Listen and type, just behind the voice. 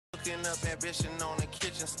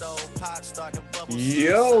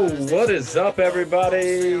Yo, what is up, everybody?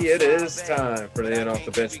 It is time for the In Off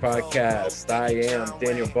the Bench podcast. I am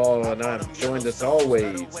Daniel Ball, and I'm joined as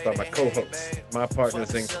always by my co-hosts, my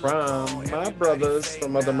partners in crime, my brothers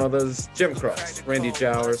from other mothers, Jim Cross, Randy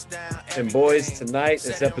Jowers. And boys, tonight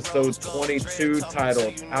is episode 22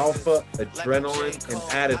 titled Alpha, Adrenaline, and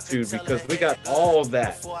Attitude, because we got all of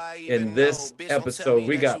that in this episode.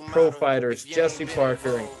 We got pro fighters Jesse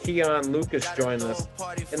Parker and Keon Lucas joining us.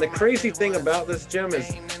 And the crazy thing about this, Jim,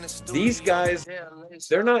 is these guys,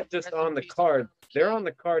 they're not just on the card. They're on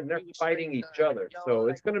the card and they're fighting each other. So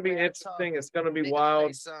it's going to be interesting. It's going to be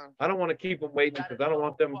wild. I don't want to keep them waiting because I don't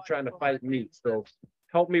want them trying to fight me. So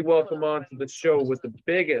help me welcome on to the show with the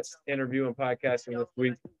biggest interview and podcasting this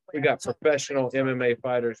week. We got professional MMA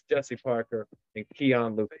fighters Jesse Parker and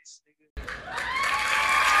Keon Lucas.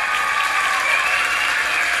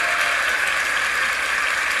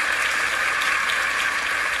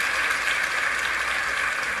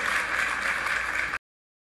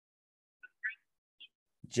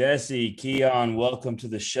 Jesse, Keon, welcome to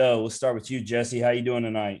the show. We'll start with you, Jesse. How you doing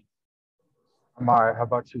tonight? I'm all right. How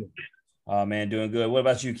about you? Oh, man, doing good. What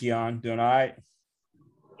about you, Keon? Doing all right?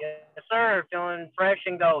 Yes, sir. Feeling fresh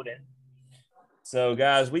and golden. So,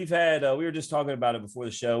 guys, we've had we were just talking about it before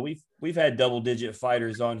the show. We've had double-digit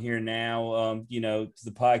fighters on here now, to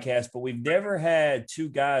the podcast, but we've never had two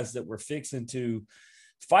guys that were fixing to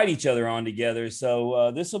fight each other on together.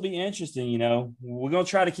 So this will be interesting. We're gonna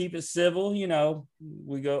try to keep it civil.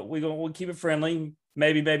 We'll keep it friendly.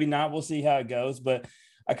 Maybe not. We'll see how it goes. But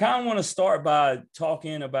I kind of want to start by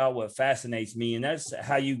talking about what fascinates me, and that's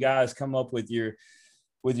how you guys come up with your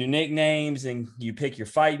nicknames and you pick your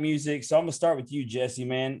fight music. So I'm gonna start with you, Jesse.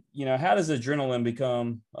 Man, how does Adrenaline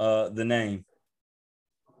become the name?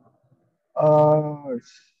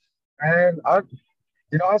 Man, I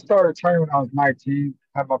started training when I was 19.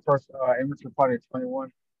 Had my first amateur fight at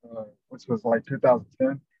 21, which was like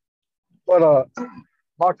 2010. But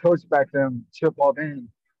my coach back then, Chip Aldine,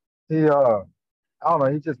 he I don't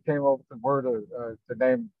know, he just came up with the word of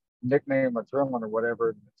the nickname Adrenaline or whatever.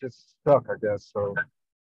 And it just stuck, I guess. So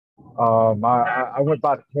I went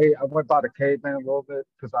by the caveman a little bit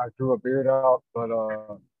because I grew a beard out, but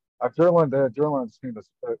the adrenaline seemed to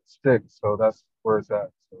stick, so that's where it's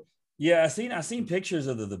at. So. Yeah, I seen pictures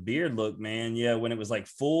of the beard look, man. Yeah, when it was like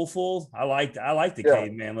full. I like the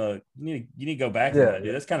caveman look. You need to go back to that,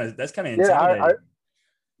 dude. That's kind of intimidating.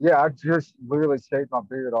 I just literally shaved my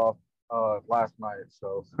beard off last night,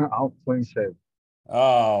 so I'm clean shaved.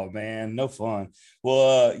 Oh man, no fun.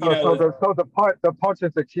 Well, the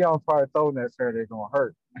punches that Keon's probably throwing that Saturday are gonna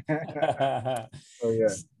hurt. So yeah.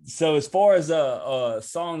 So as far as a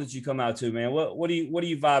song that you come out to, man, what do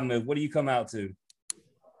you vibe with? What do you come out to?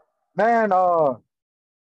 Man, I'm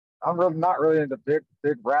not really into big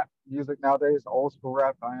rap music nowadays. Old school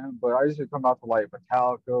rap I am, but I usually come out to like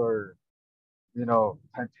Metallica or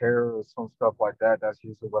Pantera or some stuff like that. That's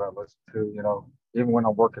usually what I listen to. Even when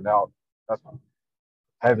I'm working out, that's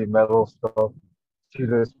heavy metal stuff.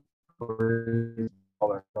 Judas Priest,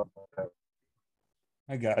 all that stuff like that.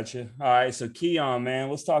 I got you. All right, so Keon, man,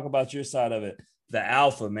 let's talk about your side of it. The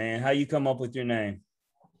Alpha, man. How you come up with your name?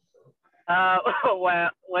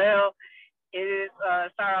 Well, it is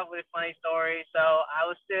start off with a funny story. So I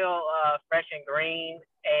was still fresh and green,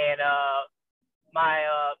 and my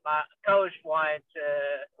coach wanted to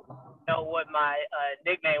know what my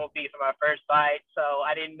nickname would be for my first fight. So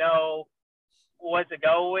I didn't know what to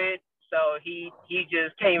go with. So he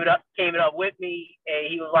just came it up with me, and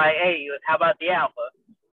he was like, "Hey, how about the Alpha?"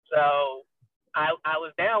 So I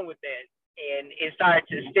was down with it, and it started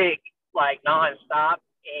to stick like nonstop.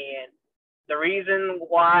 And the reason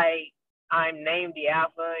why I'm named the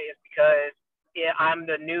Alpha is because I'm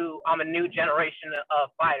a new generation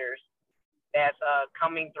of fighters that's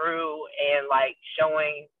coming through and like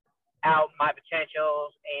showing out my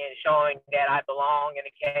potentials and showing that I belong in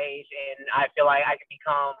a cage, and I feel like I can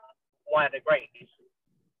become one of the greats.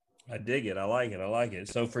 I dig it. I like it.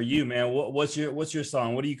 So for you, man, what's your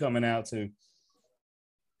song? What are you coming out to?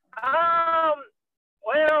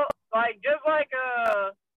 Well,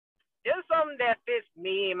 just something that fits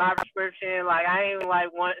me and my prescription. Like I ain't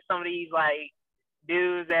like want some of these like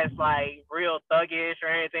dudes that's like real thuggish or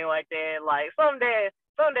anything like that. Like something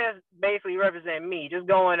that's basically represent me. Just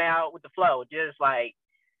going out with the flow. Just like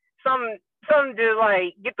some just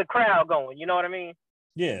like get the crowd going. You know what I mean?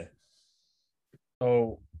 Yeah.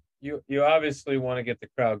 So you obviously want to get the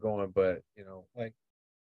crowd going, but like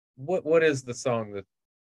what is the song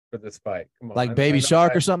for this fight? Come on. Like Baby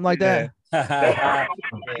Shark or something like that? I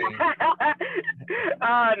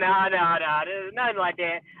No. There's nothing like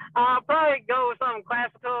that. I'll probably go with something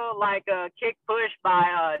classical like a kick push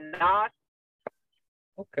by Nas.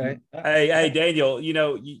 Okay. Hey, Daniel, you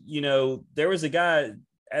know, there was a guy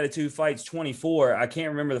Attitude Fights 24. I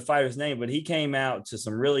can't remember the fighter's name, but he came out to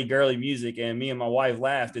some really girly music, and me and my wife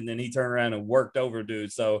laughed, and then he turned around and worked over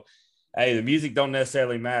dude. So, hey, the music don't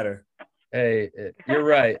necessarily matter. Hey, you're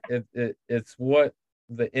right. It's what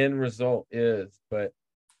the end result is. But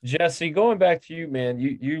Jesse, going back to you, man,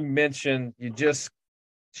 you mentioned you just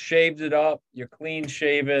shaved it up. You're clean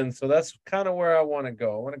shaven, so that's kind of where I want to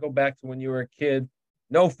go. I want to go back to when you were a kid.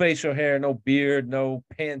 No facial hair, no beard, no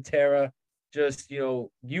Pantera. Just, you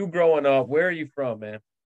growing up. Where are you from, man?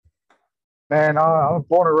 Man, I was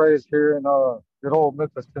born and raised here in good old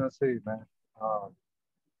Memphis, Tennessee, man.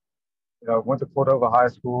 Went to Cordova High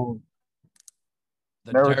School.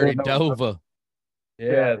 The Never Dirty did no Dova.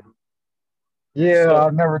 Yeah. Yeah, So- I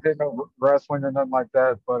never did no wrestling or nothing like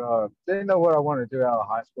that, but didn't know what I wanted to do out of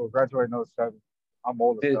high school. Graduated in 07. I'm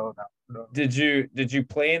old as hell now. So. Did you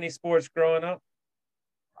play any sports growing up?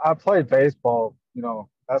 I played baseball,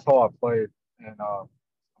 that's all I played. And I'm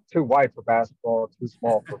too white for basketball, too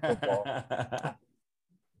small for football.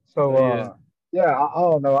 So, I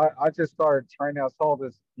don't know. I just started training. I saw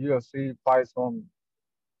this UFC fights on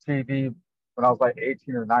TV when I was like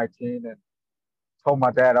 18 or 19 and told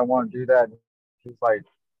my dad I want to do that. He's like,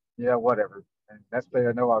 yeah, whatever. And next thing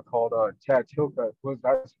I know, I called Chad Chilka, who was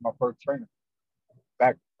actually my first trainer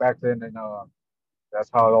back then. And that's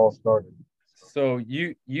how it all started. So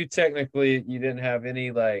you technically, you didn't have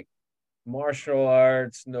any like martial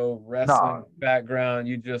arts, no wrestling background.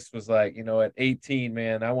 You just was like, at 18,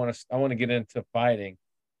 man, I want to get into fighting.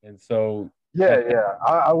 And so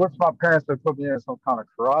I wish my parents would put me in some kind of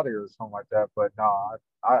karate or something like that, but no,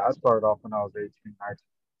 I started off when I was 18, 19.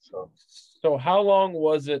 So how long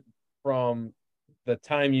was it from the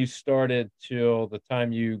time you started till the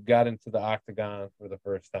time you got into the octagon for the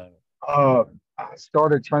first time? I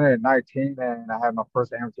started training at 19, and I had my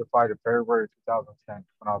first amateur fight in February 2010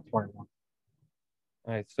 when I was 21. All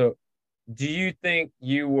right. So do you think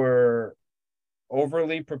you were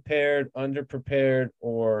overly prepared, underprepared,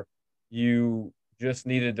 or you just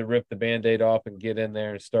needed to rip the Band-Aid off and get in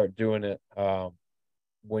there and start doing it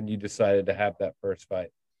when you decided to have that first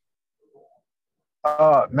fight?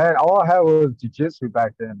 Man, all I had was jiu-jitsu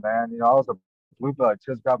back then, man. I was a blue belt. I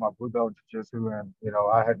just got my blue belt in jiu-jitsu, and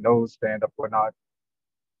I had no stand-up, whatnot.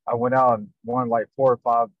 I went out and won like 4 or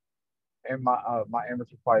 5 in my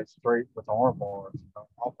amateur fight straight with the arm bars,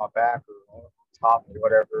 off my back or on top or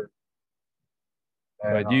whatever.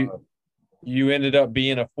 And, But you ended up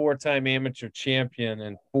being a 4-time amateur champion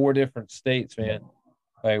in 4 different states, man.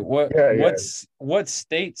 Like what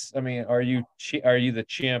states? I mean, are you the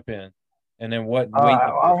champion? And then what weight?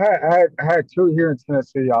 I had 2 here in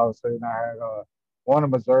Tennessee, obviously, and I had one in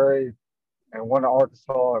Missouri and one in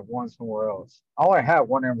Arkansas and one somewhere else. I only had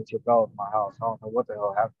 1 amateur belt in my house. I don't know what the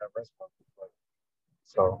hell happened to the rest of them.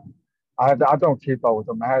 So I don't keep up with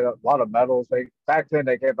them. I had a lot of medals. Back then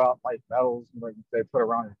they gave out like medals like they put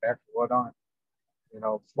around your neck or whatnot.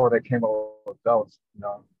 Before they came up with belts.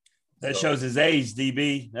 That shows his age,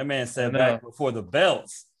 DB. That man said back before the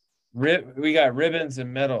belts. We got ribbons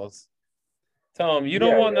and medals. Tell him you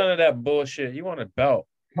don't want none of that bullshit. You want a belt.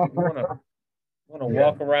 You want to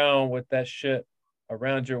walk around with that shit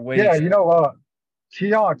around your waist. Yeah,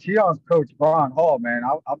 Keon's coach Brian Hall, man.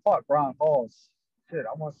 I fought Brian Hall. Shit,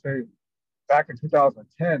 I want to say back in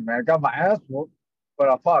 2010, man. I got my ass whooped, but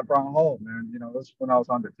I fought Brian Hall, man. This was when I was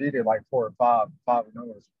undefeated, like 4 or 5, 5-0 or something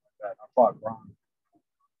like that. I fought Brian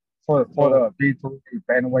for the B3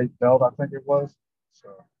 bantamweight belt, I think it was.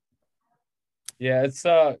 So yeah, it's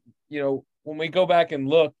when we go back and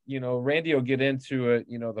look, Randy will get into it,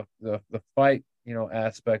 the fight,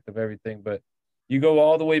 aspect of everything, but you go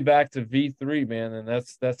all the way back to V3, man, and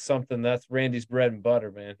that's something that's Randy's bread and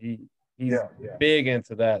butter, man. He's big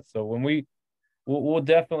into that. So when we'll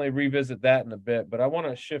definitely revisit that in a bit, but I want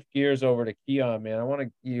to shift gears over to Keon, man. I want to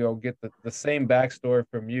get the same backstory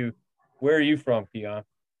from you. Where are you from, Keon?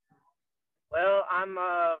 Well, I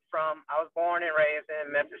was born and raised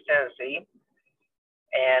in Memphis, Tennessee.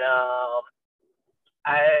 And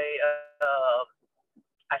I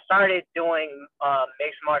started doing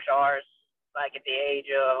mixed martial arts like at the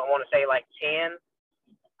age of, I want to say like 10.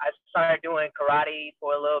 I started doing karate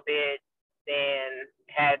for a little bit, then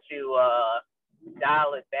had to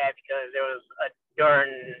dial it back because there was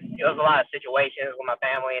a lot of situations with my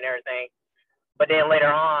family and everything. But then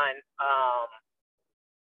later on,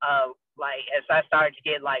 like as I started to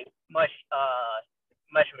get like much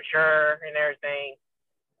much mature and everything.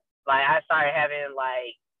 Like I started having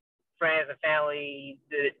like friends and family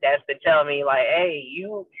that's been telling me like, hey,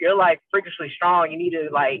 you're like freakishly strong. You need to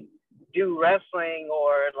like do wrestling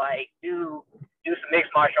or like do some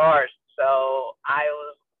mixed martial arts. So I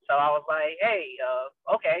was like, hey,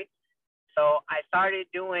 okay. So I started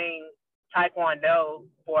doing Taekwondo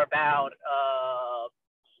for about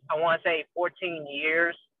I want to say 14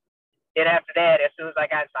 years. Then after that, as soon as I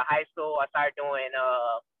got into high school, I started doing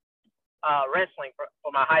wrestling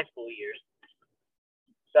for my high school years.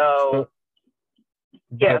 So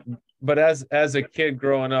yeah. But as a kid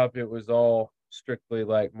growing up, it was all strictly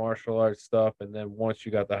like martial arts stuff, and then once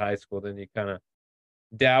you got to high school, then you kind of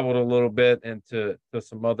dabbled a little bit into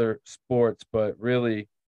some other sports. But really,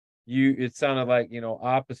 it sounded like,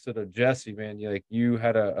 opposite of Jesse, man. You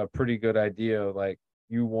had a pretty good idea, like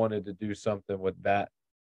you wanted to do something with that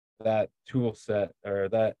tool set, or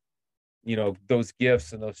that, those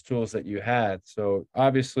gifts and those tools that you had. So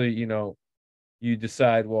obviously, you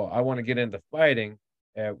decide, well, I want to get into fighting.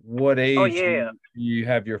 At what age do you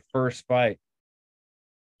have your first fight?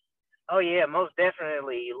 Oh yeah, most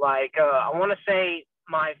definitely. Like I want to say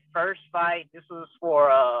my first fight, this was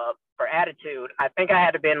for Attitude. I think I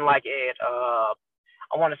had to been like at I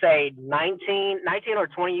want to say 19 or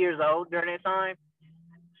 20 years old during that time.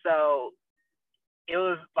 So it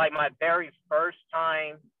was like my very first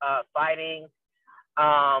time fighting.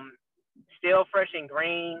 Still fresh and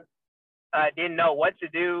green. Didn't know what to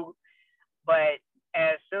do, but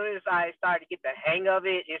as soon as I started to get the hang of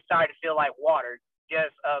it, it started to feel like water,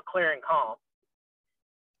 just clear and calm.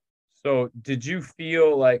 So did you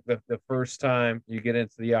feel like the first time you get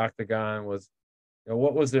into the octagon was,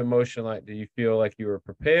 what was the emotion like? Did you feel like you were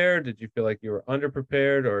prepared? Did you feel like you were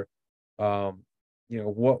underprepared? Or,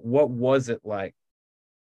 what was it like?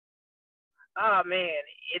 Oh man,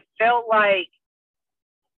 it felt like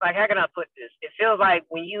how can I put this? It feels like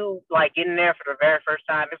when you like get in there for the very first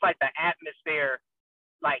time, it's like the atmosphere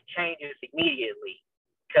like changes immediately.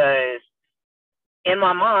 Because in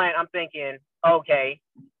my mind, I'm thinking, okay,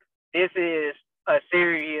 this is a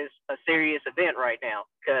serious event right now,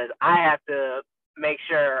 because I have to make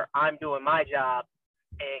sure I'm doing my job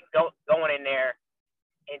and going in there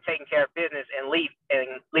and taking care of business and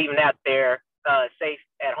leaving out there safe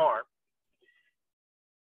at harm.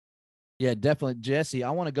 Yeah, definitely. Jesse,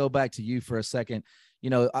 I want to go back to you for a second.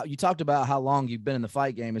 You talked about how long you've been in the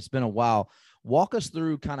fight game. It's been a while. Walk us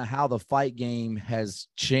through kind of how the fight game has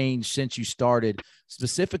changed since you started,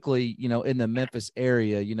 specifically, in the Memphis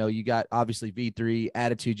area. You got obviously V3,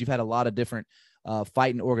 Attitude. You've had a lot of different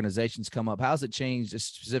fighting organizations come up. How's it changed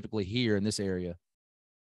specifically here in this area?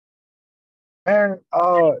 And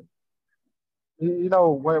when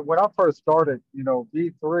I first started,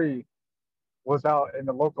 V3 was out in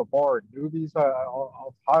the local bar, Newbies,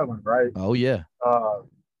 off Highland, right? Oh yeah.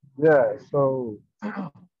 Yeah. So,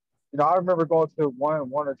 I remember going to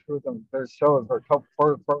one or two of them, their shows, or a couple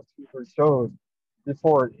first 2 3 shows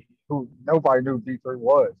before nobody knew V3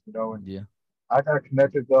 was, and yeah. I got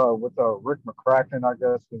connected with Rick McCracken, I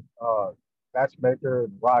guess, with Matchmaker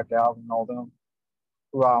and Rod Galvin and all them,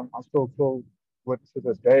 who I'm still cool with to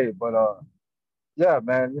this day. But yeah,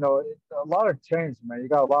 man, a lot of change, man. You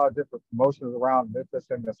got a lot of different promotions around Memphis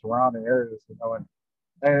and the surrounding areas,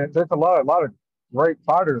 and there's a lot of great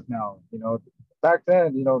fighters now. Back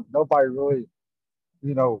then, nobody really,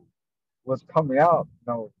 was coming out,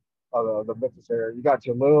 the Memphis area. You got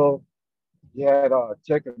Jalil, you had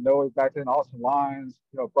Jacob Noe back then, Austin Lyons,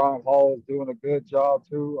 Brian Hall is doing a good job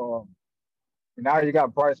too. And now you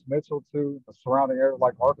got Bryce Mitchell too, the surrounding area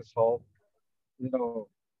like Arkansas,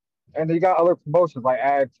 and you got other promotions like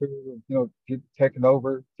Attitude, taking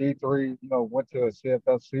over. D3, went to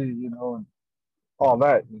CFFC, and all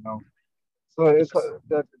that, So it's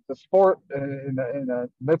the sport in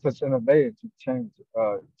Memphis MMA has changed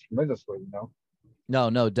tremendously,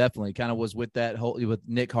 No, definitely. Kind of was with that whole with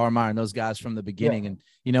Nick Harmeyer and those guys from the beginning, and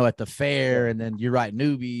at the fair, and then you're right,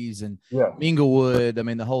 Newbies and Minglewood. I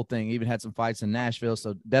mean, the whole thing. Even had some fights in Nashville.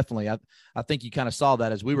 So definitely, I think you kind of saw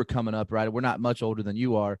that as we were coming up, right? We're not much older than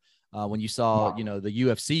you are. When you saw, the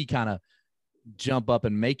UFC kind of jump up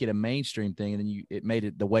and make it a mainstream thing, and then it made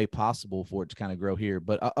it the way possible for it to kind of grow here.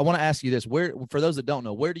 But I want to ask you this: for those that don't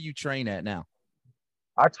know, where do you train at now?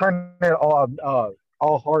 I train at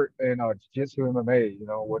All Heart and Jiu-Jitsu MMA,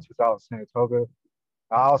 which is out in Saratoga.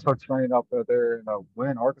 I also train up there in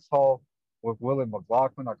Wynn, Arkansas, with Willie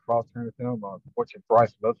McLaughlin. I cross-trained with him, which is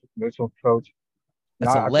Bryce Mitchell coach.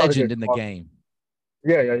 That's a legend in the game.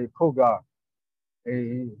 Yeah, he's a cool guy.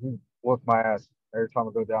 He whooped my ass every time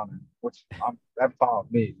I go down there, which that's fine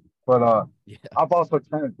with me. But I've also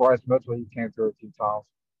trained Bryce Mitchell. He came through a few times.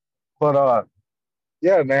 But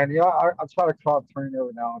yeah, man. I try to cross train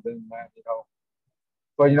every now and then, man.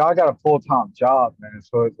 But I got a full-time job, man.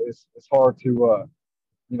 So it's hard to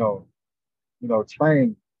you know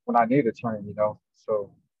train when I need to train.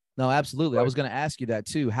 So. No, absolutely. I was going to ask you that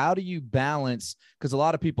too. How do you balance? Because a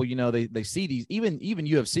lot of people, they see these even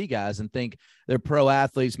UFC guys and think they're pro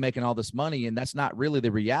athletes making all this money, and that's not really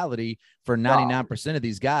the reality for 99% of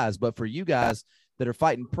these guys. But for you guys that are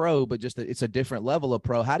fighting pro, but just it's a different level of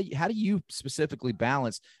pro. How do you specifically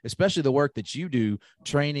balance, especially the work that you do,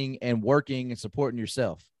 training and working and supporting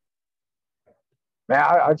yourself? Man,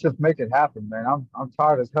 I just make it happen, man. I'm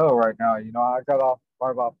tired as hell right now. I got off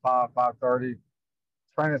right about 5:30.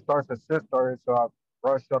 Training starts at 6:30, so I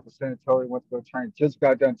rushed up to San Antonio, went to go train. Just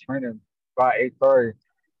got done training by 8:30.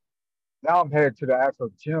 Now I'm headed to the actual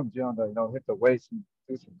gym to hit the weights and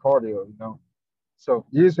do some cardio. So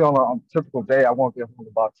usually on a typical day, I won't get home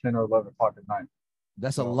about 10 or 11 o'clock at night.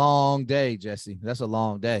 That's a long day, Jesse. That's a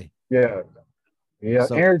long day. Yeah.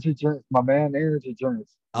 So, energy drinks, my man. Energy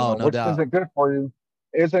drinks. No which doubt. Isn't good for you.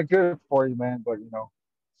 Isn't good for you, man. But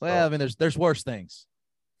Well, I mean, there's worse things.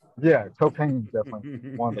 Yeah, cocaine is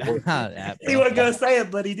definitely one of the worst. He wasn't gonna say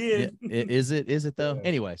it, but he did. Yeah, is it though? Yeah.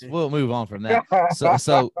 Anyways, we'll move on from that.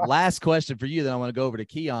 So last question for you. Then I want to go over to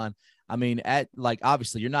Keon. I mean,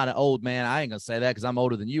 obviously you're not an old man. I ain't gonna say that because I'm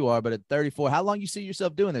older than you are. But at 34, how long you see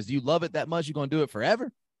yourself doing this? Do you love it that much? You gonna do it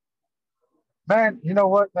forever? Man, you know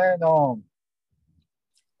what, man?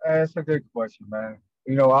 That's a good question, man.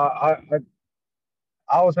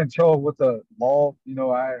 I was in trouble with the law. I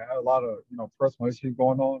had a lot of personal issues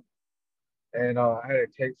going on, and I had to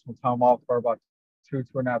take some time off for about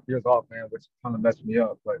 2.5 years off, man, which kind of messed me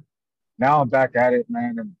up. But now I'm back at it,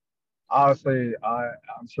 man. And honestly,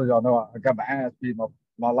 I'm sure y'all know I got my ass beat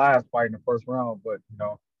my last fight in the first round, but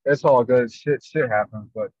it's all good. Shit happens.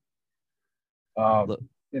 But Look,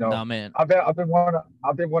 no, man. I've been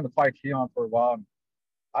wanting to fight Keon for a while.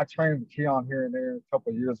 I trained with Keon here and there a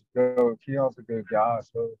couple of years ago. Keon's a good guy,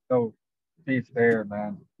 so no beef there,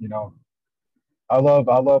 man. I love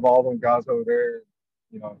all them guys over there.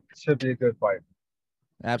 It should be a good fight.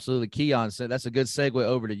 Absolutely. Keon said that's a good segue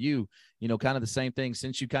over to you. Kind of the same thing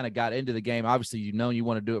since you kind of got into the game. Obviously, you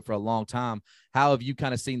want to do it for a long time. How have you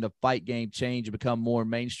kind of seen the fight game change and become more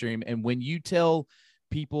mainstream? And when you tell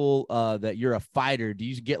people that you're a fighter, do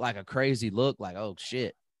you get like a crazy look like, oh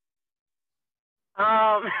shit?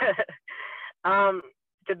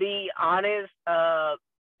 To be honest,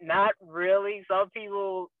 not really. Some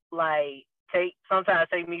people sometimes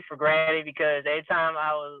take me for granted because every time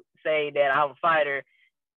I will say that I'm a fighter,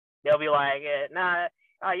 they'll be like, nah,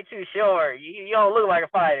 oh, you're too short. You don't look like a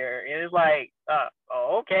fighter. And it's like,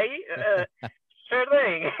 okay, sure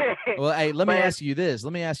thing. Well, hey, let me ask you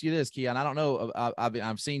this, Keon. I don't know.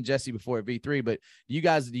 I've seen Jesse before at V3, but do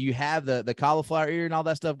you have the cauliflower ear and all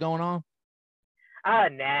that stuff going on?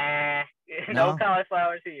 Nah, no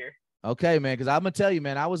cauliflowers here. Okay, man, because I'm gonna tell you,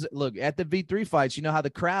 man, look at the V3 fights. You know how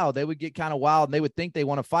the crowd, they would get kind of wild and they would think they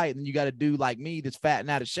want to fight, and then you got to do like me, that's fat and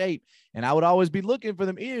out of shape, and I would always be looking for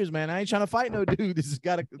them ears, man. I ain't trying to fight no dude. This has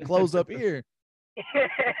got a close up ear.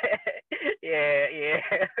 Yeah.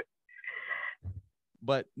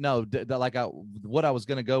 But no, what I was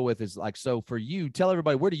gonna go with is so for you, tell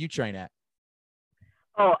everybody, where do you train at?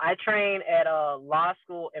 Oh, I train at Law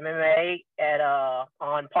School MMA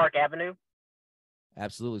on Park Avenue.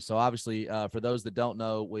 Absolutely. So obviously, for those that don't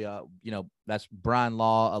know, we that's Brian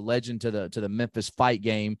Law, a legend to the Memphis fight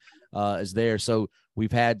game, is there. So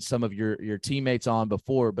we've had some of your teammates on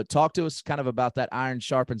before, but talk to us kind of about that iron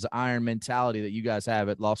sharpens iron mentality that you guys have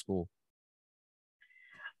at Law School.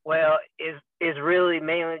 Well, is really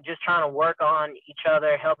mainly just trying to work on each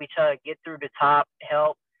other, help each other get through the top,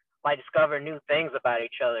 help discover new things about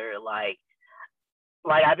each other. Like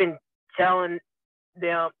I've been telling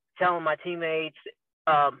my teammates,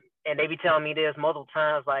 and they be telling me this multiple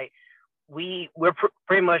times, like we're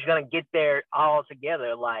pretty much gonna get there all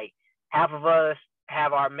together. Like half of us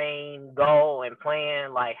have our main goal and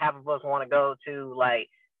plan. Like half of us want to go to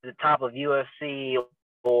the top of UFC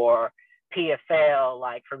or PFL.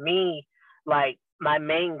 Like for me, my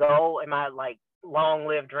main goal and my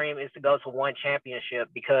long-lived dream is to go to one championship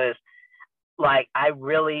because I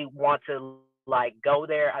really want to go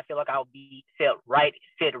there. I feel like I'll fit right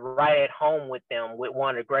at home with them with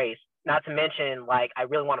one of the greats. Not to mention I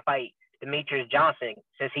really want to fight Demetrius Johnson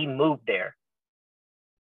since he moved there.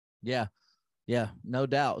 Yeah, no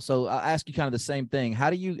doubt. So I'll ask you kind of the same thing. How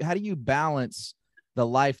do you balance the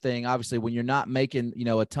life thing, obviously when you're not making, you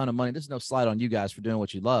know, a ton of money, there's no slight on you guys for doing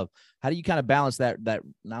what you love. How do you kind of balance that, I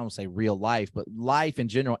don't want to say real life, but life in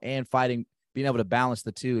general and fighting, being able to balance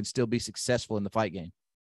the two and still be successful in the fight game?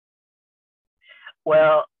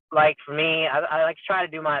 Well, like for me, I like to try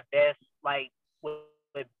to do my best, like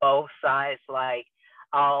with both sides. Like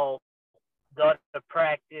I'll go to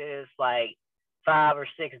practice like 5 or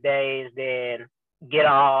 6 days, then get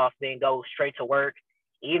off, then go straight to work.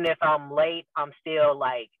 Even if I'm late, I'm still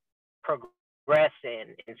like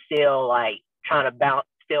progressing and still like trying to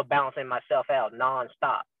still balancing myself out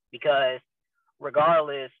nonstop. Because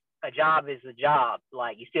regardless, a job is a job.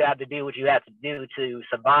 Like you still have to do what you have to do to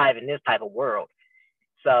survive in this type of world.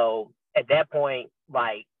 So at that point,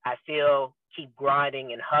 like I still keep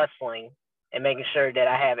grinding and hustling and making sure that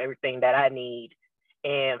I have everything that I need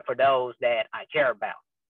and for those that I care about.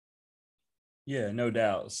 Yeah, no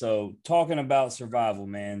doubt. So talking about survival,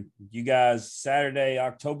 man, you guys, Saturday,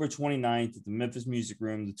 October 29th at the Memphis Music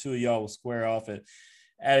Room, the two of y'all will square off at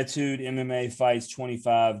Attitude MMA Fights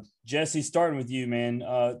 25. Jesse, starting with you, man,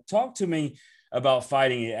 talk to me about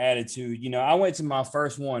fighting at Attitude. You know, I went to my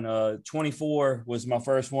first one, 24 was my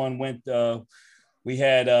first one. We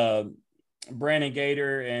had Brandon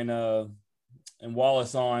Gator and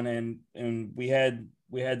Wallace on, and we had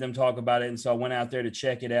them talk about it. And so I went out there to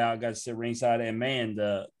check it out. I got to sit ringside, and man,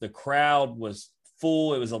 the crowd was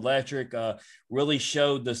full. It was electric. Really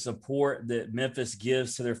showed the support that Memphis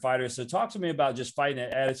gives to their fighters. So talk to me about just fighting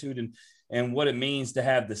at Attitude and what it means to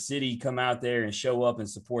have the city come out there and show up and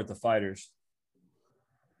support the fighters.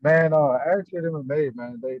 Man, Attitude MMA,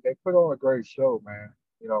 man, they put on a great show, man.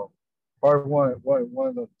 You know, probably one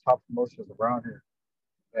of the top promotions around here.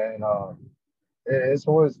 And it's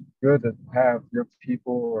always good to have your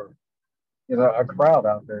people or, you know, a crowd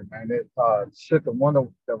out there, man. The one of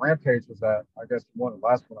the Rampage was at, I guess the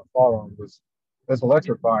last one I fought on was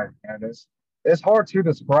electrifying, man. It's hard to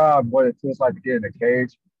describe what it feels like to get in a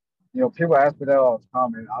cage. You know, people ask me that all the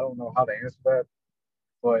time, and I don't know how to answer that.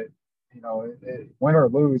 But you know, win or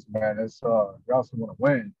lose, man, it's you also want to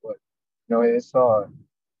win, but you know,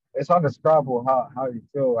 it's undescribable how you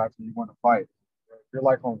feel after you win a fight. You're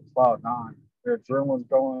like on cloud nine. Your adrenaline's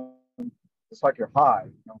going. It's like you're high.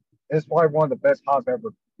 You know, it's probably one of the best highs I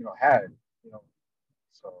ever had. You know,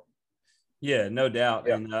 so. Yeah, no doubt.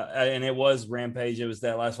 Yeah. And it was Rampage. It was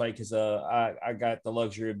that last fight because I got the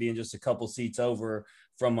luxury of being just a couple seats over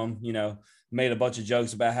from them. You know, made a bunch of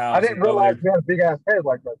jokes about how I didn't realize you had a big ass head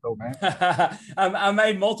like that, though, man. I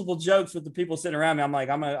made multiple jokes with the people sitting around me. I'm like,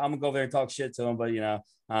 I'm gonna go there and talk shit to them, but you know,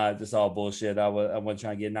 just all bullshit. I wasn't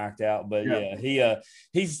trying to get knocked out, but yeah,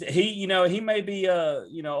 he may be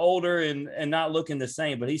older and not looking the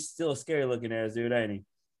same, but he's still a scary looking ass dude, ain't he?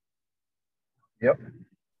 Yep.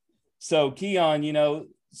 So Keon, you know,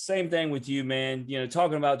 same thing with you, man. You know,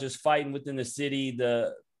 talking about just fighting within the city,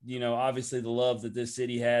 obviously the love that this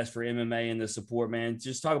city has for MMA and the support, man.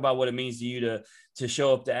 Just talk about what it means to you to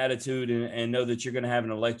show up to Attitude and know that you're going to have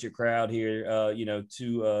an electric crowd here, in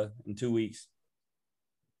 2 weeks.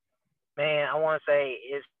 Man, I want to say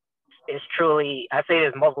it's truly, I say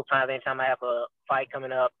this multiple times anytime I have a fight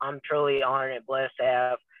coming up. I'm truly honored and blessed to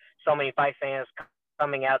have so many fight fans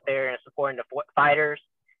coming out there and supporting the fighters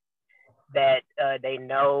that they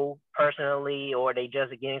know personally or they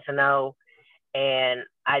just getting to know. And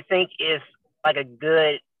I think it's like a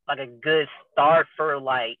good start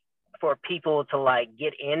for people to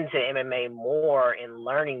get into MMA more and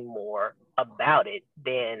learning more about it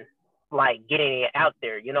than getting it out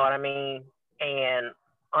there. You know what I mean? And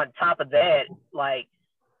on top of that,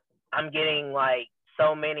 I'm getting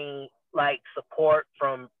so many support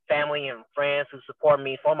from family and friends who support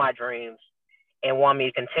me for my dreams and want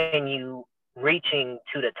me to continue reaching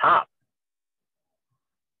to the top.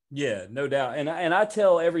 Yeah, no doubt. And I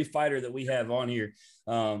tell every fighter that we have on here,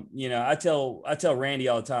 I tell Randy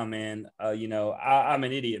all the time, man, I'm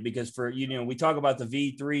an idiot because we talk about the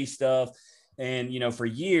V3 stuff. And, for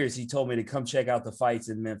years, he told me to come check out the fights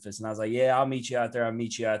in Memphis. And I was like, yeah, I'll meet you out there.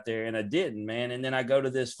 And I didn't, man. And then I go to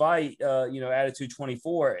this fight, Attitude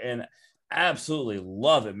 24, and absolutely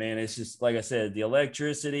love it, man. It's just, like I said, the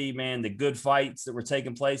electricity, man, the good fights that were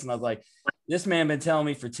taking place. And I was like, this man been telling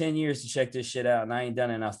me for 10 years to check this shit out, and I ain't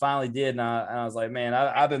done it. And I finally did. And I was like, man,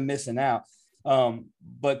 I've been missing out.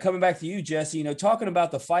 But coming back to you, Jesse, talking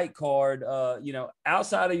about the fight card,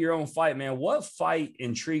 outside of your own fight, man, what fight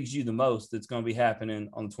intrigues you the most that's going to be happening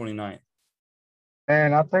on the 29th?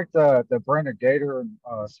 And I think the Brandon Gator and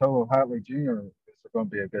Solo Hadley Jr. is going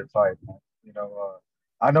to be a good fight, man.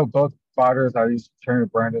 I know both fighters. I used to train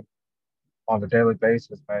with Brandon on a daily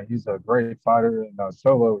basis, man. He's a great fighter. And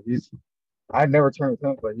Solo, I never trained with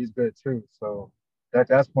him, but he's good too. So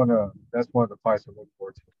that's one of the fights I look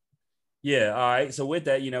forward to. Yeah. All right. So with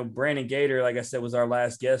that, Brandon Gator, like I said, was our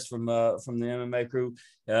last guest from the MMA crew.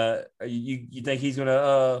 You think he's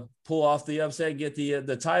gonna pull off the upset, get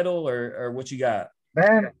the title, or what you got?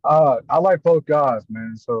 Man, I like both guys,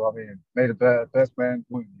 man. So I mean, may the best man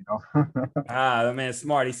win, The man's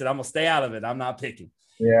smart. He said, "I'm gonna stay out of it. I'm not picking."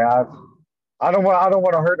 Yeah, I don't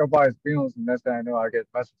want to hurt nobody's feelings, and that's that I know I get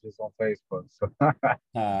messages on Facebook. So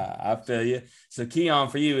I feel you. So Keon,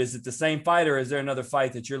 for you, is it the same fight, or is there another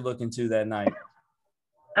fight that you're looking to that night?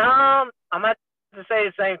 I'm about to say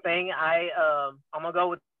the same thing. I'm gonna go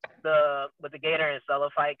with the Gator and Solo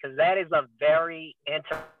fight because that is a very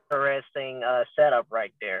interesting setup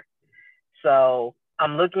right there. So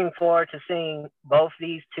I'm looking forward to seeing both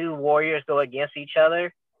these two warriors go against each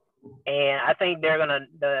other, and I think they're gonna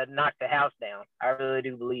knock the house down. I really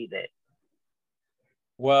do believe that.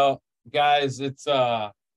 Well, guys, it's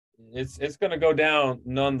gonna go down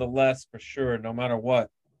nonetheless for sure, no matter what.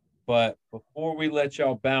 But before we let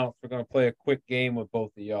y'all bounce, we're gonna play a quick game with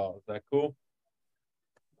both of y'all. Is that cool?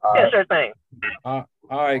 Yeah, sure thing. All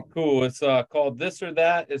right, cool. It's called This or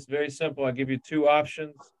That. It's very simple. I give you two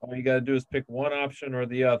options. All you got to do is pick one option or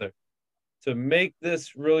the other. To make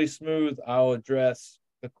this really smooth, I'll address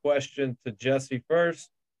the question to Jesse first,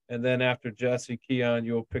 and then after Jesse, Keon,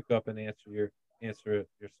 you'll pick up and answer it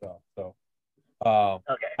yourself. So,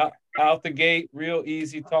 okay. Out the gate, real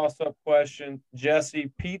easy toss-up question.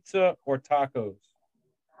 Jesse, pizza or tacos?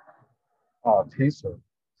 Oh, pizza.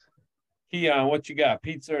 Keon, what you got?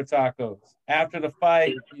 Pizza or tacos? After the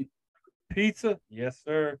fight, pizza? Yes,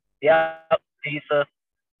 sir. Yeah, pizza.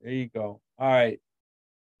 There you go. All right.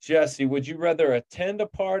 Jesse, would you rather attend a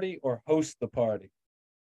party or host the party?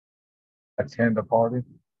 Attend the party.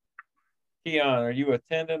 Keon, are you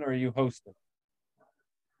attending or are you hosting?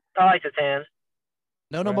 I like to attend.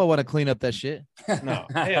 No, nobody want to clean up that shit. No,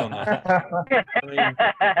 hell no.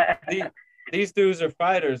 I mean, these dudes are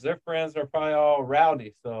fighters. Their friends are probably all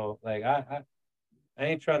rowdy. So, like, I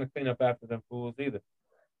ain't trying to clean up after them fools either.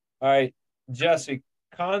 All right, Jesse,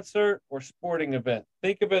 concert or sporting event?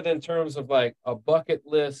 Think of it in terms of like a bucket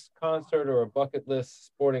list concert or a bucket list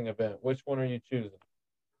sporting event. Which one are you choosing?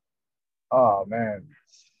 Oh man,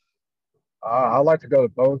 I like to go to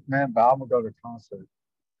both, man, but I'm gonna go to concert.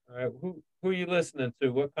 All right, who are you listening to?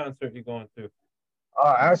 What concert are you going to?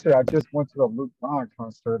 Actually, I just went to the Luke Bryan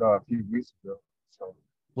concert a few weeks ago. So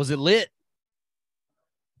was it lit?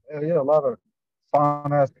 Yeah, a lot of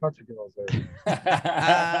fine ass country girls there.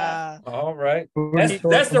 All right,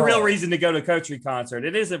 that's the real reason to go to a country concert.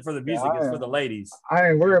 It isn't for the music; it's for the ladies. I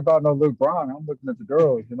ain't worried about no Luke Bryan. I'm looking at the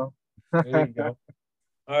girls, There you go.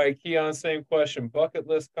 All right, Keon, same question: bucket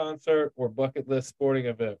list concert or bucket list sporting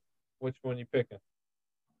event? Which one you picking?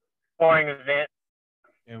 Sporting event.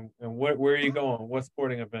 And where are you going? What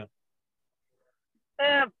sporting event?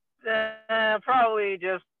 Probably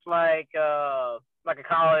just like a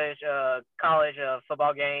college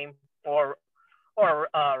football game or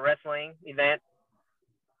wrestling event.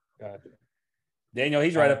 Gotcha. Daniel,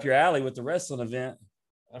 he's right up your alley with the wrestling event.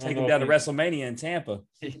 Take him down to WrestleMania in Tampa.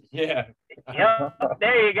 Yeah. Yep.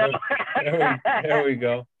 There you go. there we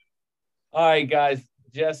go. All right, guys.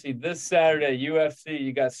 Jesse, this Saturday, UFC,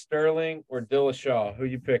 you got Sterling or Dillashaw. Who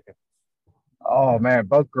you picking? Oh, man,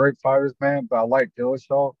 both great fighters, man, but I like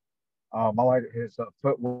Dillashaw. I like his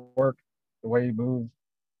footwork, the way he moves,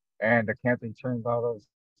 and the camp he turns out of.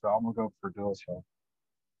 So I'm going to go for Dillashaw. All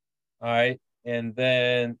right. And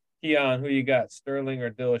then, Keon, who you got, Sterling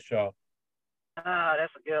or Dillashaw?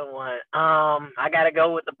 That's a good one. I gotta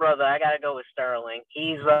go with the brother. I gotta go with Sterling.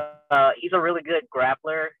 He's a really good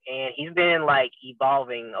grappler, and he's been like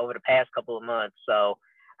evolving over the past couple of months. So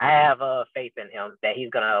I have faith in him that he's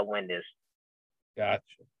gonna win this. Gotcha.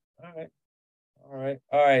 All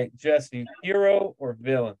right. Jesse, hero or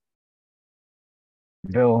villain?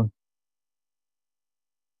 Villain.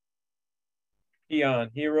 Keon,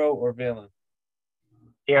 hero or villain?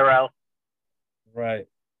 Hero. Right.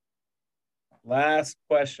 Last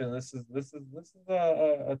question. This is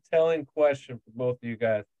a telling question for both of you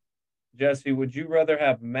guys. Jesse, would you rather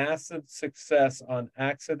have massive success on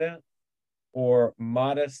accident or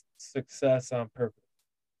modest success on purpose?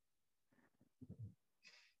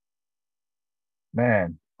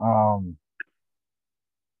 Man,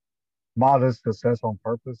 modest success on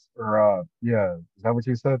purpose, or yeah, is that what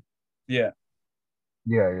you said? Yeah.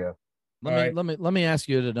 Yeah. Let me ask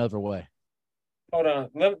you it another way. Hold on.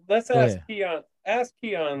 Let's ask Keon. Ask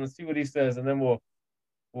Keon and see what he says, and then we'll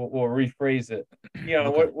rephrase it. Keon,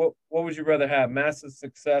 okay. What would you rather have? Massive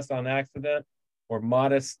success on accident or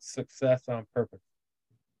modest success on purpose?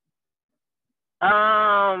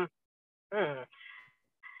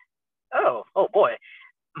 Oh boy.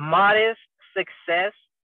 Modest success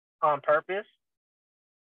on purpose.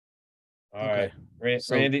 All right.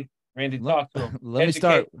 So, Randy, talk to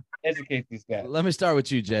him. Educate these guys. Let me start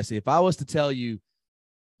with you, Jesse. If I was to tell you,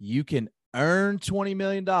 you can earn $20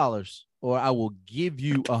 million or I will give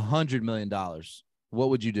you $100 million, what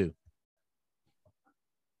would you do?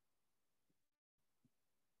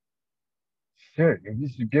 Shit, you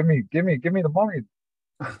should give me the money.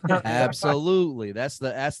 Absolutely. That's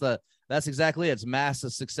exactly it. It's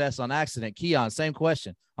massive success on accident. Keon, same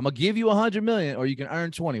question. I'm gonna give you $100 million or you can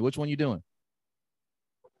earn 20. Which one you doing?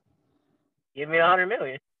 Give me $100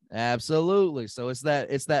 million. Absolutely. So it's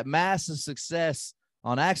that massive success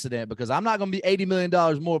on accident, because I'm not gonna be $80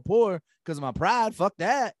 million more poor because of my pride. Fuck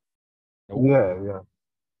that. Yeah.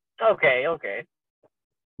 Okay.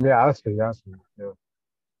 Yeah, I see.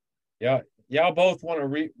 Yeah. Y'all both want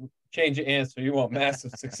to change your answer. You want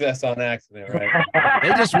massive success on accident, right? They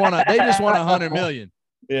just want $100 million.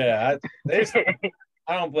 Yeah,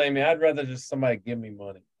 I don't blame you. I'd rather just somebody give me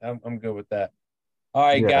money. I'm good with that. All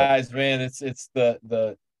right, guys, man. It's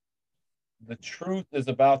the truth is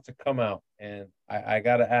about to come out, and I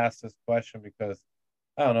got to ask this question because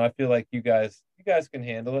I don't know. I feel like you guys can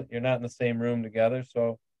handle it. You're not in the same room together,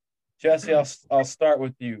 so Jesse, I'll start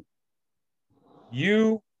with you.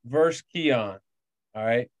 You versus Keon. All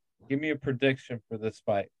right. Give me a prediction for this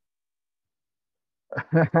fight.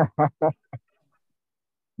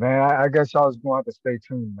 Man, I guess y'all just gonna have to stay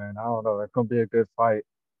tuned, man. I don't know. It's gonna be a good fight.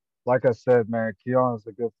 Like I said, man, Keon's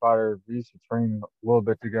a good fighter. We used to train a little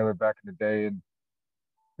bit together back in the day, and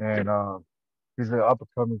he's an up and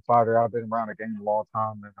coming fighter. I've been around the game a long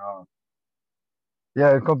time, and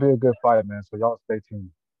yeah, it's gonna be a good fight, man. So y'all stay tuned.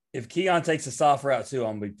 If Keon takes a soft route too,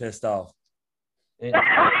 I'm gonna be pissed off. And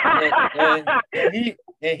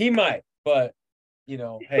he might, but you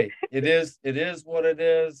know, hey, it is what it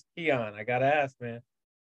is. Keon, I gotta ask, man.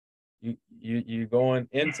 You going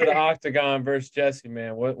into the octagon versus Jesse,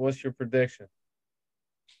 man? What's your prediction?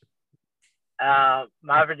 My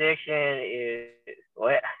prediction is,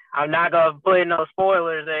 well, I'm not gonna put in no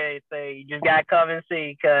spoilers or anything. You just gotta come and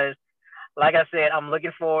see, because, like I said, I'm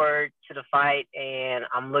looking forward to the fight and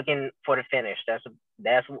I'm looking for the finish.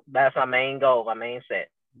 That's my main goal, my main set.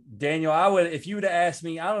 Daniel, if you would have asked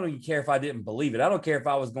me, I don't even care if I didn't believe it. I don't care if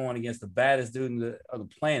I was going against the baddest dude on the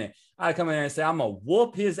planet. I'd come in there and say, I'm gonna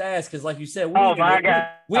whoop his ass, because, like you said, we ain't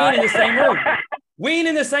in the same room. We ain't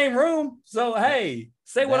in the same room. So hey,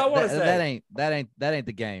 say what I want to say. That ain't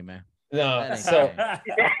the game, man. No. So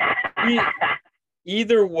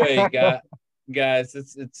either way, guys,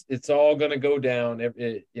 it's all gonna go down.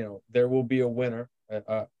 There will be a winner.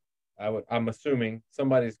 I'm assuming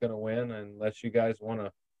somebody's gonna win, unless you guys want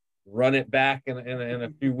to run it back in a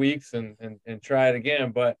few weeks and try it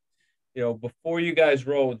again. But before you guys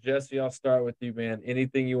roll, Jesse, I'll start with you, man.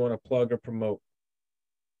 Anything you want to plug or promote?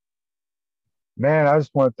 Man, I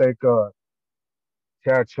just want to thank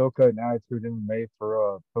Chad Choka and Attitude MMA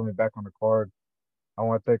for putting me back on the card. I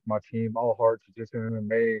want to thank my team, All Hearts Just in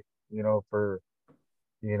MMA, for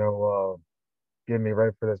getting me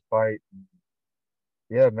ready for this fight.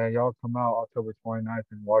 Yeah, man, y'all come out October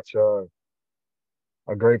 29th and watch a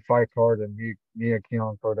great fight card, and me and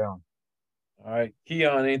Keon throw down. All right,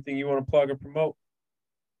 Keon, anything you want to plug or promote?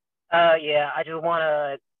 Yeah, I just want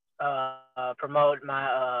to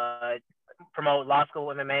promote Law School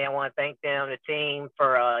MMA. I want to thank the team,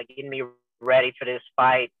 for getting me ready for this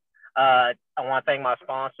fight. I want to thank my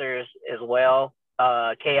sponsors as well,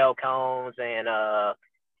 KO Cones and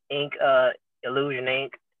Illusion Inc.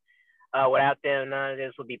 Without them, none of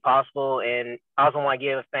this would be possible. And I also want to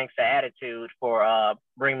give thanks to Attitude for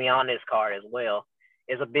bringing me on this card as well.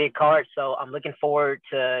 It's a big card, so I'm looking forward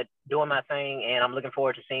to doing my thing, and I'm looking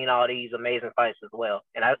forward to seeing all these amazing fights as well.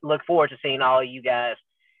 And I look forward to seeing all of you guys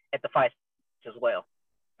at the fights as well.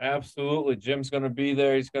 Absolutely. Jim's going to be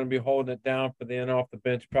there. He's going to be holding it down for the In Off the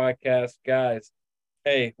Bench podcast. Guys,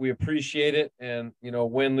 hey, we appreciate it. And,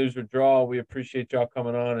 win, lose, or draw, we appreciate y'all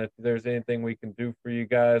coming on. If there's anything we can do for you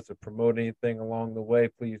guys or promote anything along the way,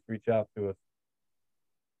 please reach out to us.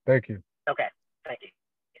 Thank you. Okay. Thank you.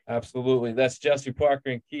 Absolutely. That's Jesse Parker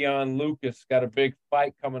and Keon Lucas. Got a big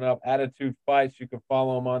fight coming up, Attitude Fights. You can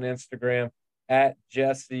follow them on Instagram at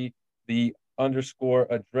Jesse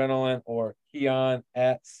 _adrenaline or Keon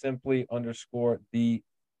at @simply_the_alpha.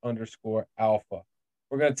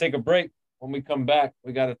 We're going to take a break. When we come back,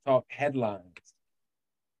 we got to talk headlines.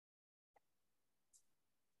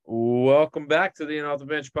 Welcome back to the In Off the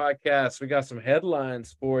Bench podcast. We got some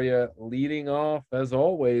headlines for you. Leading off, as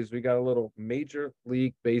always, we got a little Major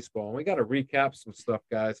League Baseball. And we got to recap some stuff,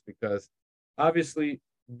 guys, because obviously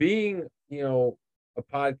being, a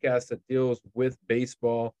podcast that deals with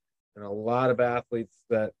baseball, and a lot of athletes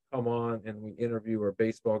that come on and we interview are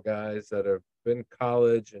baseball guys that have been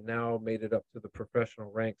college and now made it up to the professional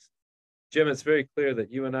ranks. Jim, it's very clear that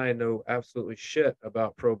you and I know absolutely shit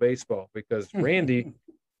about pro baseball because Randy,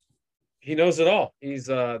 he knows it all. He's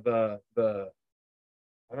the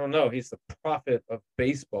I don't know, he's the prophet of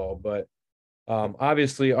baseball, but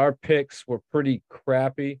obviously our picks were pretty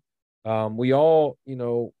crappy. We all,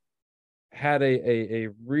 had a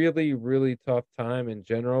really, really tough time in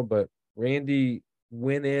general, but Randy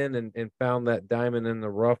went in and found that diamond in the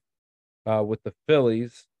rough with the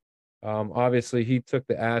Phillies. Obviously, he took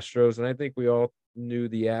the Astros, and I think we all knew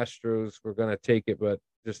the Astros were going to take it, but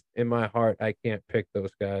just in my heart, I can't pick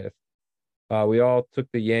those guys. We all took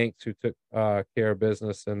the Yanks, who took care of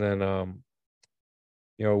business, and then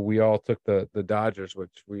we all took the Dodgers,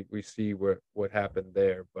 which we see what happened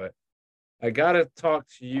there. But I gotta talk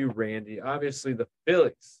to you, Randy. Obviously, the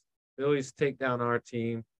Phillies take down our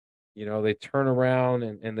team. They turn around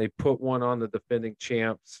and they put one on the defending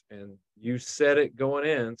champs, and you said it going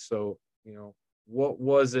in. So, what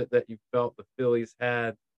was it that you felt the Phillies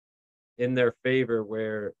had in their favor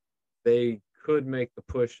where they could make the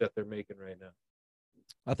push that they're making right now?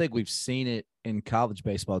 I think we've seen it in college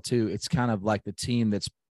baseball too. It's kind of like the team that's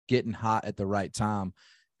getting hot at the right time.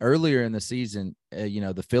 Earlier in the season,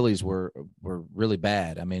 the Phillies were really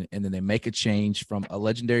bad. I mean, and then they make a change from a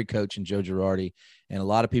legendary coach in Joe Girardi, and a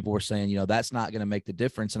lot of people were saying, that's not going to make the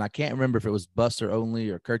difference. And I can't remember if it was Buster Olney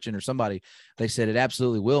or Kirchin or somebody. They said it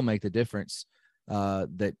absolutely will make the difference.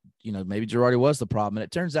 That maybe Girardi was the problem, and it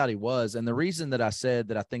turns out he was. And the reason that I said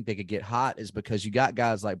that I think they could get hot is because you got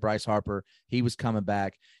guys like Bryce Harper, he was coming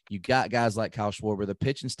back. You got guys like Kyle Schwarber, the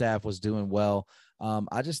pitching staff was doing well.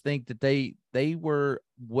 I just think that they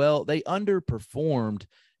underperformed.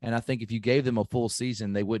 And I think if you gave them a full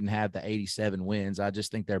season, they wouldn't have the 87 wins. I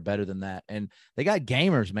just think they're better than that. And they got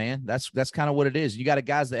gamers, man. That's kind of what it is. You got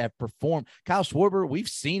guys that have performed. Kyle Schwarber, we've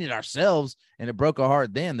seen it ourselves, and it broke our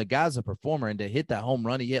heart then. The guy's a performer, and to hit that home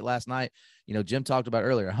run he hit last night, Jim talked about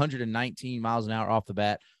earlier, 119 miles an hour off the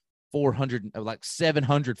bat,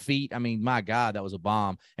 700 feet. I mean, my God, that was a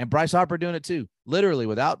bomb. And Bryce Harper doing it too. Literally,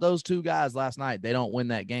 without those two guys last night, they don't win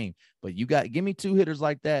that game. But give me two hitters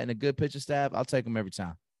like that and a good pitching staff, I'll take them every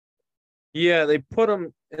time. Yeah, they put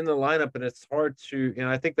them in the lineup, and it's hard to,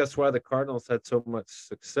 I think that's why the Cardinals had so much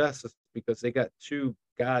success, is because they got two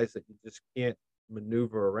guys that you just can't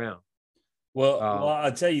maneuver around. Well,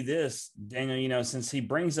 I'll tell you this, Daniel, since he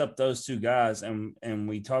brings up those two guys and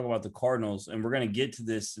we talk about the Cardinals, and we're going to get to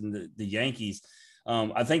this in the Yankees,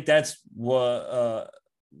 I think that's what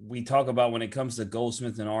we talk about when it comes to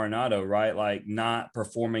Goldschmidt and Arenado, right? Like not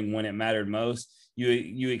performing when it mattered most.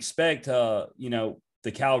 You expect,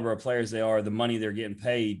 the caliber of players they are, the money they're getting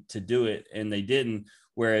paid to do it, and they didn't.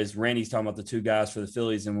 Whereas Randy's talking about the two guys for the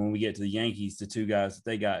Phillies, and when we get to the Yankees, the two guys that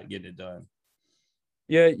they got getting it done.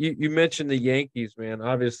 Yeah, you mentioned the Yankees, man.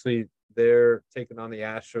 Obviously, they're taking on the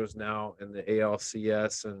Astros now in the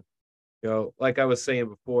ALCS, and like I was saying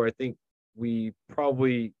before, I think we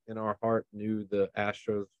probably in our heart knew the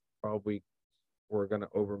Astros probably were going to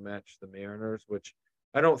overmatch the Mariners, which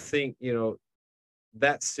I don't think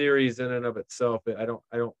that series in and of itself, I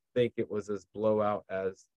don't think it was as blowout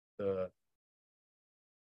as the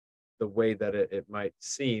way that it might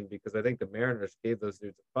seem, because I think the Mariners gave those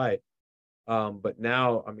dudes a fight. But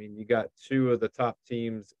now, I mean, you got two of the top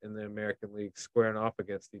teams in the American League squaring off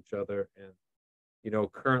against each other. And,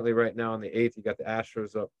 currently right now in the 8th, you got the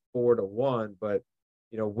Astros up 4-1. But,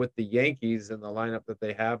 with the Yankees and the lineup that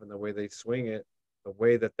they have and the way they swing it, the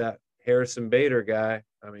way that Harrison Bader guy,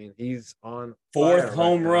 I mean, he's on fourth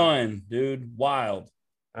home run, dude. Wild.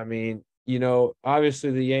 I mean,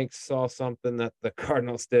 obviously the Yanks saw something that the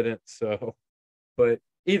Cardinals didn't. So, but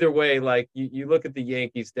either way, like you look at the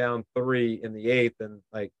Yankees down 3 in the 8th, and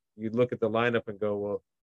like you look at the lineup and go, well,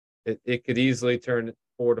 it could easily turn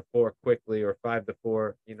 4-4 quickly, or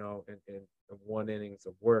 5-4, in one innings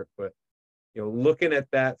of work. But looking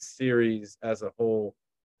at that series as a whole,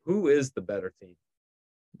 who is the better team?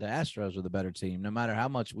 The Astros are the better team. No matter how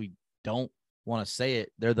much we don't want to say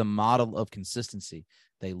it, they're the model of consistency.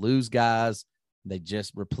 They lose guys, they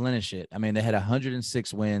just replenish it. I mean, they had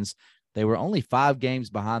 106 wins. They were only 5 games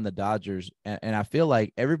behind the Dodgers. And I feel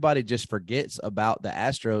like everybody just forgets about the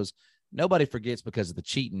Astros. Nobody forgets because of the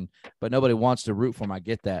cheating, but nobody wants to root for them. I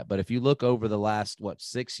get that. But if you look over the last,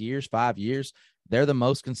 5 years, they're the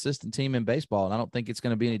most consistent team in baseball. And I don't think it's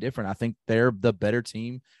going to be any different. I think they're the better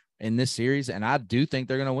team in this series, and I do think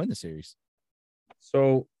they're going to win the series.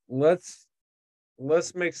 So let's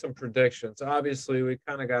make some predictions. Obviously, we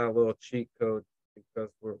kind of got a little cheat code because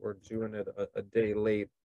we're doing it a day late.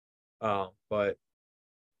 But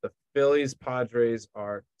the Phillies Padres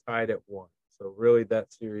are tied at 1. So really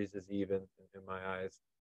that series is even in my eyes.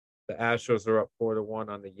 The Astros are up 4-1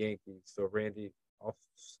 on the Yankees. So Randy, I'll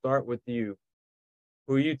start with you.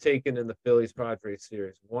 Who are you taking in the Phillies Padres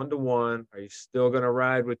series? 1-1. Are you still gonna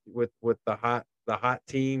ride with the hot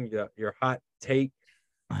team, your hot take?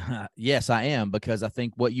 Yes, I am, because I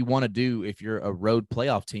think what you want to do if you're a road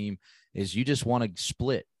playoff team is you just want to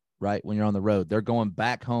split, right? When you're on the road, they're going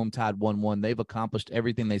back home tied 1-1. They've accomplished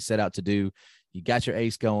everything they set out to do. You got your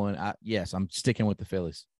ace going. Yes, I'm sticking with the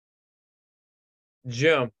Phillies.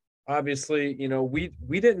 Jim, obviously,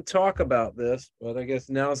 we didn't talk about this, but I guess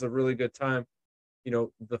now's a really good time.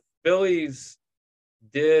 The Phillies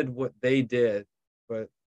did what they did, but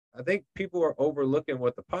I think people are overlooking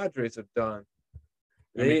what the Padres have done.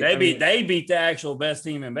 They beat the actual best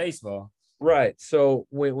team in baseball. Right. So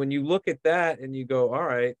when you look at that and you go, all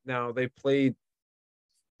right, now they played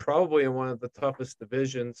probably in one of the toughest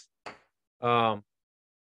divisions, and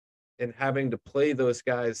having to play those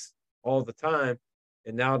guys all the time,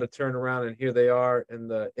 and now to turn around and here they are in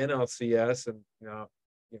the NLCS, and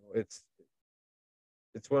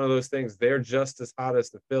it's one of those things. They're just as hot as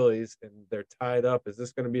the Phillies, and they're tied up. Is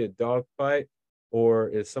this going to be a dogfight, or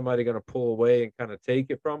is somebody going to pull away and kind of take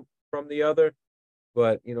it from the other?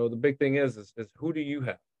 But the big thing is who do you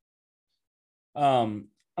have? I'm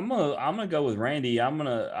gonna go with Randy. I'm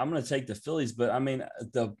gonna take the Phillies, but I mean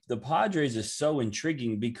the Padres is so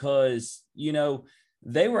intriguing because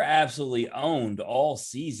they were absolutely owned all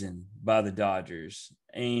season by the Dodgers,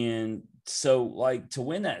 and so like to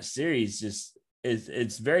win that series just.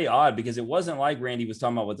 It's very odd because it wasn't like Randy was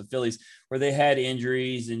talking about with the Phillies where they had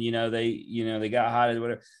injuries and they got hot or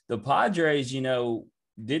whatever. The Padres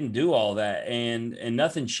didn't do all that and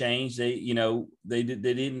nothing changed. They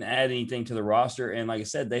didn't add anything to the roster, and like I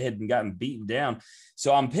said, they hadn't gotten beaten down.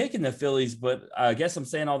 So I'm picking the Phillies, but I guess I'm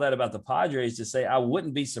saying all that about the Padres to say I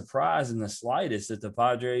wouldn't be surprised in the slightest if the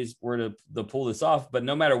Padres were to pull this off. But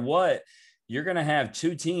no matter what, you're going to have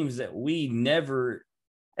two teams that we never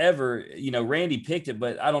ever, Randy picked it,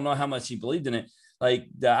 but I don't know how much he believed in it. Like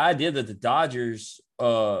the idea that the Dodgers,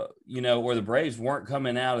 or the Braves weren't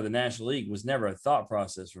coming out of the National League was never a thought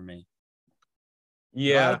process for me.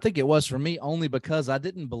 Yeah. I don't think it was for me only because I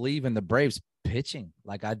didn't believe in the Braves pitching.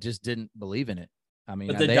 Like I just didn't believe in it. I mean,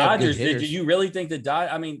 but the Dodgers, did you really think the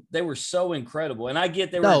Dodgers? I mean, they were so incredible. And I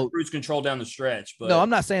get they were in cruise control down the stretch. But no, I'm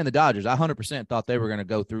not saying the Dodgers. I 100% thought they were going to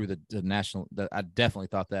go through the national. I definitely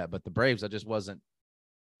thought that. But the Braves, I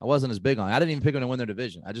wasn't as big on. I didn't even pick them to win their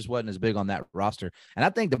division. I just wasn't as big on that roster. And I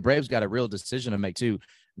think the Braves got a real decision to make too.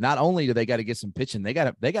 Not only do they got to get some pitching, they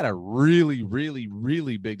got a really, really,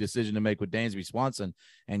 really big decision to make with Dansby Swanson.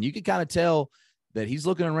 And you can kind of tell that he's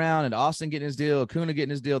looking around and Austin getting his deal, Acuna getting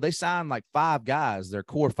his deal. They signed like 5 guys, their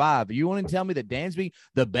core 5. You want to tell me that Dansby,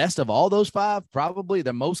 the best of all those 5, probably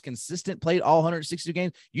the most consistent, played all 162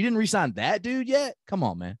 games. You didn't re-sign that dude yet? Come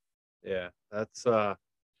on, man. Yeah, that's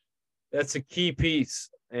a key piece.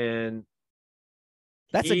 And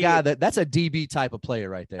that's a guy that's a DB type of player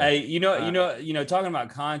right there. Hey, talking about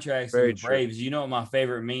contracts and the Braves, what my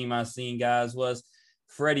favorite meme I seen, guys, was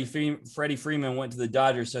Freddie Freeman went to the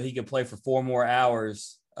Dodgers so he could play for 4 more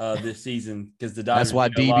hours this season because the Dodgers. That's why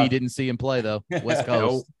DB didn't see him play though. West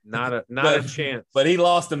Coast, not a chance. But he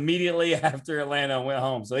lost immediately after Atlanta went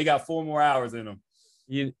home, so he got 4 more hours in him.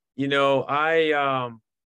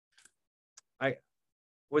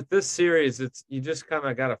 With this series, you just kind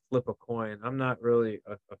of got to flip a coin. I'm not really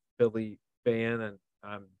a Philly fan, and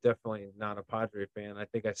I'm definitely not a Padre fan. I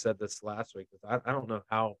think I said this last week. I don't know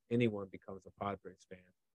how anyone becomes a Padres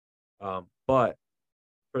fan. But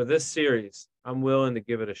for this series, I'm willing to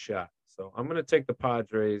give it a shot. So I'm going to take the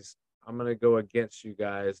Padres. I'm going to go against you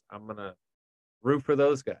guys. I'm going to root for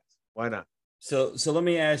those guys. Why not? So let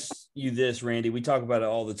me ask you this, Randy. We talk about it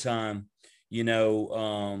all the time.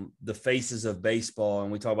 The faces of baseball,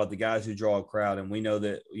 and we talk about the guys who draw a crowd, and we know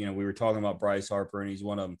that, we were talking about Bryce Harper, and he's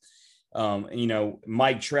one of them.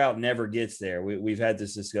 Mike Trout never gets there. We've had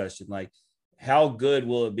this discussion, like how good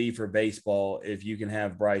will it be for baseball if you can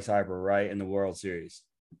have Bryce Harper right in the World Series?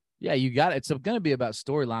 Yeah, you got it. It's going to be about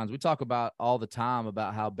storylines. We talk about all the time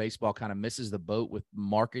about how baseball kind of misses the boat with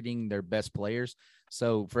marketing their best players.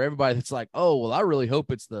 So for everybody that's like, oh, well, I really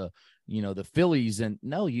hope it's the Phillies. And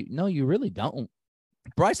no, you really don't.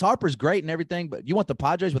 Bryce Harper's great and everything, but you want the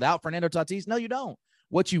Padres without Fernando Tatis? No, you don't.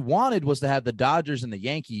 What you wanted was to have the Dodgers and the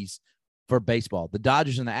Yankees for baseball, the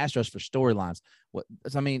Dodgers and the Astros for storylines.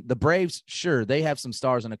 The Braves, sure, they have some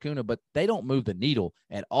stars in Acuna, but they don't move the needle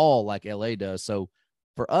at all like LA does. So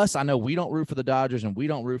for us, I know we don't root for the Dodgers and we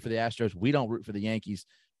don't root for the Astros. We don't root for the Yankees.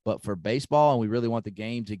 But for baseball, and we really want the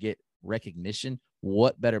game to get recognition,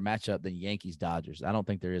 what better matchup than Yankees-Dodgers? I don't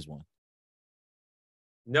think there is one.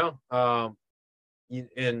 No.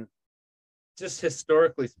 And just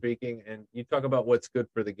historically speaking, and you talk about what's good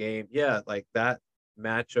for the game. Yeah, like that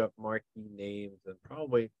matchup, marquee names, and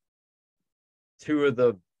probably two of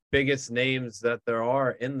the biggest names that there are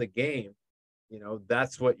in the game.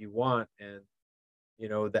 That's what you want. And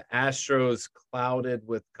the Astros clouded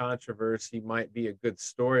with controversy might be a good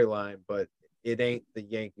storyline, but it ain't the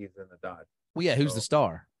Yankees and the Dodgers. Well, yeah, who's the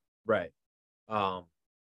star? Right. And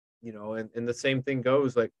the same thing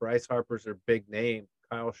goes, like Bryce Harper's a big name.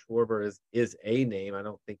 Kyle Schwarber is a name. I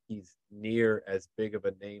don't think he's near as big of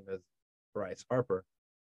a name as Bryce Harper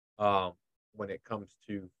when it comes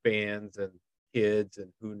to fans and kids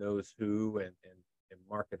and who knows who and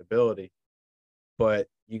marketability. But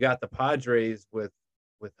you got the Padres with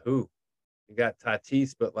who? You got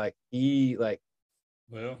Tatis, but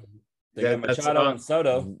they got Machado and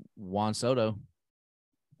Soto. Juan Soto.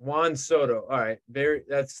 All right.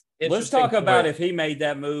 That's interesting. Let's talk about if he made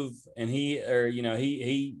that move and he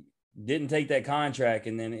didn't take that contract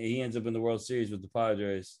and then he ends up in the World Series with the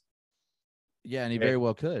Padres. Yeah, and he very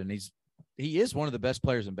well could. And he is one of the best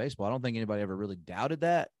players in baseball. I don't think anybody ever really doubted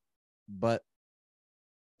that. But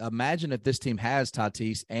imagine if this team has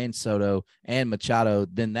Tatis and Soto and Machado,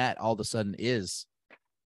 then that all of a sudden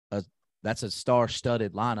that's a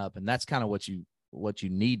star-studded lineup, and that's kind of what you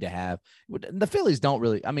need to have. The Phillies don't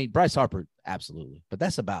really. I mean, Bryce Harper, absolutely, but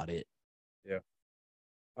that's about it. Yeah.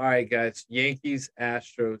 All right, guys. Yankees,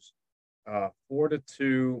 Astros,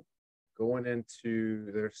 4-2, going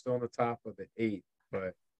into. They're still on the top of the 8th,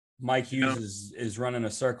 but Mike Hughes is running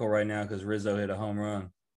a circle right now because Rizzo hit a home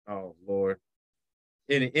run. Oh Lord.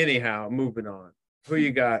 Anyhow, moving on. Who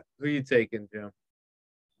you got? Who you taking, Jim?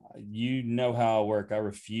 You know how I work. I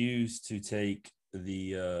refuse to take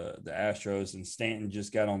the Astros, and Stanton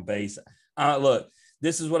just got on base. Look,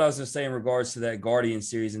 this is what I was going to say in regards to that Guardian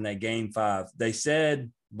series in that Game 5. They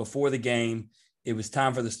said before the game it was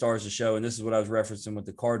time for the stars to show, and this is what I was referencing with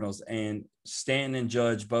the Cardinals. And Stanton and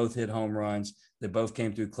Judge both hit home runs. They both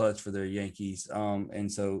came through clutch for their Yankees.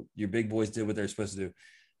 And so your big boys did what they're supposed to do.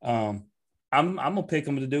 I'm gonna pick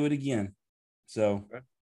them to do it again. So, okay.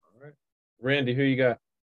 All right, Randy, who you got?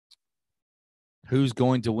 Who's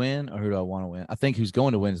going to win, or who do I want to win? I think who's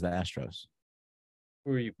going to win is the Astros.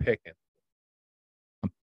 Who are you picking?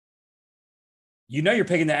 You know you're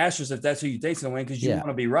picking the Astros if that's who you think's gonna win because you want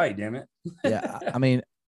to be right. Damn it. Yeah, I mean,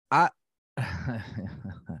 I'll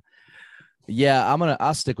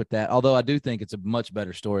stick with that. Although I do think it's a much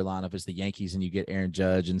better storyline if it's the Yankees and you get Aaron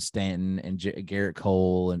Judge and Stanton and Garrett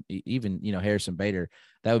Cole and even, Harrison Bader.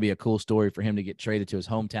 That would be a cool story for him to get traded to his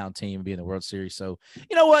hometown team and be in the World Series. So,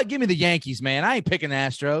 you know what? Give me the Yankees, man. I ain't picking the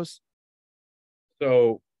Astros.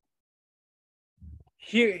 So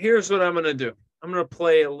here's what I'm going to do. I'm going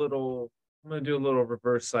to do a little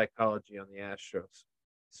reverse psychology on the Astros.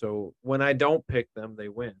 So when I don't pick them, they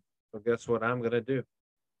win. So guess what I'm going to do?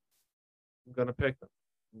 I'm going to pick them.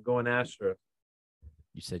 I'm going Astros.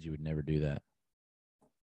 You said you would never do that.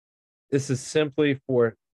 This is simply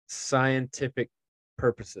for scientific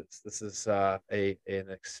purposes. This is an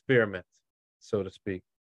experiment, so to speak.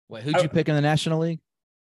 Wait, who'd you pick in the National League?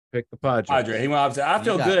 Pick the Padres. I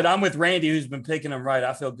feel good. I'm with Randy, who's been picking them right.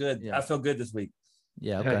 I feel good. Yeah. I feel good this week.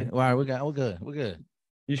 Yeah. Okay. All right. We're good.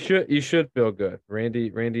 You should feel good.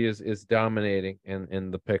 Randy is dominating in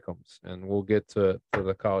the pick'ems, and we'll get to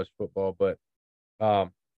the college football. But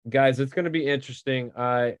guys, it's going to be interesting.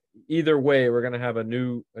 Either way, we're going to have a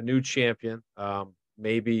new champion.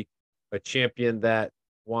 Maybe a champion that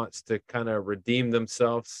wants to kind of redeem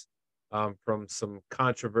themselves from some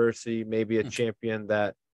controversy. Maybe a champion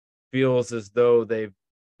that feels as though they've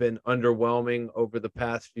been underwhelming over the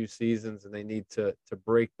past few seasons, and they need to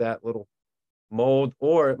break that little mold.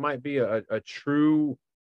 Or it might be a true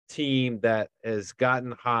team that has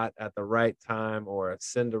gotten hot at the right time, or a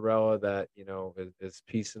Cinderella that is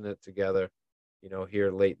piecing it together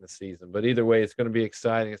here late in the season. But either way, it's going to be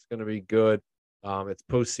exciting. It's going to be good. It's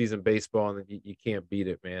postseason baseball, and you can't beat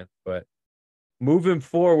it, man. But moving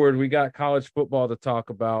forward, we got college football to talk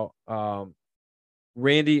about.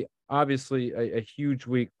 Randy, obviously a huge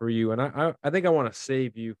week for you, and I think I want to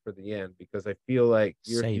save you for the end because I feel like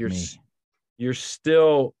you're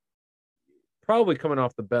still probably coming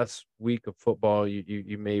off the best week of football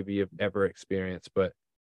you maybe have ever experienced. But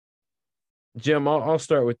Jim, I'll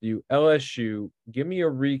start with you. LSU, give me a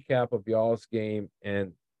recap of y'all's game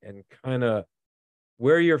and kind of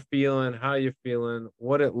where you're feeling, how you're feeling,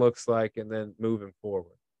 what it looks like, and then moving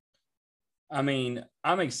forward. I mean,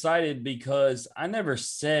 I'm excited because I never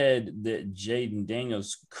said that Jaden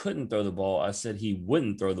Daniels couldn't throw the ball. I said he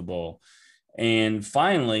wouldn't throw the ball. And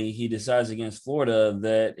finally, he decides against Florida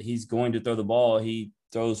that he's going to throw the ball. He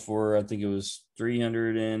throws for, I think it was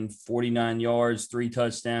 349 yards, 3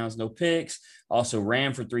 touchdowns, no picks. Also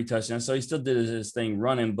ran for 3 touchdowns. So he still did his thing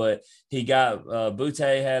running, but he got Butte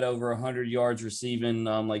had over 100 yards receiving,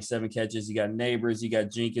 like 7 catches. You got Neighbors, you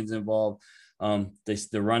got Jenkins involved.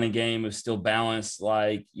 The running game is still balanced,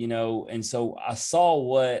 and so I saw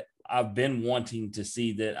what I've been wanting to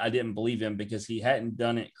see that I didn't believe in because he hadn't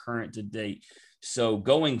done it current to date. So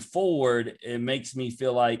going forward, it makes me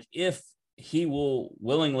feel like if he will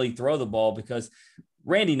willingly throw the ball, because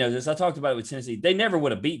Randy knows this. I talked about it with Tennessee. They never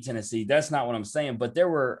would have beat Tennessee. That's not what I'm saying, but there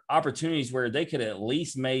were opportunities where they could have at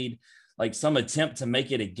least made like some attempt to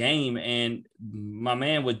make it a game. And my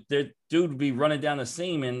man dude be running down the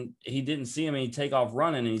seam and he didn't see him and he'd take off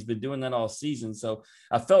running, and he's been doing that all season. So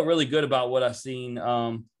I felt really good about what I've seen.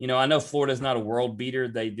 I know Florida's not a world beater.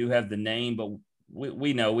 They do have the name, but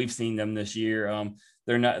we know we've seen them this year.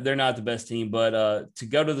 They're not the best team, but to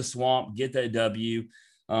go to the Swamp, get that W,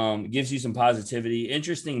 gives you some positivity.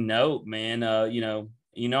 Interesting note, man.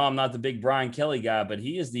 I'm not the big Brian Kelly guy, but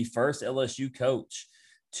he is the first LSU coach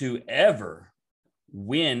to ever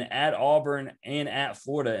win at Auburn and at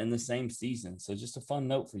Florida in the same season. So just a fun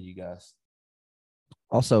note for you guys.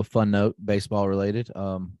 Also, fun note, baseball related.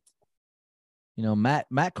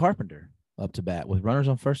 Matt Carpenter up to bat with runners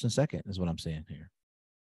on first and second is what I'm seeing here.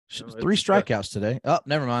 3 strikeouts today. Oh,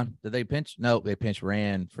 never mind. Did they pinch? No, they pinch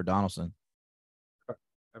ran for Donaldson.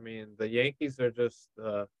 I mean, the Yankees are just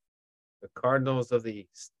the Cardinals of the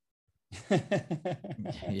East.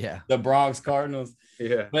 Yeah, the Bronx Cardinals.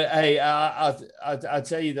 Yeah, but hey, I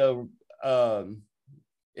tell you though,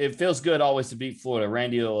 it feels good always to beat Florida.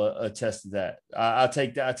 Randy will attest to that. I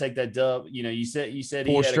take that dub. You said he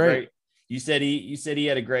had a great. You said he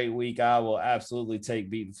had a great week. I will absolutely take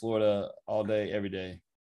beating Florida all day, every day.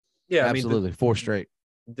 Yeah, absolutely. I mean, 4 straight.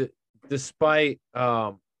 Despite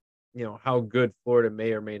how good Florida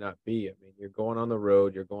may or may not be. I mean, you're going on the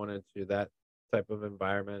road. You're going into that type of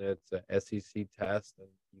environment. It's a SEC test, and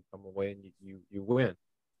you come away and you win.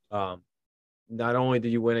 Not only do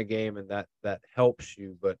you win a game, and that helps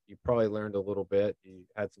you, but you probably learned a little bit. You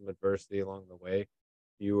had some adversity along the way.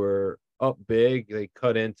 You were up big, they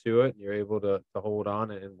cut into it, and you're able to hold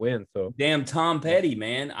on and win. So damn Tom Petty,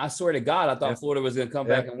 man. I swear to God, I thought Florida was gonna come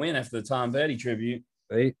back and win after the Tom Petty tribute.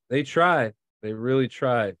 They tried. They really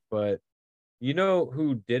tried, but you know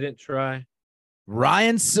who didn't try?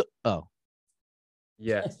 Ryan.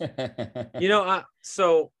 Yes.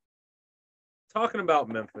 So talking about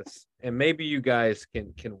Memphis, and maybe you guys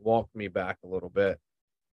can walk me back a little bit.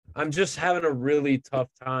 I'm just having a really tough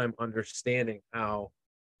time understanding how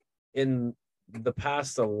in the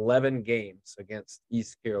past 11 games against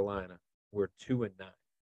East Carolina, we're 2-9.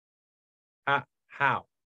 How?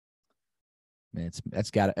 Man,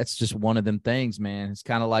 it's just one of them things, man. It's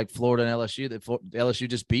kind of like Florida and LSU. That LSU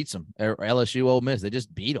just beats them. Or LSU, Ole Miss, they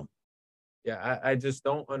just beat them. Yeah, I just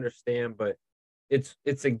don't understand, but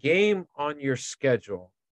it's a game on your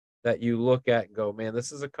schedule that you look at and go, man,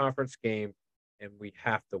 this is a conference game and we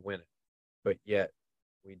have to win it, but yet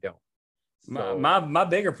we don't. So, my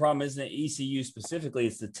bigger problem isn't ECU specifically.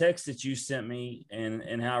 It's the text that you sent me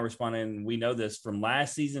and how I responded. And we know this from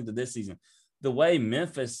last season to this season. The way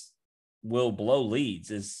Memphis will blow leads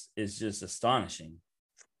is just astonishing.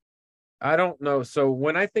 I don't know. So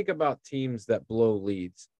when I think about teams that blow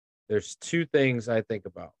leads, there's 2 things I think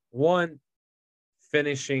about. One,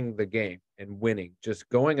 finishing the game and winning, just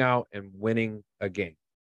going out and winning a game.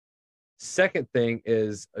 Second thing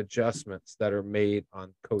is adjustments that are made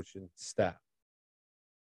on coaching staff.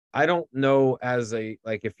 I don't know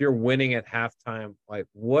if you're winning at halftime, like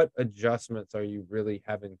what adjustments are you really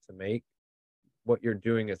having to make? What you're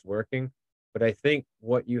doing is working. But I think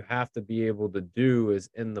what you have to be able to do is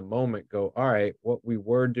in the moment go, all right, what we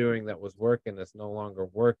were doing that was working is no longer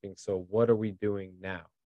working. So what are we doing now?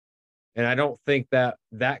 And I don't think that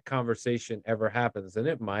conversation ever happens, and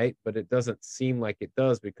it might, but it doesn't seem like it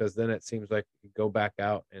does, because then it seems like you go back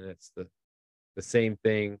out and it's the same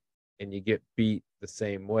thing and you get beat the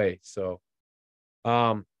same way. So,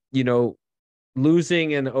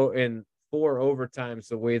 losing in 4 overtimes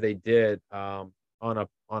the way they did, on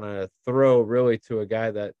a throw really to a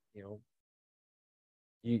guy that,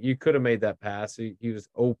 you could have made that pass. He was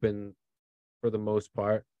open for the most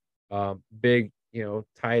part. Big,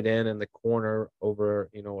 tight end in the corner over,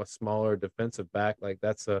 a smaller defensive back. Like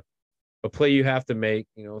that's a play you have to make.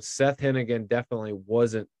 Seth Hennigan definitely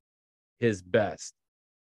wasn't his best.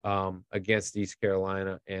 against East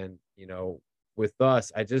Carolina. And, with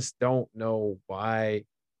us, I just don't know why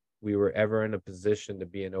we were ever in a position to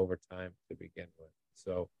be in overtime to begin with.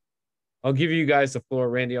 So I'll give you guys the floor.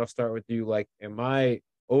 Randy, I'll start with you. Like, am I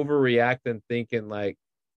overreacting thinking like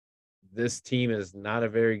this team is not a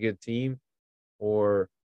very good team, or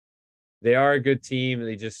they are a good team and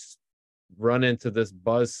they just run into this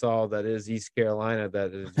buzzsaw that is East Carolina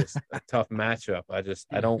that is just a tough matchup? I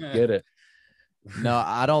don't get it. No,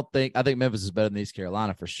 I think Memphis is better than East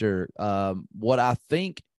Carolina for sure. What I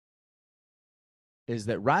think is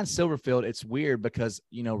that Ryan Silverfield, it's weird because,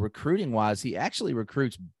 recruiting wise, he actually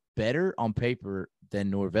recruits better on paper than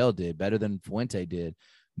Norvell did, better than Fuente did.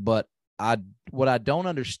 But what I don't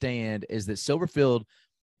understand is that Silverfield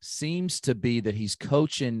seems to be that he's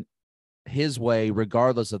coaching his way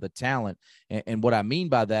regardless of the talent. And what I mean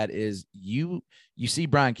by that is you see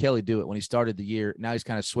Brian Kelly do it when he started the year. Now he's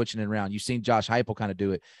kind of switching it around. You've seen Josh Heupel kind of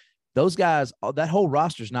do it. Those guys, that whole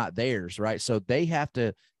roster's not theirs, right? So they have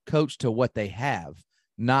to coach to what they have,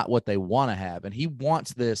 not what they want to have. And he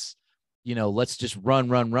wants this, let's just run.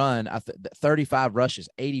 35 rushes,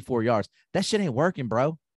 84 yards. That shit ain't working,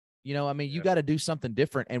 bro. You got to do something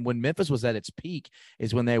different. And when Memphis was at its peak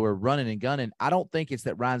is when they were running and gunning. I don't think it's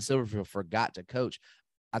that Ryan Silverfield forgot to coach.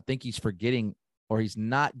 I think he's forgetting, or he's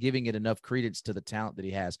not giving it enough credence to the talent that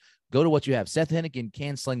he has. Go to what you have. Seth Hennigan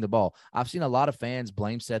can sling the ball. I've seen a lot of fans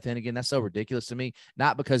blame Seth Hennigan. That's so ridiculous to me,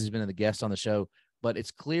 not because he's been the guest on the show, but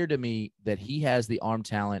it's clear to me that he has the arm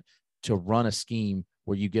talent to run a scheme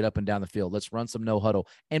where you get up and down the field. Let's run some no huddle.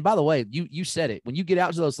 And by the way, you said it. When you get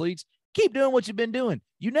out to those leads, keep doing what you've been doing.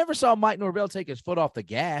 You never saw Mike Norvell take his foot off the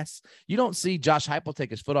gas. You don't see Josh Heupel take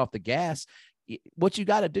his foot off the gas. What you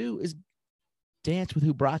got to do is dance with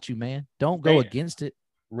who brought you, man. Don't go against it.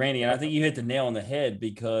 Randy, and I think you hit the nail on the head,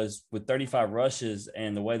 because with 35 rushes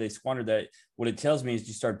and the way they squandered that, what it tells me is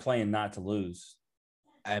you start playing not to lose.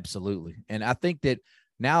 Absolutely. And I think that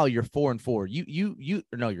now you're 4-4. You're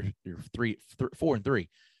 4-3,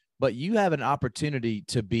 but you have an opportunity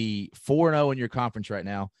to be 4-0 in your conference right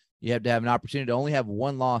now. You have to have an opportunity to only have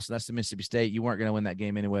one loss, and that's the Mississippi State. You weren't going to win that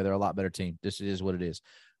game anyway. They're a lot better team. This is what it is.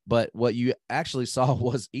 But what you actually saw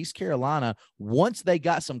was East Carolina, once they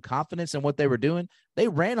got some confidence in what they were doing, they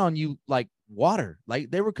ran on you like water.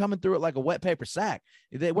 Like they were coming through it like a wet paper sack.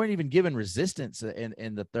 They weren't even given resistance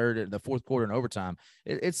in the third and the fourth quarter and overtime.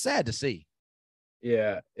 It's sad to see.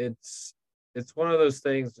 Yeah, it's one of those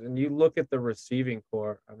things. And you look at the receiving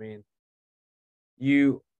corps. I mean,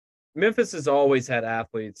 Memphis has always had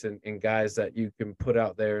athletes and guys that you can put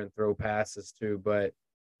out there and throw passes to, but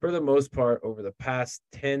for the most part, over the past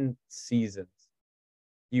 10 seasons,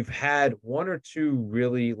 you've had one or two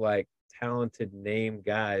really like talented name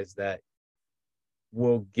guys that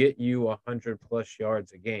will get you 100+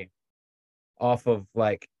 yards a game off of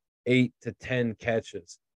like 8 to 10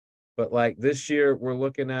 catches. But like this year, we're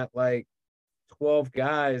looking at like 12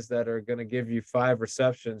 guys that are going to give you 5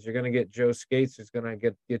 receptions. You're going to get Joe Skates, who's going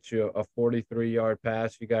to get you a 43-yard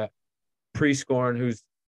pass. You got Prescorn, who's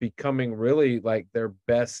becoming really like their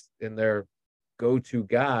best and their go-to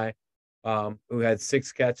guy, who had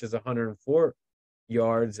 6 catches, 104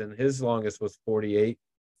 yards, and his longest was 48.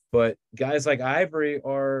 But guys like Ivory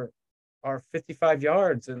are 55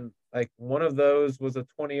 yards, and like one of those was a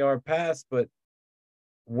 20-yard pass. But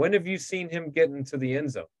when have you seen him get into the end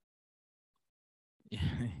zone?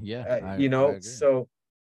 Yeah, so,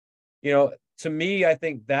 to me, I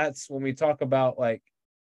think that's when we talk about like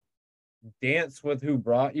dance with who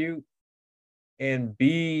brought you, and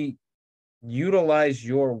utilize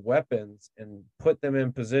your weapons and put them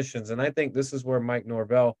in positions. And I think this is where Mike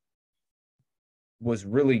Norvell was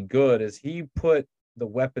really good, is he put the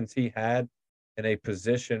weapons he had in a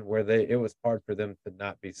position where it was hard for them to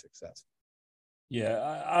not be successful.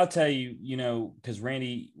 Yeah, I'll tell you, because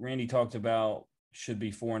Randy talked about should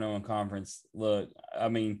be 4-0 in conference. Look, I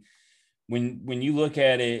mean, when you look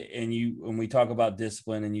at it and when we talk about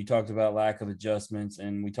discipline and you talked about lack of adjustments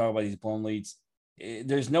and we talk about these blown leads,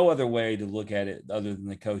 there's no other way to look at it other than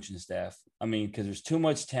the coaching staff. I mean, because there's too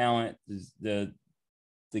much talent. The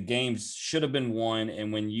games should have been won.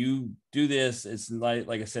 And when you do this, it's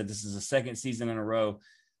like I said, this is the second season in a row.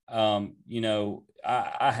 I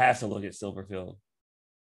have to look at Silverfield.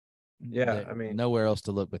 Yeah, I mean, nowhere else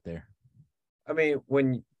to look but there. I mean,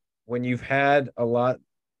 when you've had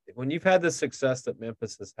the success that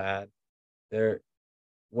Memphis has had,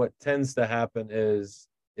 what tends to happen is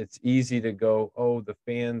it's easy to go, oh, the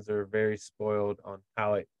fans are very spoiled on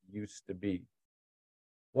how it used to be.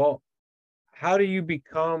 Well, how do you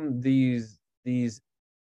become these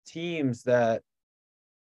teams that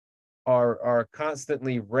are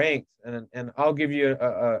constantly ranked, and I'll give you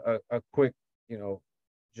a quick,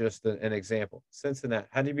 just an example. Cincinnati.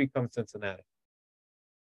 How do you become Cincinnati?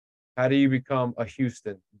 How do you become a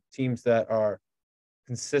Houston? Teams that are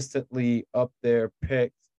consistently up there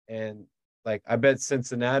picked, and like I bet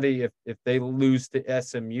Cincinnati, if they lose to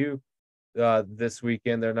SMU this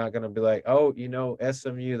weekend, they're not going to be like, oh,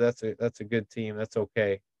 SMU, that's a good team, that's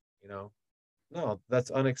okay, no, that's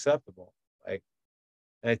unacceptable. Like,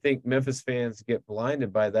 I think Memphis fans get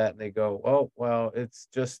blinded by that, and they go, oh, well, it's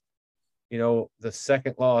just the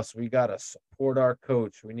second loss. We got to support our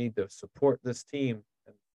coach. We need to support this team.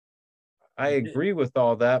 And I agree with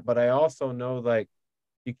all that, but I also know, like,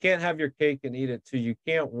 you can't have your cake and eat it too. You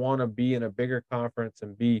can't want to be in a bigger conference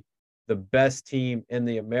and be the best team in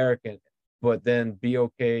the American, but then be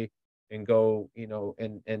okay and go,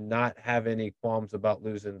 and not have any qualms about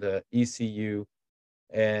losing to ECU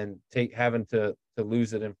and having to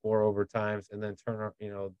lose it in 4 overtimes, and then turn,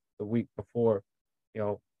 the week before,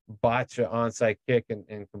 botch an onside kick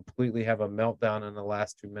and completely have a meltdown in the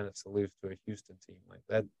last 2 minutes to lose to a Houston team. Like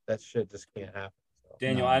that shit just can't happen. So.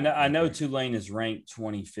 Daniel, I know Tulane is ranked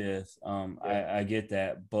 25th. I get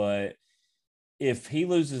that, but if they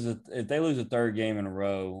lose a third game in a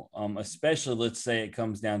row, especially let's say it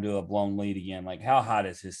comes down to a blown lead again, like how hot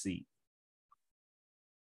is his seat?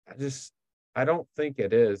 I don't think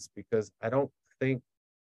it is, because I don't think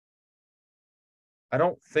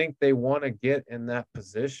they want to get in that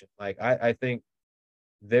position. Like, I think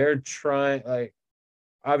they're trying, like,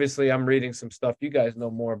 obviously I'm reading some stuff. You guys know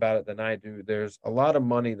more about it than I do. There's a lot of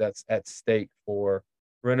money that's at stake for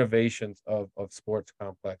renovations of sports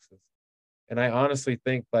complexes. And I honestly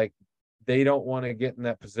think, like, they don't want to get in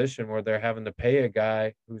that position where they're having to pay a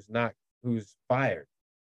guy who's fired.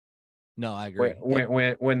 No, I agree.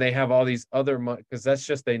 When they have all these other money, because that's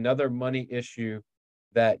just another money issue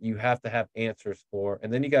that you have to have answers for,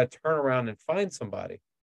 and then you got to turn around and find somebody.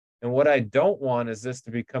 And what I don't want is this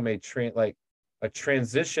to become a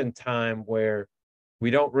transition time where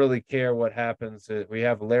we don't really care what happens. We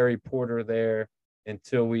have Larry Porter there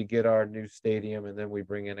until we get our new stadium, and then we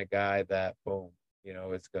bring in a guy that, boom,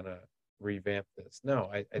 it's gonna revamp this.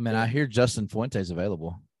 No, I hear Justin Fuentes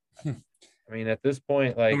available. I mean, at this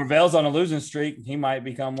point, like, Norvell's on a losing streak, he might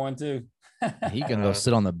become one too. He can go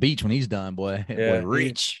sit on the beach when he's done, boy. Yeah, boy,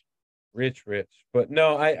 rich. But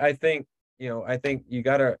no, I think you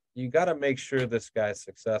gotta make sure this guy's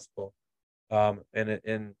successful.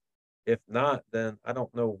 And if not, then I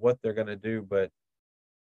don't know what they're gonna do. But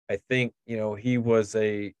I think he was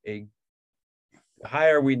a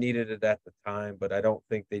hire we needed it at the time, but I don't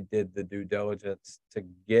think they did the due diligence to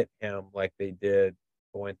get him like they did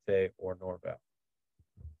Fuente or Norvell.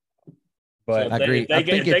 But so I agree.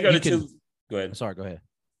 Go ahead. Sorry, go ahead.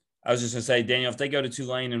 I was just gonna say, Daniel, if they go to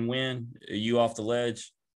Tulane and win, are you off the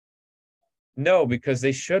ledge? No, because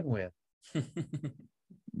they should win.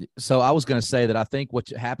 So I was going to say that I think what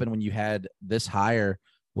happened when you had this hire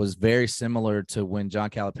was very similar to when John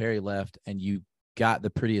Calipari left and you got the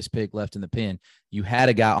prettiest pig left in the pen. You had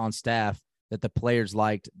a guy on staff that the players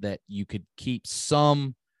liked, that you could keep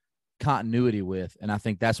some continuity with. And I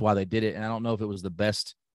think that's why they did it. And I don't know if it was the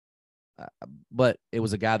best, but it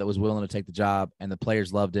was a guy that was willing to take the job, and the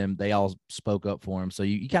players loved him. They all spoke up for him. So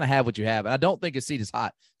you kind of have what you have. And I don't think his seat is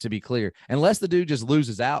hot, to be clear. Unless the dude just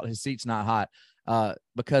loses out, his seat's not hot.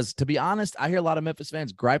 Because to be honest, I hear a lot of Memphis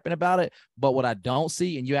fans griping about it, but what I don't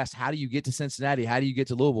see, and you asked, how do you get to Cincinnati? How do you get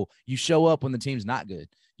to Louisville? You show up when the team's not good.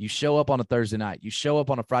 You show up on a Thursday night. You show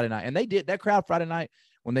up on a Friday night. And they did. That crowd Friday night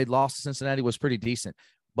when they lost to Cincinnati was pretty decent.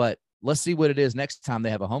 But let's see what it is next time they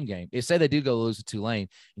have a home game. Say they do go lose to Tulane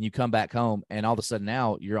and you come back home and all of a sudden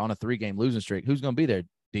now you're on a 3-game losing streak. Who's going to be there,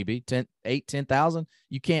 DB? 10,000?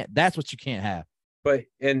 You can't. That's what you can't have.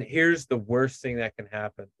 And here's the worst thing that can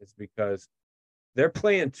happen is because they're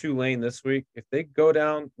playing Tulane this week. If they go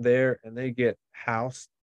down there and they get housed,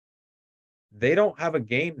 they don't have a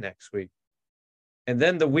game next week. And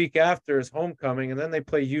then the week after is homecoming, and then they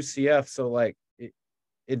play UCF. So, like,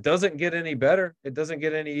 it doesn't get any better. It doesn't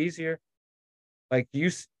get any easier. Like,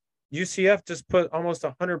 UCF just put almost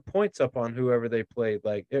 100 points up on whoever they played.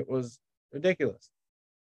 Like, it was ridiculous.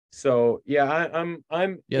 So, yeah,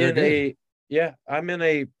 I'm in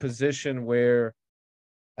a position where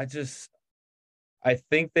I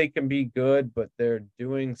think they can be good, but they're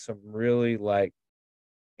doing some really, like,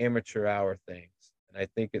 amateur hour things. And I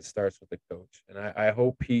think it starts with the coach. And I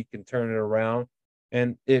hope he can turn it around.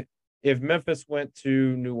 And if Memphis went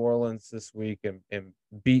to New Orleans this week and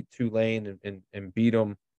beat Tulane and beat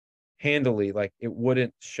them handily, like, it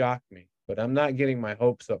wouldn't shock me. But I'm not getting my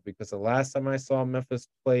hopes up, because the last time I saw Memphis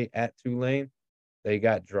play at Tulane, they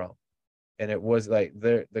got drunk. and it was like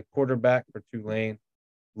the quarterback for Tulane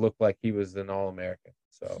looked like he was an All-American.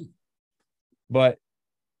 So, but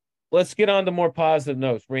let's get on to more positive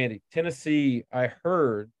notes. Randy, Tennessee, I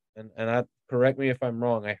heard, and I correct me if I'm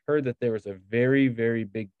wrong, I heard that there was a very, very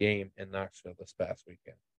big game in Knoxville this past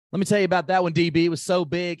weekend. Let me tell you about that one, DB. It was so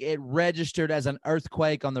big, it registered as an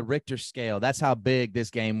earthquake on the Richter scale. That's how big this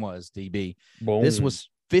game was, DB. Boom. This was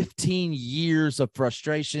 15 years of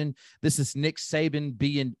frustration. This is Nick Saban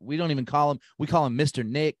being, we don't even call him, we call him Mr.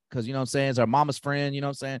 Nick because, you know what I'm saying, it's our mama's friend, you know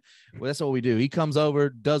what I'm saying? Well, that's what we do. He comes over,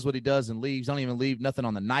 does what he does, and leaves. Don't even leave nothing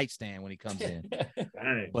on the nightstand when he comes in.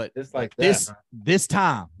 But it's like this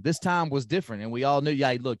time was different, and we all knew,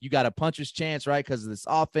 yeah, look, you got a puncher's chance, right, because of this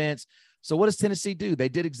offense. So what does Tennessee do? They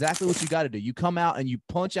did exactly what you got to do. You come out and you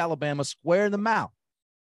punch Alabama square in the mouth.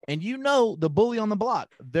 And you know the bully on the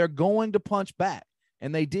block, they're going to punch back.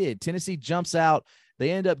 And they did. Tennessee jumps out.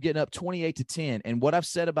 They end up getting up 28-10. And what I've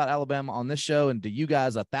said about Alabama on this show and to you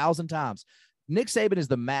guys 1,000 times, Nick Saban is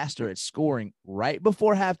the master at scoring right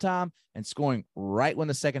before halftime and scoring right when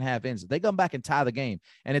the second half ends. They come back and tie the game.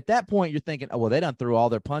 And at that point, you're thinking, oh, well, they done threw all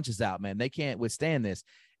their punches out, man. They can't withstand this.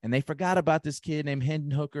 And they forgot about this kid named Hendon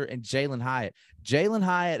Hooker and Jalen Hyatt. Jalen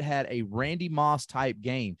Hyatt had a Randy Moss type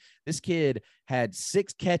game. This kid had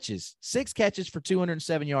 6 catches for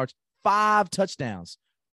 207 yards, 5 touchdowns.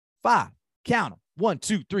 5. Count them. 1,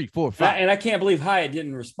 2, 3, 4, 5. And I can't believe Hyatt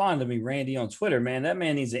didn't respond to me, Randy, on Twitter, man. That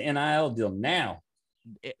man needs an NIL deal now.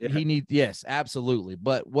 He needs, yes, absolutely.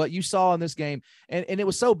 But what you saw in this game, and it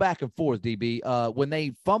was so back and forth, DB, when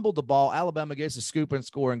they fumbled the ball, Alabama gets a scoop and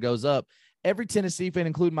score and goes up. Every Tennessee fan,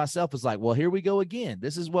 including myself, is like, well, here we go again.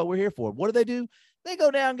 This is what we're here for. What do? They go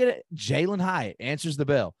down and get it. Jalen Hyatt answers the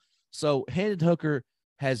bell. So Hendon Hooker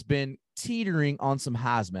has been teetering on some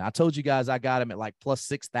Heisman. I told you guys I got him at like plus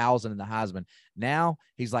 6,000 in the Heisman. Now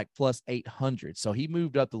he's like plus 800. So he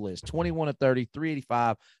moved up the list. 21 of 30,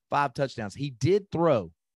 385, 5 touchdowns. He did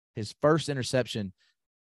throw his first interception,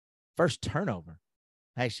 first turnover.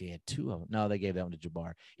 Actually, he had 2 of them. No, they gave that one to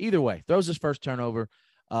Jabbar. Either way, throws his first turnover.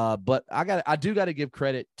 But I do got to give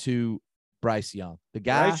credit to Bryce Young. The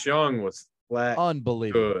guy, Bryce Young was flat,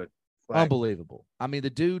 unbelievable, good, unbelievable. I mean, the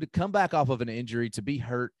dude to come back off of an injury, to be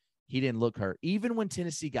hurt, he didn't look hurt. Even when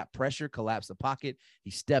Tennessee got pressure, collapsed the pocket, he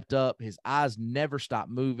stepped up. His eyes never stopped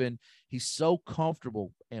moving. He's so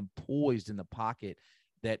comfortable and poised in the pocket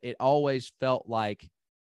that it always felt like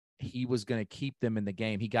he was going to keep them in the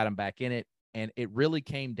game. He got him back in it. And it really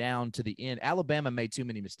came down to the end. Alabama made too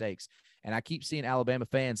many mistakes. And I keep seeing Alabama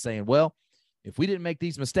fans saying, well, if we didn't make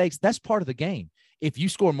these mistakes, that's part of the game. If you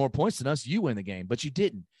score more points than us, you win the game. But you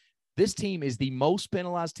didn't. This team is the most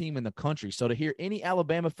penalized team in the country. So to hear any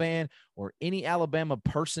Alabama fan or any Alabama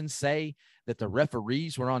person say that the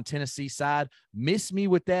referees were on Tennessee's side, miss me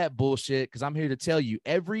with that bullshit, because I'm here to tell you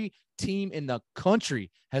every team in the country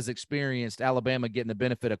has experienced Alabama getting the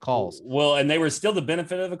benefit of calls. Well, and they were still the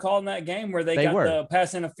benefit of a call in that game where they got the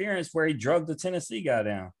pass interference where he drugged the Tennessee guy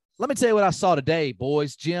down. Let me tell you what I saw today,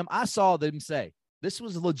 boys. Jim, I saw them say, this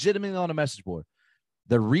was legitimately on a message board.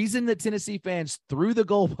 The reason that Tennessee fans threw the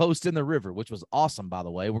goalpost in the river, which was awesome, by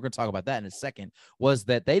the way, we're going to talk about that in a second, was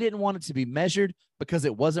that they didn't want it to be measured because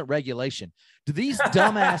it wasn't regulation. Do these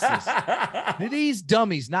dumbasses, do these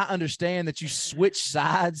dummies not understand that you switch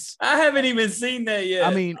sides? I haven't even seen that yet.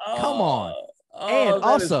 I mean, come on. And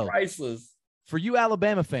also, priceless. For you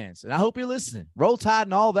Alabama fans, and I hope you're listening, Roll Tide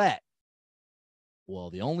and all that. Well,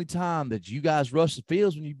 the only time that you guys rush the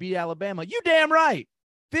fields when you beat Alabama, you damn right.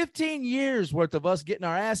 15 years worth of us getting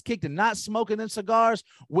our ass kicked and not smoking them cigars.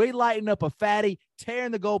 We lighting up a fatty,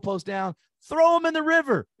 tearing the goalpost down, throw them in the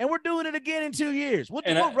river, and we're doing it again in 2 years.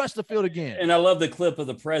 We'll rush the field again. And I love the clip of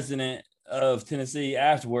the president of Tennessee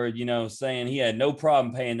afterward, saying he had no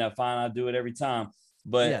problem paying that fine. I do it every time.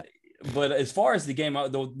 But as far as the game,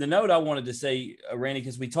 the note I wanted to say, Randy,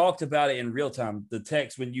 because we talked about it in real time, the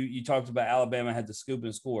text when you talked about Alabama had to scoop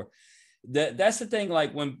and score. That's the thing,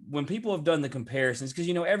 like when people have done the comparisons, because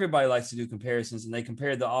everybody likes to do comparisons, and they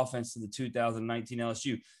compared the offense to the 2019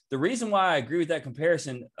 LSU. The reason why I agree with that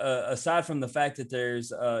comparison, aside from the fact that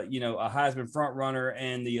there's a Heisman front runner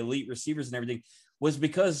and the elite receivers and everything, was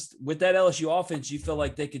because with that LSU offense, you feel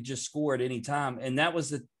like they could just score at any time, and that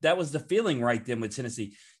was the feeling right then with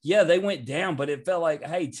Tennessee. Yeah, they went down, but it felt like,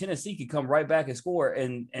 hey, Tennessee could come right back and score,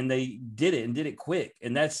 and they did it and did it quick.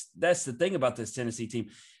 And that's the thing about this Tennessee team.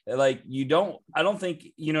 Like I don't think,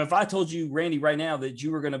 if I told you, Randy, right now that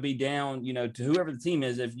you were going to be down, to whoever the team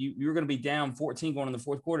is, if you were going to be down 14 going in the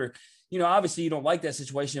fourth quarter, obviously you don't like that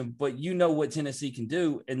situation, but what Tennessee can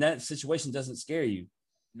do. And that situation doesn't scare you.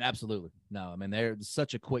 Absolutely. No, I mean, they're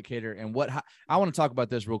such a quick hitter. And what I want to talk about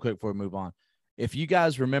this real quick before we move on. if you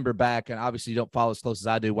guys remember back, and obviously you don't follow as close as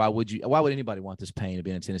I do, why would anybody want this pain of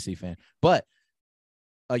being a Tennessee fan? But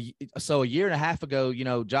a year and a half ago, you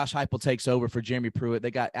know, Josh Heupel takes over for Jeremy Pruitt.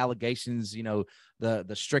 They got allegations, you know, the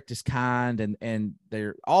strictest kind, and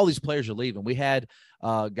they're all these players are leaving. We had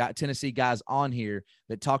got Tennessee guys on here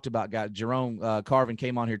that talked about Jerome Carvin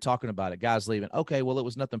came on here talking about it. Guys leaving. Okay, well, it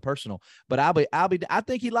was nothing personal, but I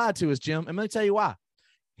think he lied to us, Jim. I'm going to tell you why.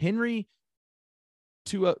 Henry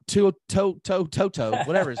Toto,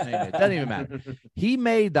 whatever his name is, doesn't even matter. He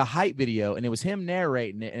made the hype video, and it was him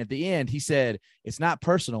narrating it. And at the end, he said, "It's not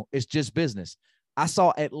personal; it's just business." I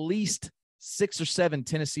saw at least 6 or 7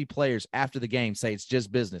 Tennessee players after the game say it's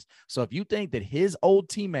just business. So if you think that his old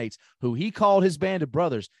teammates, who he called his band of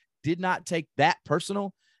brothers, did not take that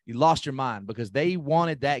personal, you lost your mind, because they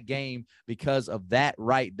wanted that game because of that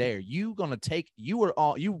right there. You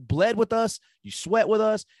bled with us, you sweat with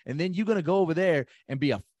us, and then you're going to go over there and be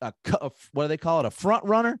a what do they call it? A front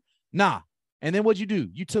runner? Nah. And then what'd you do?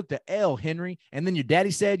 You took the L, Henry, and then your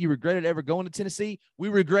daddy said you regretted ever going to Tennessee. We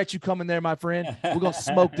regret you coming there, my friend. We're going to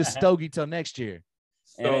smoke this stogie till next year.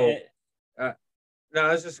 So, no,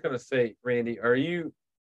 I was just going to say, Randy,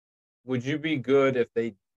 would you be good if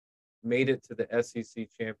they made it to the SEC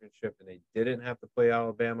championship and they didn't have to play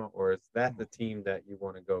Alabama, or is that the team that you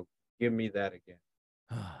want to go? Give me that again.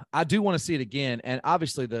 I do want to see it again. And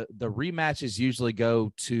obviously the rematches usually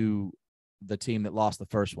go to the team that lost the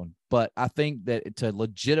first one. But I think that to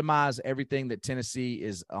legitimize everything that Tennessee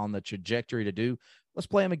is on the trajectory to do, let's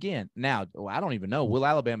play them again. Now, I don't even know. Will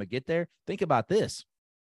Alabama get there? Think about this.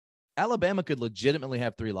 Alabama could legitimately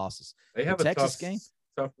have 3 losses. They have a Texas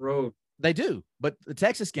tough road. They do. But the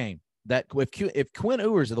Texas game, that if Quinn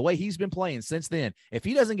Ewers, the way he's been playing since then, if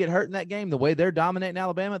he doesn't get hurt in that game, the way they're dominating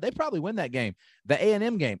Alabama, they probably win that game. The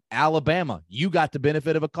A&M game, Alabama, you got the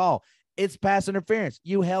benefit of a call. It's pass interference.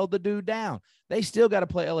 You held the dude down. They still got to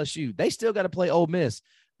play LSU. They still got to play Ole Miss.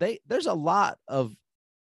 There's a lot of,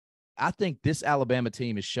 I think this Alabama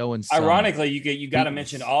team is showing. Ironically, you got to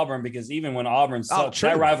mention Auburn, because even when Auburn's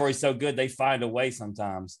that rivalry is so good, they find a way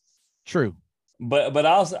sometimes. True. But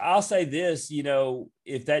I'll say this, you know,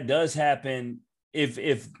 if that does happen,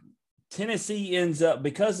 if Tennessee ends up,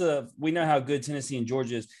 because of, we know how good Tennessee and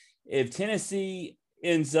Georgia is, if Tennessee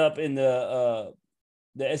ends up in the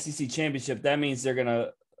SEC championship, that means they're going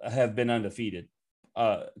to have been undefeated,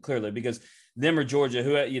 clearly, because them or Georgia,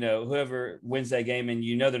 whoever wins that game, and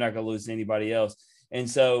they're not going to lose to anybody else. And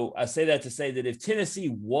so I say that to say that if Tennessee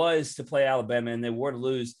was to play Alabama and they were to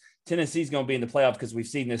lose, Tennessee's going to be in the playoffs, because we've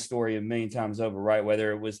seen this story a million times over, right?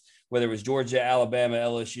 Whether it was Georgia, Alabama,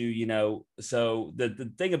 LSU, So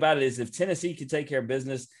the thing about it is, if Tennessee could take care of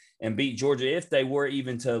business and beat Georgia, if they were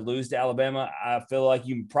even to lose to Alabama, I feel like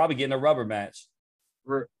you probably get in a rubber match.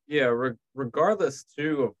 Regardless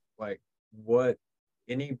too of like what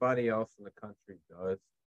anybody else in the country does,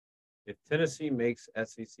 if Tennessee makes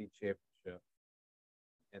SEC championship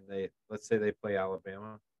and let's say they play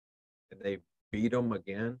Alabama and they beat them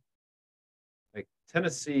again, like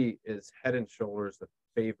Tennessee is head and shoulders the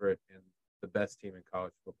favorite and the best team in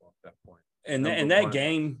college football at that point. And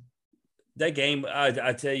that game,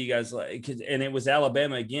 I tell you guys, like, and it was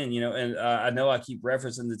Alabama again, and I know I keep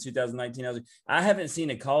referencing the 2019. I haven't seen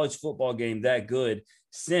a college football game that good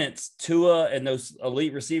since Tua and those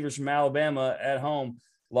elite receivers from Alabama at home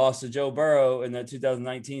lost to Joe Burrow in the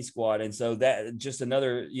 2019 squad. And so that just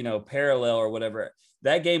another, parallel or whatever.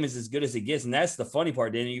 That game is as good as it gets. And that's the funny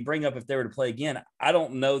part, Danny. You bring up if they were to play again, I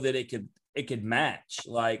don't know that it could match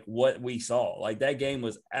like what we saw. Like that game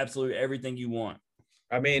was absolutely everything you want.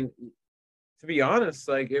 I mean, to be honest,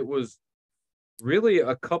 like it was really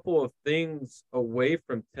a couple of things away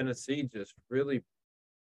from Tennessee just really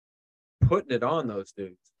putting it on those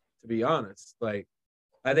dudes, to be honest. Like,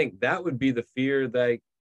 I think that would be the fear that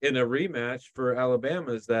in a rematch for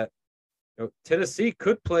Alabama is that Tennessee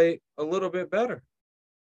could play a little bit better.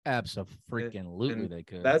 Absolutely, they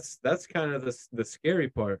could. That's kind of the scary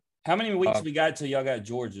part. How many weeks we got till y'all got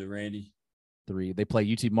Georgia, Randy? 3. They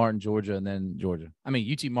play UT Martin, Georgia, and then Georgia. I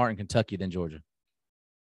mean, UT Martin, Kentucky, then Georgia.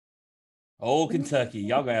 Oh, Kentucky.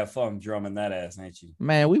 Y'all gonna have fun drumming that ass, ain't you?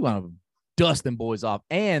 Man, we want to dust them boys off.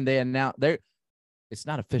 And it's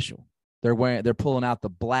not official. They're pulling out the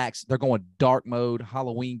blacks. They're going dark mode,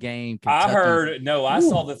 Halloween game. Kentucky. I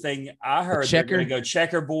saw the thing. I heard they're going to go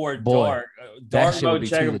checkerboard, dark mode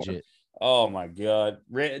checkerboard. Oh my God.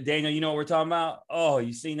 Daniel, you know what we're talking about? Oh,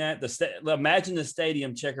 you seen that? Imagine the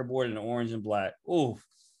stadium checkerboard in orange and black. Ooh.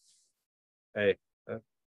 Hey,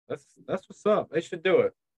 that's what's up. They should do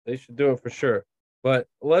it. They should do it for sure. But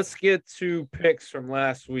let's get to picks from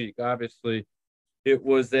last week. Obviously, it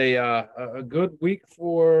was a good week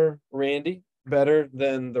for Randy. better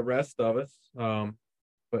than the rest of us,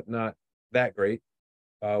 but not that great.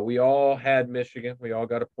 We all had Michigan. We all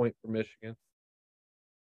got a point for Michigan.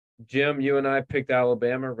 Jim, you and I picked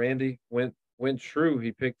Alabama. Randy went true.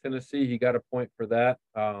 He picked Tennessee. He got a point for that.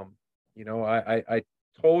 I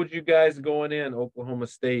told you guys going in, Oklahoma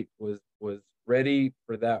State was ready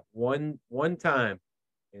for that one time,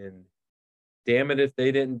 and damn it if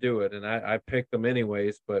they didn't do it. And I picked them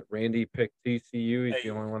anyways, but Randy picked TCU. He's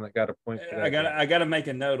the only one that got a point for that. I got to make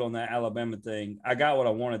a note on that Alabama thing. I got what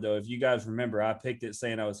I wanted, though. If you guys remember, I picked it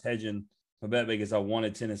saying I was hedging my bet because I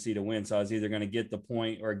wanted Tennessee to win. So I was either going to get the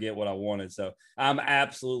point or get what I wanted. So I'm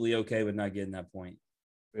absolutely okay with not getting that point.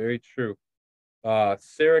 Very true.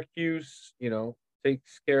 Syracuse,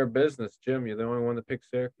 takes care of business. Jim, you're the only one that picked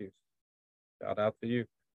Syracuse. Shout out to you.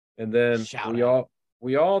 And then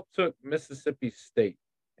we all took Mississippi State,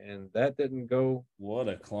 and that didn't go. What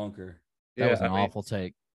a clunker. That was an awful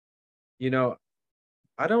take.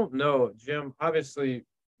 I don't know, Jim. Obviously,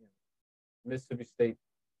 Mississippi State,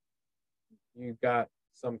 you've got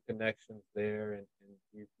some connections there, and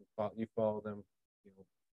you follow them,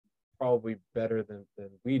 probably better than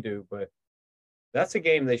we do. But that's a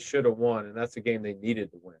game they should have won, and that's a game they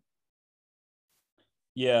needed to win.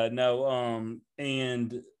 Yeah, no,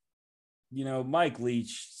 and Mike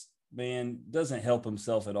Leach, man, doesn't help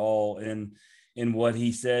himself at all in what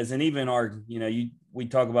he says. And even we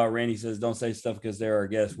talk about Randy says, don't say stuff because they're our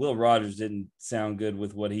guests. Will Rogers didn't sound good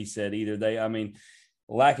with what he said either.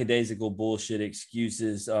 Lackadaisical bullshit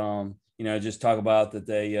excuses. Just talk about that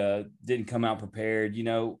they didn't come out prepared.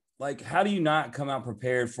 How do you not come out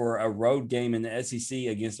prepared for a road game in the SEC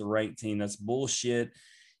against a ranked team? That's bullshit.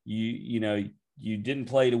 You didn't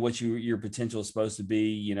play to what your potential is supposed to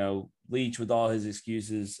be. Leach with all his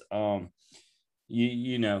excuses.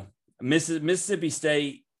 Mississippi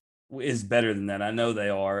State is better than that. I know they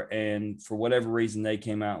are, and for whatever reason, they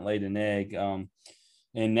came out and laid an egg.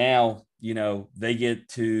 And now they get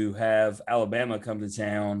to have Alabama come to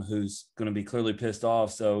town, who's going to be clearly pissed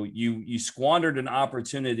off. So you squandered an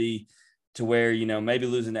opportunity to where maybe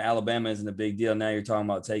losing to Alabama isn't a big deal. Now you're talking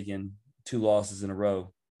about taking 2 losses in a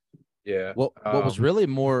row. Yeah. What was really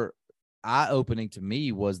more eye-opening to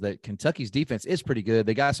me was that Kentucky's defense is pretty good.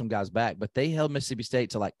 They got some guys back, but they held Mississippi State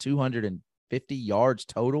to like 250 yards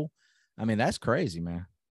total. I mean, that's crazy, man.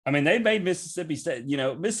 I mean, they made Mississippi State,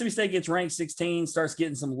 Mississippi State gets ranked 16, starts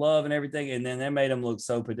getting some love and everything, and then they made them look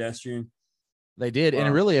so pedestrian. They did. Wow.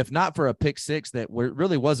 And really, if not for a pick six that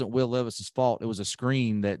really wasn't Will Levis's fault, it was a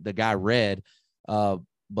screen that the guy read. But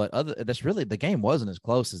the game wasn't as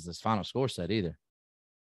close as this final score said either.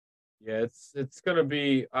 Yeah, it's going to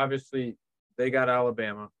be, obviously, they got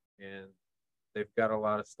Alabama, and they've got a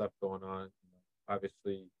lot of stuff going on.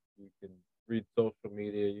 Obviously, you can read social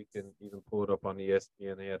media. You can even pull it up on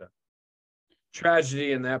ESPN. They had a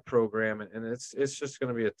tragedy in that program, and it's just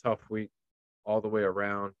going to be a tough week all the way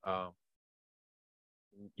around. Want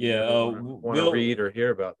to read or hear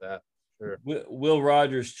about that? Sure. Will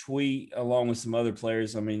Rogers tweet along with some other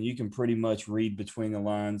players. I mean, you can pretty much read between the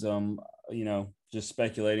lines. Just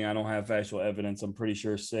speculating. I don't have factual evidence. I'm pretty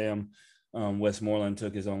sure Sam Westmoreland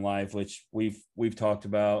took his own life, which we've talked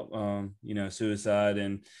about. Suicide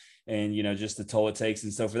and just the toll it takes.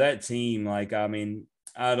 And so for that team, I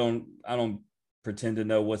don't pretend to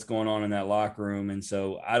know what's going on in that locker room, and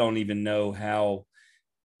so I don't even know how.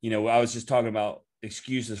 I was just talking about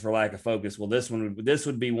excuses for lack of focus. Well, this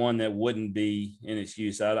would be one that wouldn't be an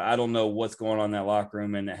excuse. I don't know what's going on in that locker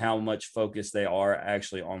room and how much focus they are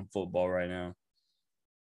actually on football right now.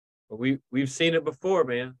 But we've seen it before,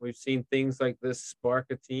 man. We've seen things like this spark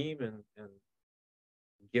a team and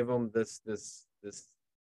give them this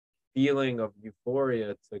feeling of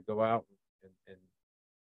euphoria to go out and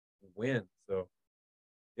win. So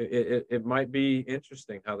it might be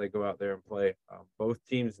interesting how they go out there and play. Both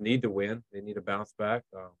teams need to win. They need to bounce back.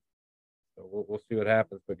 So we'll see what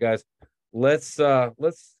happens. But guys, let's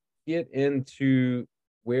get into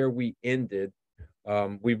where we ended.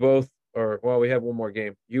 We have one more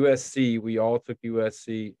game. USC. We all took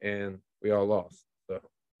USC and we all lost. So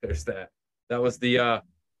there's that. That was the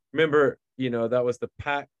remember, that was the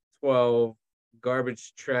Pac-12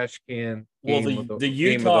 garbage trash can game. Well,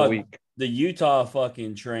 the Utah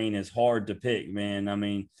fucking train is hard to pick, man. I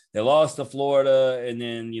mean, they lost to Florida, and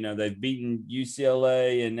then they've beaten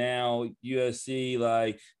UCLA and now USC.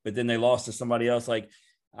 But then they lost to somebody else. You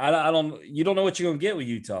don't know what you're gonna get with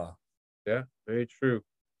Utah. Yeah, very true.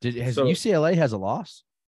 UCLA has a loss?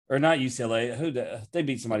 Or not UCLA? They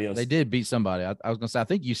beat somebody else. They did beat somebody. I was gonna say I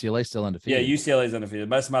think UCLA's still undefeated. Yeah, UCLA's undefeated.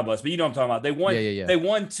 That's my bus. But you know what I'm talking about. They won. Yeah. They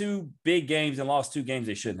won 2 big games and lost 2 games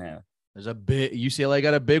they shouldn't have. UCLA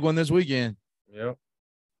got a big one this weekend. Yep.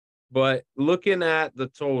 But looking at the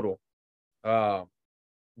total,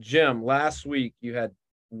 Jim, last week you had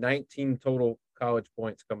 19 total college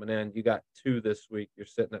points coming in. You got 2 this week. You're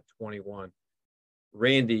sitting at 21.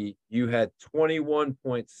 Randy, you had 21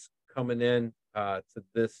 points coming in to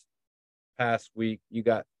this past week. You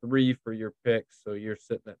got 3 for your picks, so you're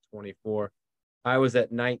sitting at 24. I was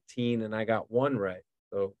at 19 and I got 1 right.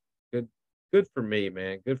 So good for me,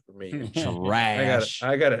 man. Good for me. Trash.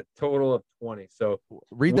 I got a total of 20. So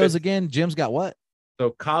read those again. Jim's got what? So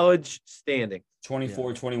college standings.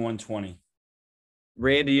 24, 21, 20.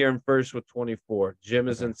 Randy, you're in first with 24. Jim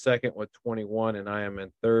is in second with 21, and I am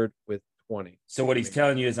in third with 20. So what he's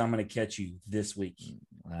telling you is I'm going to catch you this week.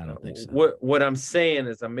 I don't think so. What I'm saying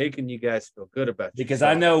is I'm making you guys feel good about because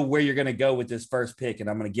yourself. I know where you're going to go with this first pick, and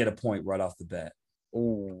I'm going to get a point right off the bat.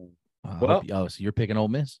 Ooh. So you're picking Ole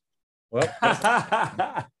Miss? Well,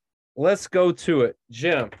 let's go to it.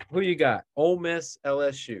 Jim, who you got? Ole Miss,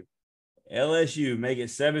 LSU. LSU make it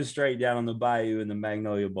 7 straight down on the Bayou in the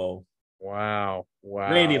Magnolia Bowl. Wow.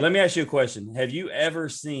 Randy, let me ask you a question. Have you ever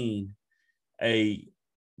seen a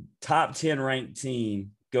top 10 ranked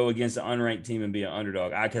team go against an unranked team and be an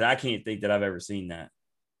underdog? Because I can't think that I've ever seen that.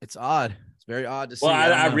 It's odd. It's very odd to see. Well,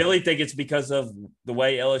 I really think it's because of the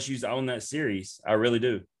way LSU's owned that series. I really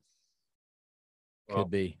do. Could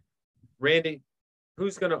be. Randy,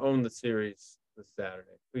 who's going to own the series this Saturday?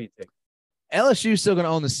 Who you take? LSU is still going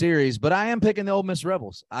to own the series, but I am picking the Ole Miss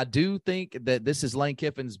Rebels. I do think that this is Lane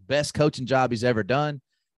Kiffin's best coaching job he's ever done.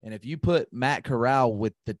 And if you put Matt Corral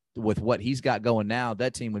with what he's got going now,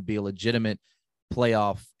 that team would be a legitimate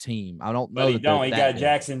playoff team. I don't know. But he don't. He got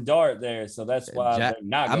Jackson Dart there, so that's why they're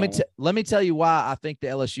not going. Let me tell you why I think the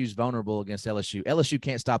LSU is vulnerable against LSU. LSU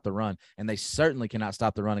can't stop the run, and they certainly cannot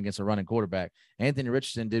stop the run against a running quarterback. Anthony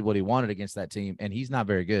Richardson did what he wanted against that team, and he's not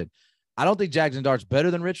very good. I don't think Jackson Dart's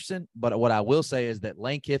better than Richardson, but what I will say is that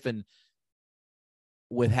Lane Kiffin,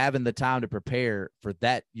 with having the time to prepare for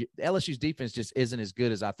that, LSU's defense just isn't as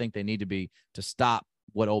good as I think they need to be to stop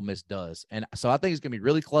what Ole Miss does. And so I think it's going to be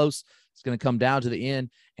really close. It's going to come down to the end,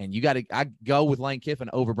 and I go with Lane Kiffin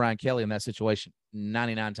over Brian Kelly in that situation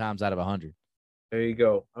 99 times out of 100. There you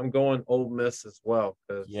go. I'm going Ole Miss as well.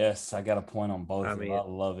 Yes, I got a point on both. I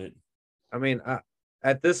love it. I mean,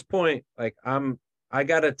 at this point, I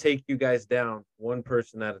got to take you guys down one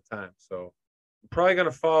person at a time. So I'm probably going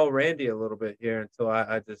to follow Randy a little bit here until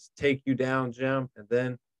I just take you down, Jim. And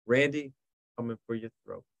then, Randy, coming for your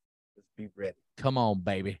throat. Just be ready. Come on,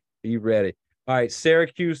 baby. Be ready. All right,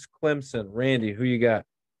 Syracuse, Clemson. Randy, who you got?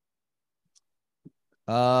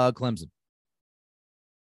 Clemson.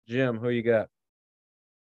 Jim, who you got?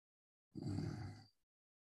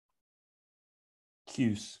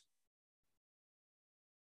 Cuse.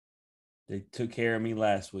 They took care of me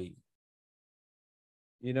last week.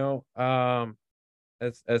 You know,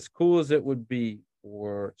 as cool as it would be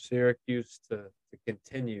for Syracuse to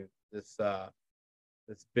continue this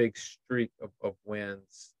big streak of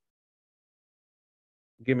wins,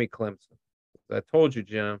 give me Clemson. I told you,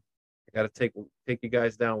 Jim, I got to take you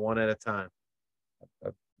guys down one at a time.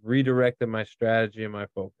 I've redirected my strategy and my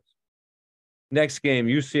focus. Next game,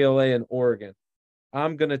 UCLA and Oregon.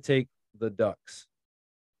 I'm going to take the Ducks.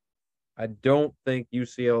 I don't think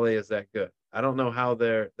UCLA is that good. I don't know how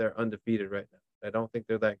they're undefeated right now. I don't think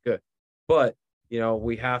they're that good. But,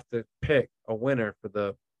 we have to pick a winner for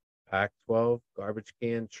the Pac-12 garbage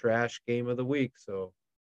can trash game of the week. So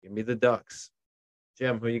give me the Ducks.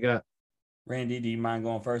 Jim, who you got? Randy, do you mind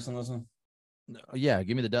going first on this one? Yeah,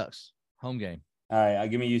 give me the Ducks. Home game. All right,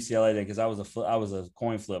 give me UCLA then because I was a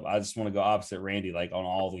coin flip. I just want to go opposite Randy, like on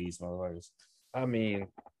all these motherfuckers. I mean,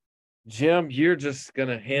 Jim, you're just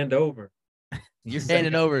gonna hand over. You're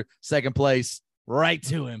handing over second place right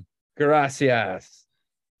to him. Gracias.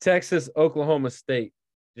 Texas, Oklahoma State.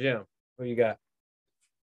 Jim, who you got?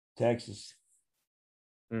 Texas.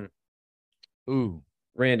 Ooh.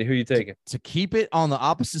 Randy, who you taking? To keep it on the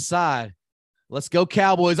opposite side, let's go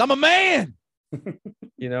Cowboys. I'm a man.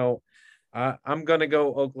 I'm going to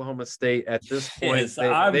go Oklahoma State at this point. Yes,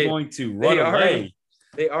 I'm going to run away.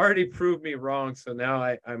 They already proved me wrong, so now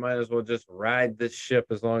I might as well just ride this ship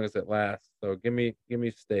as long as it lasts. So give me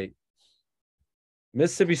State.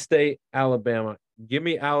 Mississippi State, Alabama. Give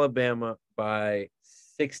me Alabama by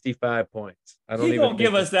 65 points. He's going to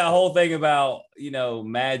give us that whole thing about,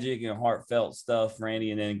 magic and heartfelt stuff,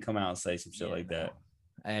 Randy, and then come out and say some shit like that.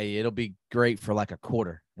 Hey, it'll be great for like a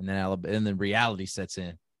quarter, and then reality sets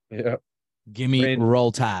in. Yeah. Give me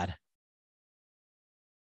Roll Tide.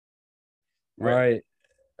 All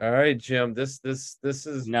right, Jim. This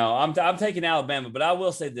is no. I'm taking Alabama, but I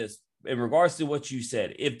will say this in regards to what you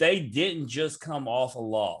said. If they didn't just come off a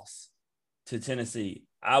loss, to Tennessee,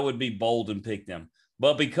 I would be bold and pick them.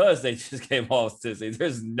 But because they just came off Tennessee,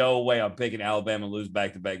 there's no way I'm picking Alabama to lose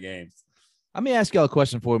back-to-back games. Let me ask y'all a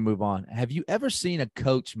question before we move on. Have you ever seen a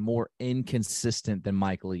coach more inconsistent than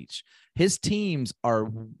Mike Leach? His teams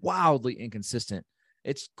are wildly inconsistent.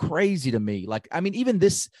 It's crazy to me. Like, I mean, even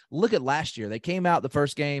look at last year. They came out the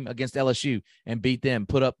first game against LSU and beat them,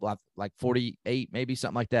 put up like 48, maybe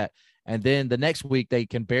something like that. And then the next week they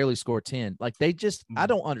can barely score 10. Like I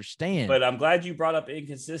don't understand. But I'm glad you brought up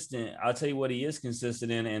inconsistent. I'll tell you what he is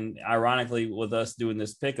consistent in. And ironically, with us doing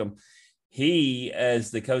this pick'em, he, as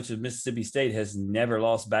the coach of Mississippi State, has never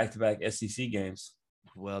lost back-to-back SEC games.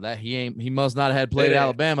 Well, he must not have had played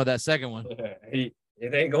Alabama that second one. It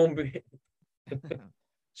ain't gonna be.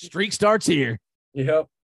 Streak starts here. Yep.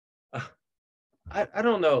 I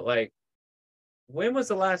don't know. Like, when was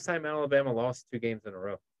the last time Alabama lost 2 games in a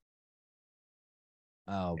row?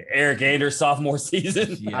 Oh, Eric Anders' sophomore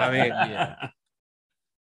season. Yeah, I mean, yeah. It's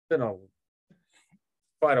been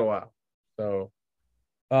quite a while. So,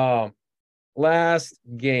 last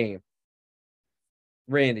game,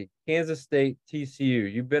 Randy, Kansas State,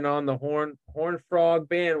 TCU. You've been on the Horn Frog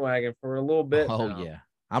bandwagon for a little bit. Oh now. yeah,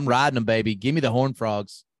 I'm riding them, baby. Give me the Horned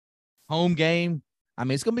Frogs. Home game. I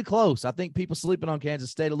mean, it's gonna be close. I think people sleeping on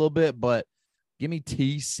Kansas State a little bit, but give me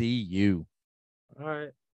TCU. All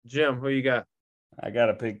right, Jim, who you got? I got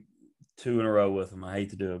to pick 2 in a row with them. I hate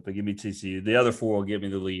to do it, but give me TCU. The other 4 will give me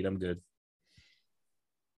the lead. I'm good.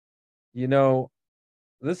 You know,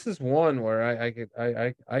 this is one where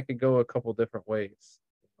I could go a couple different ways.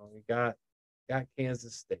 You know, we got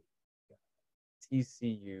Kansas State,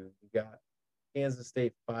 TCU. You got Kansas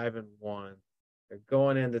State 5-1. They're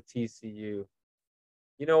going into TCU.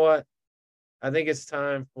 You know what? I think it's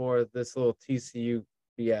time for this little TCU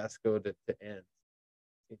fiasco to end.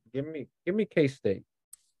 Give me K-State.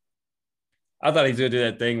 I thought he was going to do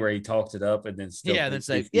that thing where he talked it up and then still. Yeah, then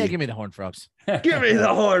say, give me the Horned Frogs. Give me the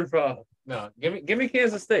Horned Frog. No, give me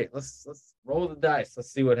Kansas State. Let's roll the dice.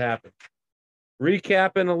 Let's see what happens.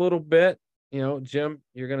 Recapping a little bit, you know, Jim,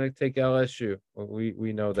 you're gonna take LSU. Well,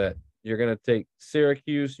 we know that. You're gonna take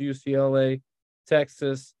Syracuse, UCLA,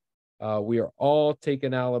 Texas. We are all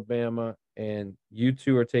taking Alabama, and you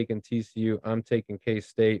 2 are taking TCU. I'm taking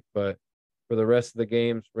K-State, but for the rest of the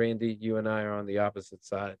games, Randy, you and I are on the opposite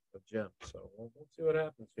side of Jim. So we'll see what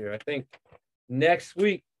happens here. I think next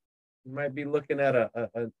week we might be looking at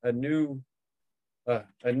a new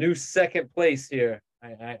second place here.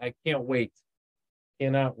 I can't wait.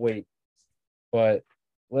 Cannot wait. But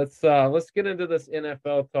let's get into this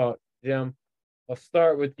NFL talk, Jim. I'll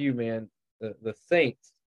start with you, man. The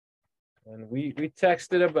Saints. And we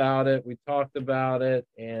texted about it, we talked about it,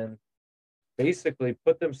 and basically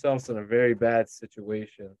put themselves in a very bad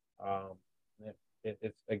situation.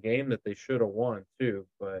 It's a game that they should have won too,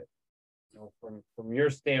 but you know, from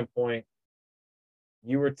your standpoint,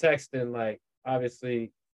 you were texting, like,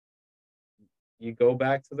 obviously you go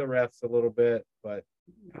back to the refs a little bit, but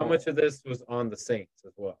how much of this was on the Saints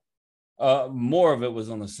as well? More of it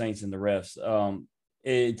was on the Saints and the refs.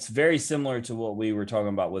 It's very similar to what we were talking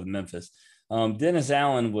about with Memphis. Dennis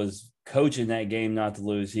Allen was coaching that game not to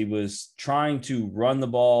lose. He was trying to run the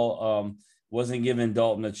ball, wasn't giving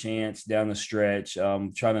Dalton a chance down the stretch,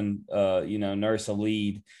 trying to, nurse a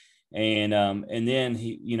lead. And then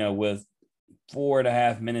he, with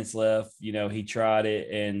 4.5 minutes left, he tried it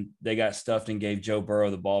and they got stuffed and gave Joe Burrow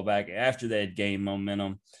the ball back after they had gained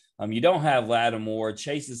momentum. You don't have Lattimore.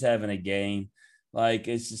 Chase is having a game. Like,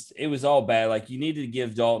 it was all bad. Like, you needed to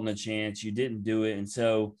give Dalton a chance. You didn't do it. And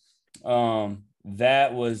so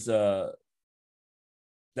that was a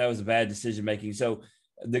bad decision-making. So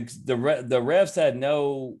the refs had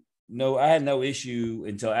I had no issue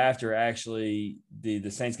until after actually the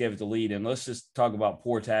Saints gave it the lead. And let's just talk about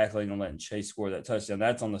poor tackling and letting Chase score that touchdown.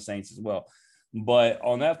 That's on the Saints as well. But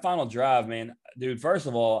on that final drive, man, dude, first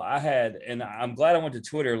of all, and I'm glad I went to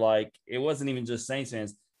Twitter. Like, it wasn't even just Saints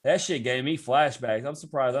fans. That shit gave me flashbacks. I'm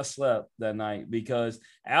surprised I slept that night because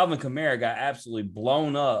Alvin Kamara got absolutely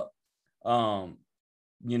blown up.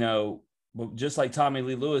 Just like Tommy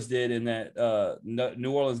Lee Lewis did in that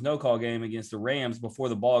New Orleans no-call game against the Rams before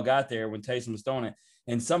the ball got there when Taysom was throwing it.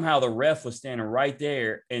 And somehow the ref was standing right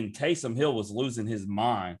there and Taysom Hill was losing his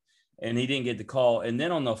mind and he didn't get the call. And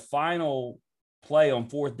then on the final play on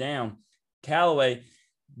 4th down, Callaway,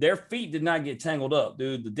 their feet did not get tangled up,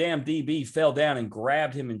 dude. The damn DB fell down and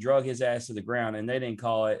grabbed him and drug his ass to the ground, and they didn't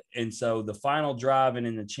call it. And so the final drive and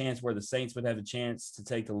in the chance where the Saints would have a chance to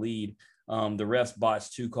take the lead, the refs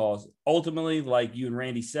botched 2 calls. Ultimately, like you and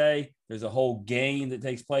Randy say, there's a whole game that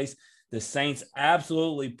takes place. The Saints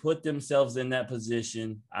absolutely put themselves in that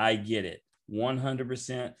position. I get it,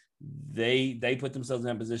 100%. they put themselves in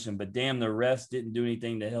that position. But damn, the refs didn't do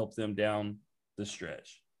anything to help them down the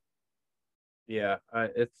stretch. Yeah,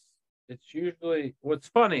 it's usually what's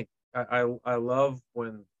funny. I love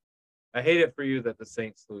when I hate it for you that the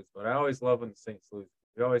Saints lose, but I always love when the Saints lose.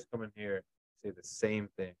 We always come in here and say the same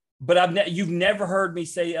thing. But you've never heard me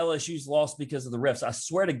say LSU's lost because of the refs. I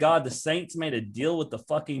swear to God, the Saints made a deal with the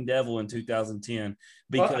fucking devil in 2010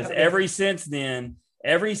 because ever since then,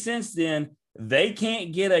 they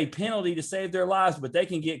can't get a penalty to save their lives, but they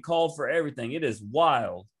can get called for everything. It is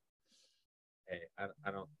wild. Hey, I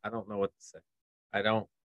don't know what to say. I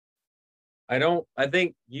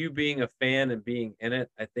think you being a fan and being in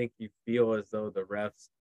it, I think you feel as though the refs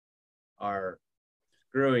are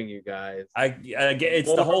screwing you guys.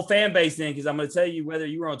 It's the whole fan base thing, because I'm going to tell you, whether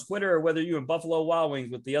you were on Twitter or whether you were in Buffalo Wild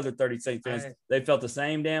Wings with the other 30 Saints fans, they felt the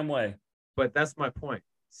same damn way. But that's my point.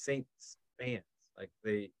 Saints fans,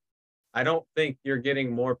 I don't think you're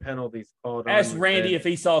getting more penalties called on. Ask Randy if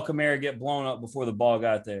he saw Kamara get blown up before the ball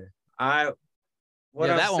got there. That one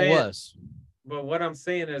was. But what I'm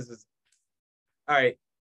saying is all right,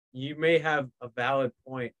 you may have a valid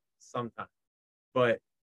point sometimes, but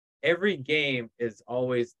every game is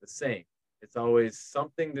always the same. It's always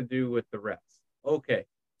something to do with the refs. Okay.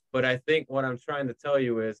 But I think what I'm trying to tell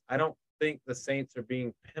you is I don't think the Saints are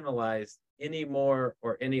being penalized any more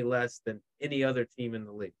or any less than any other team in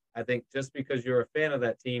the league. I think just because you're a fan of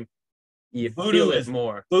that team, you feel it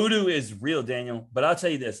more. Voodoo is real, Daniel. But I'll tell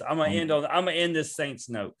you this. I'm gonna end this Saints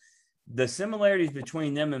note. The similarities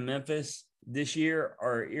between them and Memphis this year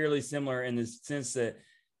are eerily similar in the sense that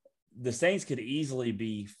the Saints could easily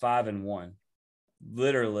be 5-1,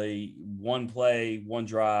 literally one play, one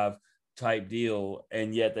drive type deal,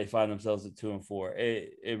 and yet they find themselves at 2-4.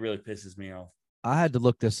 It really pisses me off. I had to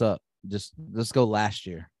look this up. Just let's go last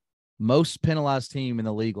year. Most penalized team in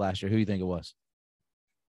the league last year. Who do you think it was?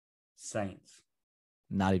 Saints.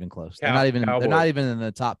 Not even close. They're not even in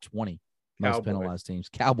the top 20 most penalized teams.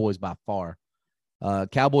 Cowboys by far.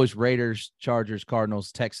 Cowboys, Raiders, Chargers,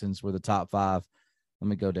 Cardinals, Texans were the top 5. Let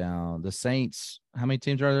me go down. The Saints, how many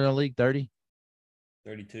teams are there in the league? 30?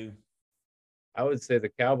 32. I would say the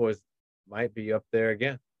Cowboys might be up there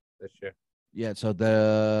again this year. Yeah, so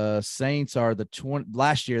the Saints are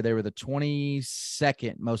last year they were the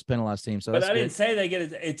 22nd most penalized team. So but I didn't say they get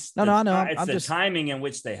it. It's I know. It's the timing in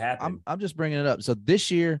which they happen. I'm just bringing it up. So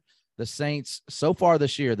this year, the Saints, so far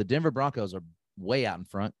this year, the Denver Broncos are way out in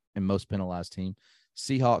front in most penalized team.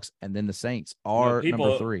 Seahawks and then the Saints are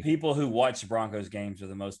number 3. People who watch Broncos games are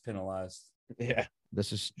the most penalized. Yeah,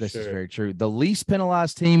 this is very true. The least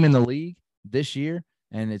penalized team in the league this year,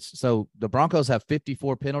 and so the Broncos have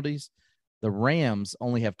 54 penalties. The Rams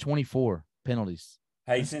only have 24 penalties.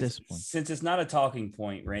 Hey, since it's not a talking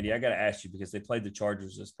point, Randy, I got to ask you, because they played the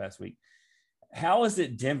Chargers this past week. How is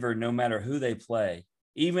it Denver, no matter who they play,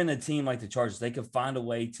 even a team like the Chargers, they could find a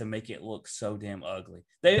way to make it look so damn ugly?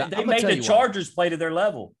 They made the Chargers play to their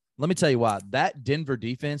level. Let me tell you why. That Denver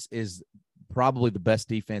defense is probably the best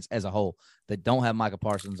defense as a whole. They don't have Micah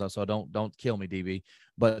Parsons, so don't kill me, DB.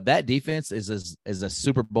 But that defense is a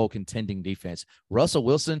Super Bowl contending defense. Russell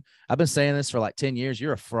Wilson, I've been saying this for like 10 years.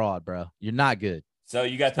 You're a fraud, bro. You're not good. So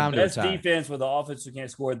you got the best defense with the offense who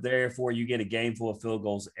can't score. Therefore, you get a game full of field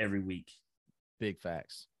goals every week. Big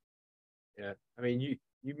facts. Yeah, I mean, you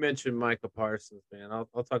mentioned Micah Parsons, man.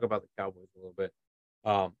 I'll talk about the Cowboys a little bit.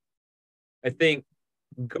 I think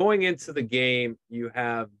going into the game, you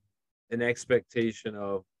have an expectation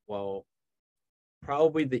of, well,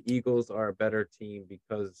 probably the Eagles are a better team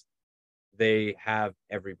because they have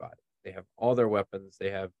everybody. They have all their weapons.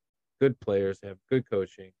 They have good players. They have good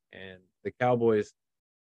coaching. And the Cowboys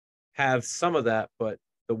have some of that, but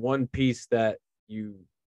the one piece that you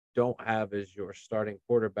don't have is your starting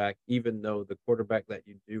quarterback, even though the quarterback that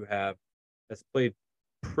you do have has played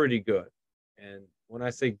pretty good. And when I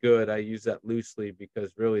say good, I use that loosely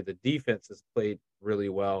because really the defense has played really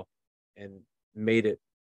well and made it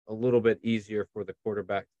a little bit easier for the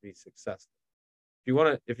quarterback to be successful.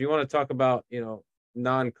 If you want to talk about,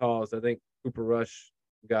 non-calls, I think Cooper Rush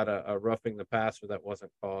got a roughing the passer that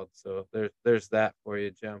wasn't called. So there's that for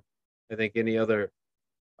you, Jim. I think any other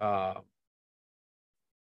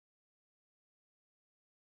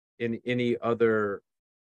any other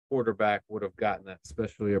quarterback would have gotten that,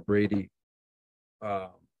 especially a Brady.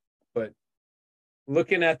 But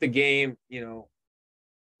looking at the game,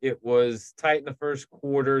 it was tight in the first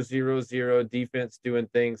quarter, 0-0, defense doing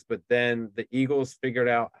things, but then the Eagles figured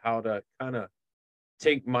out how to kind of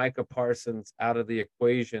take Micah Parsons out of the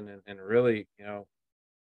equation and really,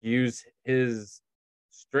 use his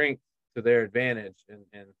strength to their advantage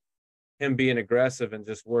and him being aggressive and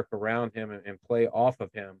just work around him and play off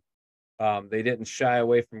of him. They didn't shy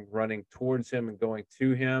away from running towards him and going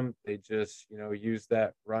to him. They just, used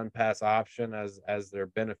that run pass option as their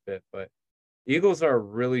benefit. But Eagles are a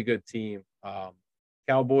really good team.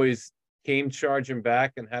 Cowboys came charging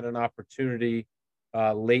back and had an opportunity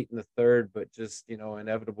late in the third, but just,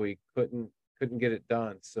 inevitably couldn't get it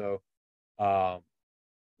done. So, 4-2,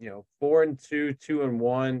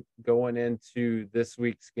 2-1 going into this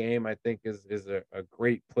week's game, I think is a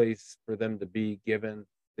great place for them to be given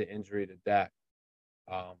the injury to Dak.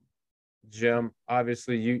 Jim,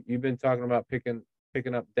 obviously you've been talking about picking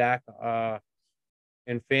up Dak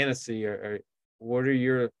in fantasy. Or what are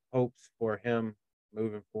your hopes for him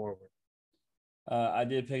moving forward? I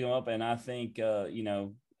did pick him up, and I think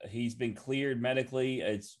he's been cleared medically.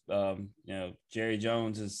 It's Jerry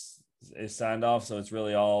Jones is signed off, so it's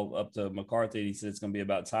really all up to McCarthy. He said it's going to be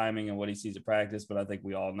about timing and what he sees at practice, but I think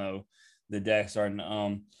we all know the Dak's starting.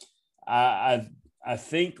 I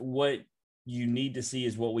think what you need to see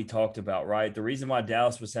is what we talked about, right? The reason why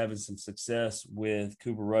Dallas was having some success with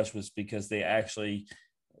Cooper Rush was because they actually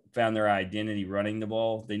found their identity running the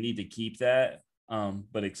ball. They need to keep that.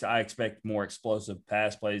 But I expect more explosive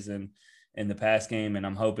pass plays in the pass game, and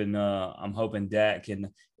I'm hoping Dak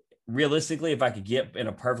can realistically, if I could get in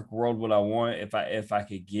a perfect world what I want, if I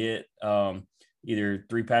could get either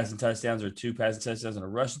 3 passing touchdowns or 2 passing touchdowns and a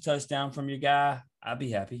rushing touchdown from your guy, I'd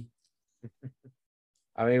be happy.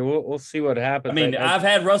 I mean, we'll see what happens. I mean, I've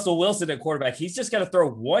had Russell Wilson at quarterback. He's just got to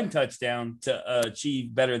throw 1 touchdown to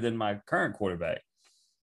achieve better than my current quarterback.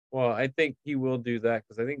 Well, I think he will do that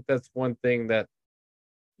because I think that's one thing that,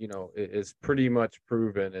 is pretty much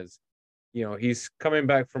proven is, he's coming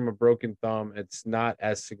back from a broken thumb. It's not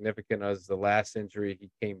as significant as the last injury he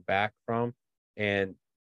came back from. And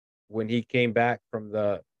when he came back from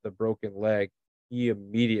the broken leg, he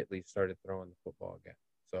immediately started throwing the football again.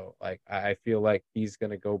 So, I feel like he's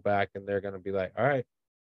going to go back and they're going to be like, all right,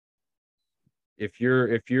 if you're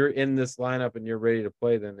in this lineup and you're ready to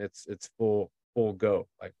play, then it's full go.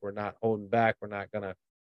 Like, we're not holding back. We're not going to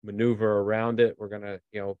maneuver around it. We're going to,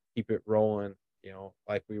 keep it rolling,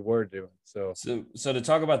 like we were doing. So to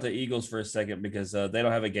talk about the Eagles for a second, because they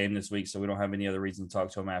don't have a game this week, so we don't have any other reason to talk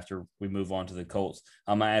to them after we move on to the Colts.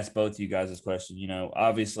 I'm going to ask both of you guys this question.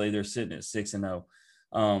 Obviously they're sitting at 6-0.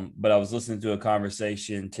 But I was listening to a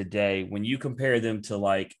conversation today. When you compare them to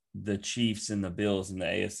like the Chiefs and the Bills in the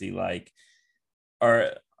AFC, like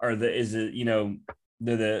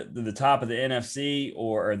they're the top of the NFC,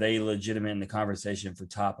 or are they legitimate in the conversation for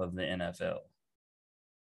top of the NFL?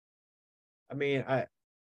 I mean, I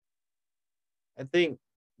think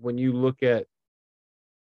when you look at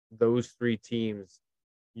those 3 teams,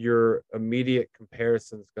 your immediate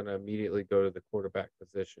comparison is going to immediately go to the quarterback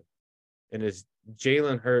position. And is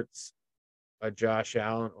Jalen Hurts a Josh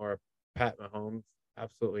Allen or a Pat Mahomes?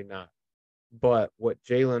 Absolutely not. But what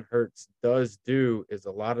Jalen Hurts does do is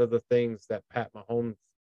a lot of the things that Pat Mahomes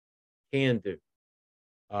can do.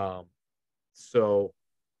 So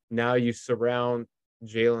now you surround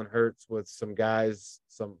Jalen Hurts with some guys,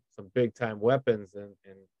 some big time weapons, and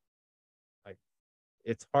like,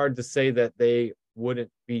 it's hard to say that they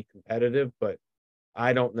wouldn't be competitive, but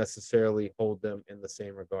I don't necessarily hold them in the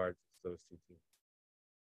same regard as those 2 teams.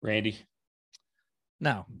 Randy?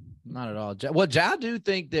 No, not at all. I do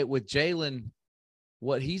think that with Jalen,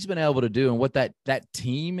 what he's been able to do and what that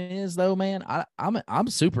team is, though, man, I'm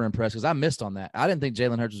super impressed because I missed on that. I didn't think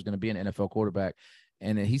Jalen Hurts was going to be an NFL quarterback,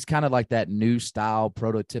 and he's kind of like that new style,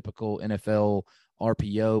 prototypical NFL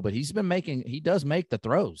RPO. But he does make the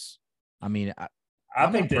throws. I mean,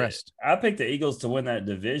 I'm impressed. I picked the Eagles to win that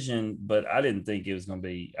division, but I didn't think it was going to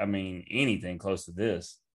be, anything close to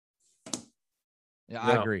this. Yeah,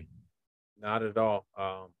 I agree. Not at all.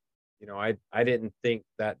 I didn't think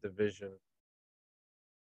that division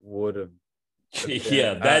would have.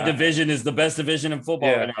 Yeah, that division is the best division in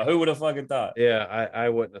football right now. Who would have fucking thought? Yeah, I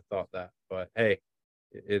wouldn't have thought that. But hey,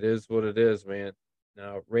 it is what it is, man.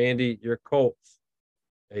 Now, Randy, your Colts,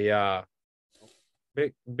 a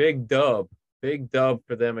big dub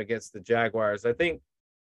for them against the Jaguars. I think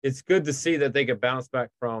it's good to see that they could bounce back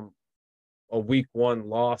from a week 1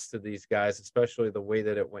 loss to these guys, especially the way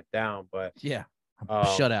that it went down. But yeah,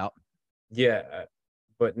 shutout. Yeah.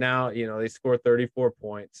 But now, they score 34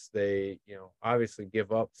 points. They, obviously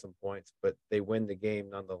give up some points, but they win the game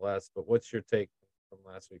nonetheless. But what's your take from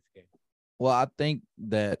last week's game? Well, I think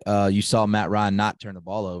that you saw Matt Ryan not turn the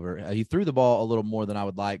ball over. He threw the ball a little more than I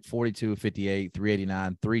would like, 42 of 58,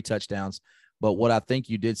 389, 3 touchdowns. But what I think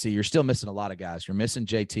you did see, you're still missing a lot of guys. You're missing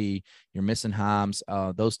JT. You're missing Himes.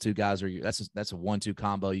 Those 2 guys that's a 1-2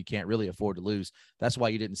 combo. You can't really afford to lose. That's why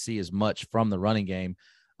you didn't see as much from the running game.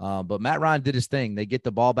 But Matt Ryan did his thing. They get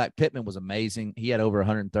the ball back. Pittman was amazing. He had over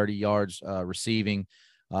 130 yards receiving.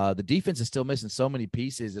 The defense is still missing so many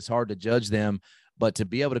pieces. It's hard to judge them. But to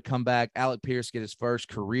be able to come back, Alec Pierce get his first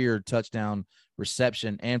career touchdown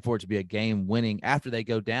reception, and for it to be a game winning after they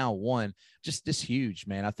go down one, just huge,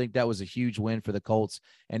 man. I think that was a huge win for the Colts.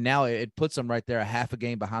 And now it puts them right there a half a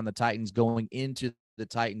game behind the Titans going into the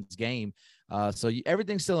Titans game. So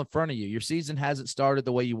everything's still in front of you. Your season hasn't started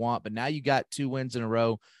the way you want, but now you got 2 wins in a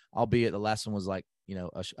row, albeit the last one was like,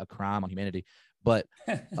 a crime on humanity. But,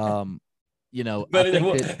 but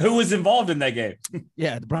who was involved in that game?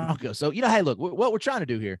 Yeah, the Broncos. So, hey, look, what we're trying to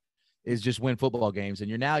do here is just win football games. And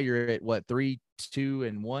you're at what,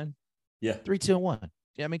 3-2-1? Yeah. 3-2-1.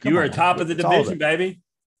 Yeah, I mean, you are top of the division, baby.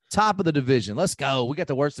 Top of the division. Let's go. We got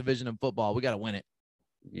the worst division in football. We got to win it.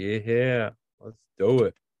 Yeah, let's do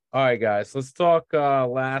it. All right, guys, let's talk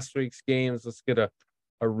last week's games. Let's get a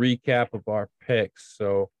recap of our picks.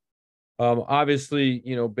 So, obviously,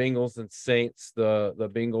 Bengals and Saints, the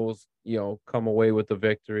Bengals, come away with the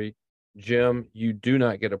victory. Jim, you do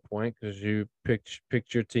not get a point because you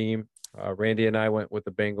picked your team. Randy and I went with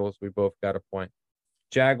the Bengals. We both got a point.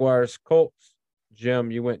 Jaguars, Colts.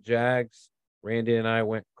 Jim, you went Jags. Randy and I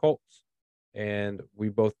went Colts. And we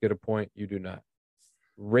both get a point. You do not.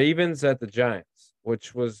 Ravens at the Giants,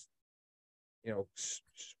 which was,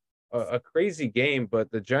 a crazy game,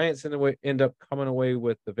 but the Giants end up coming away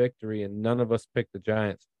with the victory, and none of us picked the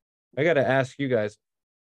Giants. I got to ask you guys,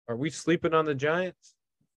 are we sleeping on the Giants?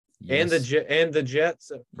 Yes. And the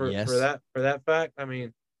Jets for that fact? I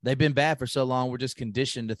mean, they've been bad for so long. We're just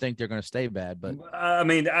conditioned to think they're going to stay bad. But I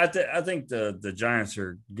mean, I think the Giants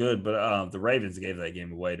are good, but the Ravens gave that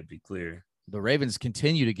game away, to be clear. The Ravens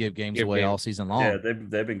continue to give games away all season long. Yeah,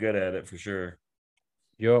 they've been good at it for sure.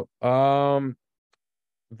 Yep.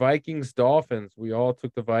 Vikings, Dolphins. We all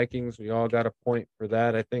took the Vikings. We all got a point for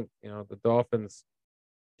that. I think, the Dolphins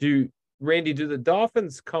Randy, do the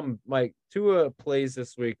Dolphins come like Tua plays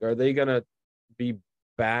this week? Are they going to be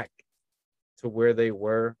back to where they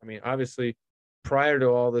were? I mean, obviously prior to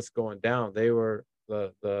all this going down, they were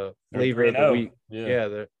the flavor of the week.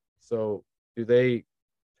 Yeah. So do they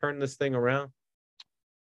turn this thing around?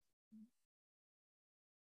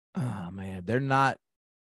 Oh man, they're not.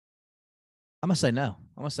 I'm gonna say no.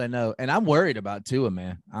 And I'm worried about Tua,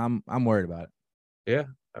 man. I'm worried about it. Yeah.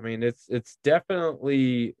 I mean, it's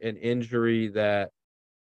definitely an injury that,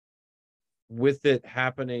 with it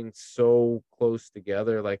happening so close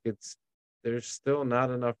together, like there's still not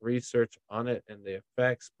enough research on it and the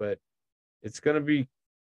effects, but it's going to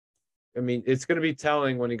be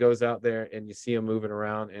telling when he goes out there and you see him moving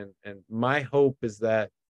around. And my hope is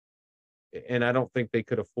that, and I don't think they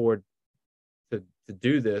could afford to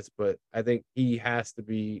do this, but I think he has to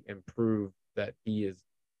be improved, that he is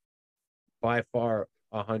by far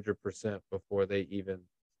 100% before they even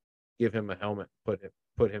give him a helmet, put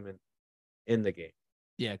him in the game.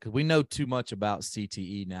 Yeah, because we know too much about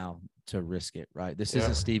CTE now to risk it, right? This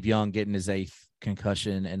isn't Steve Young getting his 8th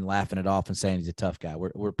concussion and laughing it off and saying he's a tough guy.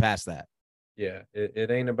 We're past that. Yeah,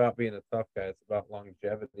 it ain't about being a tough guy. It's about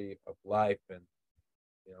longevity of life. And,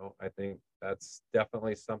 I think that's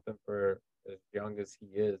definitely something for as young as he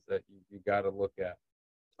is that you got to look at.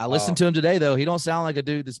 I listened to him today, though. He don't sound like a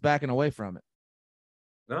dude that's backing away from it.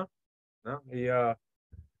 No,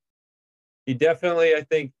 he definitely, I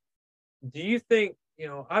think, do you think,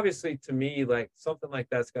 obviously to me, like something like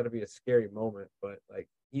that's got to be a scary moment, but like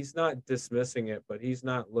he's not dismissing it, but he's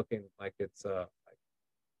not looking like it's like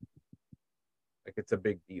it's a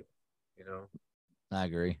big deal, I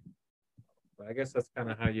agree. But I guess that's kind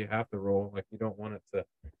of how you have to roll. Like you don't want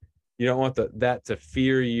that to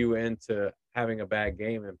fear you into having a bad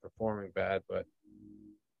game and performing bad. But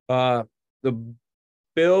the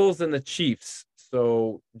Bills and the Chiefs.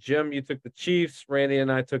 So, Jim, you took the Chiefs. Randy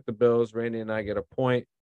and I took the Bills. Randy and I get a point.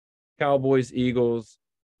 Cowboys, Eagles.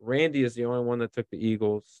 Randy is the only one that took the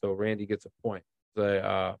Eagles, so Randy gets a point.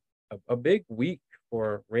 A big week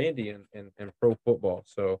for Randy in pro football.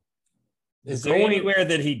 So, is there anywhere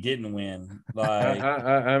that he didn't win? Like,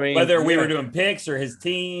 I mean, whether we were doing picks or his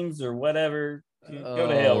teams or whatever, go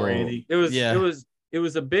to hell, Randy. It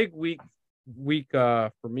was a big week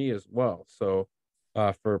for me as well. So.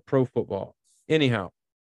 For pro football. Anyhow,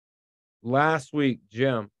 last week,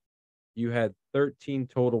 Jim, you had 13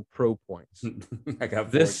 total pro points. I got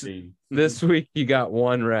 14. This week, you got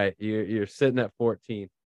 1 right. You're sitting at 14.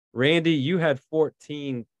 Randy, you had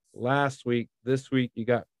 14 last week. This week, you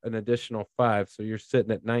got an additional 5, so you're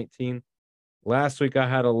sitting at 19. Last week, I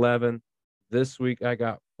had 11. This week, I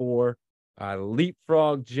got 4. I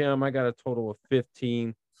leapfrogged Jim. I got a total of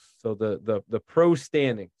 15. So the pro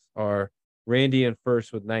standings are Randy in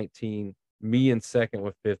first with 19. Me in second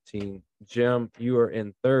with 15. Jim, you are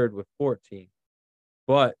in third with 14.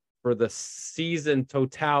 But for the season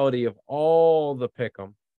totality of all the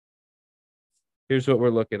pick'em, here's what we're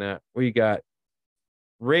looking at. We got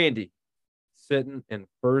Randy sitting in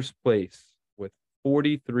first place with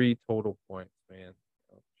 43 total points, man.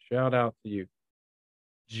 Shout out to you.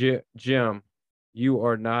 Jim, you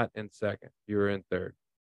are not in second. You're in third.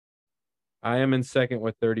 I am in second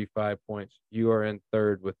with 35 points. You are in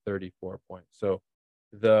third with 34 points. So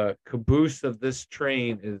the caboose of this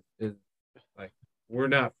train is like, we're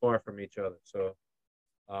not far from each other. So,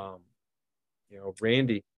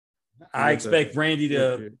 Randy. I expect Randy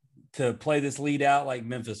to play this lead out like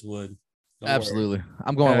Memphis would. Absolutely. Worry.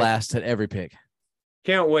 I'm going last at every pick.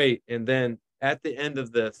 Can't wait. And then at the end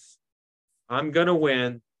of this, I'm going to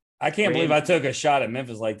win. I can't believe I took a shot at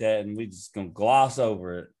Memphis like that and we just going to gloss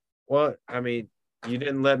over it. Well, I mean, you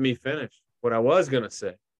didn't let me finish. What I was going to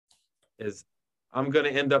say is I'm going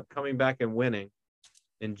to end up coming back and winning.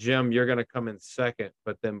 And Jim, you're going to come in second,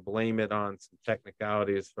 but then blame it on some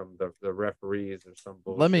technicalities from the referees or some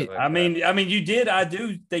bullshit. I mean, you did. I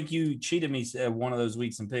do think you cheated me one of those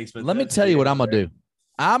weeks in picks. But let me tell you what I'm going to do.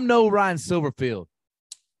 I'm no Ryan Silverfield.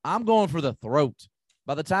 I'm going for the throat.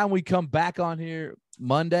 By the time we come back on here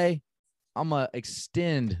Monday, I'm going to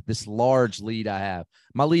extend this large lead I have.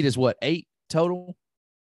 My lead is what, 8 total?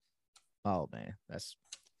 Oh, man.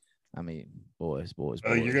 Boys.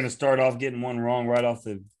 You're going to start off getting one wrong right off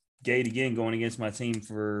the gate again, going against my team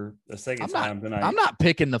for a second time tonight. I'm not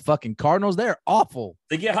picking the fucking Cardinals. They're awful.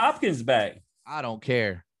 They get Hopkins back. I don't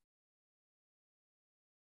care.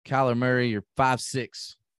 Kyler Murray, you're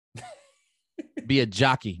 5'6". Be a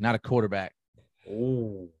jockey, not a quarterback.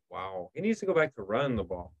 Oh, wow. He needs to go back to running the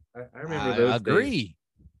ball. I remember those. I agree.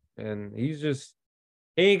 Days. And he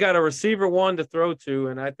ain't got a receiver one to throw to.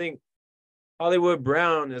 And I think Hollywood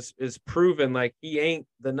Brown is proven like he ain't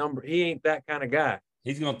that kind of guy.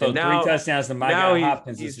 He's going to throw 3 touchdowns to my guy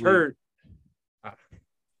Hopkins. He's hurt.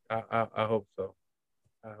 I hope so.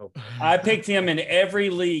 I picked him in every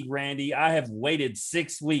league, Randy. I have waited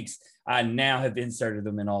 6 weeks. I now have inserted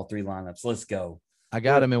him in all 3 lineups. Let's go. I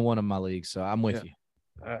got him in one of my leagues, so I'm with you.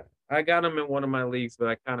 I got him in one of my leagues, but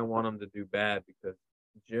I kind of want him to do bad because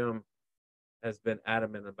Jim has been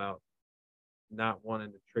adamant about not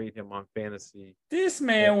wanting to trade him on fantasy. This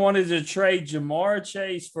man wanted to trade Jamar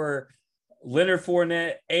Chase for Leonard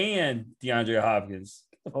Fournette and DeAndre Hopkins.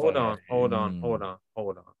 Hold on.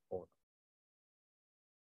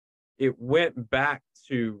 It went back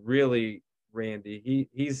to really Randy.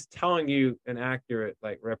 He's telling you an accurate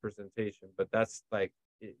representation, but that's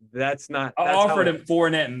not. I offered him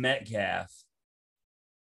Fournette and Metcalf.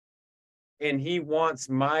 And he wants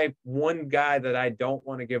my one guy that I don't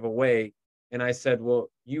want to give away. And I said, well,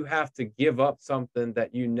 you have to give up something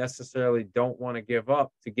that you necessarily don't want to give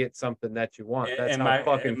up to get something that you want. That's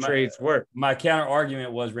how trades work. My counter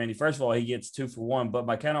argument was, Randy, first of all, he gets 2 for 1. But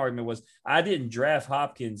my counter argument was I didn't draft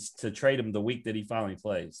Hopkins to trade him the week that he finally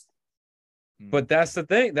plays. But that's the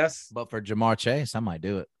thing. But for Jamar Chase, I might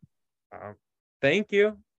do it. Thank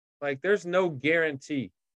you. There's no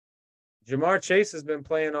guarantee. Jamar Chase has been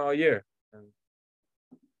playing all year. And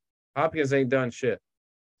Hopkins ain't done shit.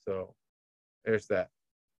 So there's that.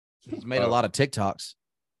 He's made a lot of TikToks.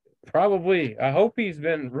 Probably. I hope he's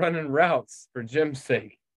been running routes for Jim's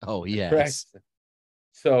sake. Oh, yes.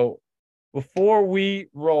 So before we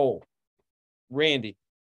roll, Randy,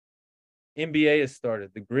 NBA has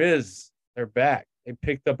started. The Grizz, they're back. They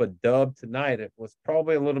picked up a dub tonight. It was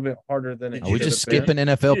probably a little bit harder than it. Are we just skipping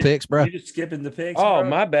NFL picks, bro? You're just skipping the picks. Oh, bro?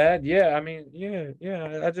 My bad. Yeah, I mean, yeah.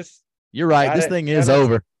 You're right. This thing is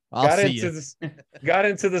over. Got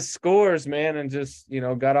into the scores, man, and just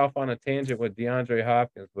got off on a tangent with DeAndre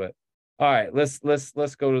Hopkins. But all right, let's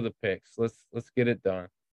go to the picks. Let's get it done.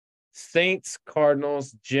 Saints,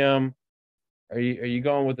 Cardinals. Jim, are you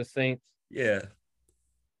going with the Saints? Yeah.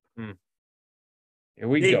 Here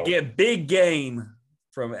we go. Big game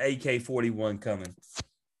from AK-41 coming.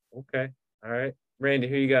 Okay. All right, Randy,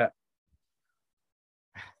 who you got?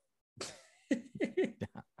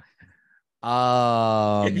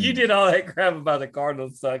 If you did all that crap about the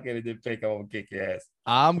Cardinals sucking and didn't pick, I'm gonna kick your ass.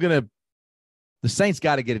 The Saints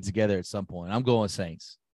got to get it together at some point. I'm going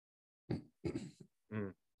Saints.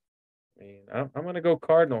 I'm gonna go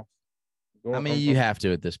Cardinals. You have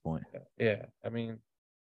to at this point. Yeah,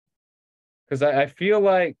 because I feel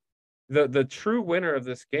like the true winner of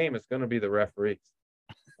this game is going to be the referees.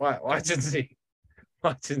 Watch and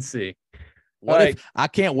see. I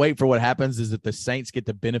can't wait for what happens is that the Saints get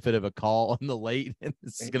the benefit of a call on the late, and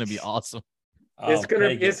this is going to be awesome. It's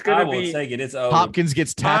gonna be. Take it. It's over. Hopkins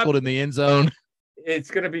gets tackled in the end zone. It's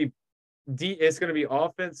gonna be. It's gonna be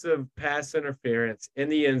offensive pass interference in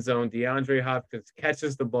the end zone. DeAndre Hopkins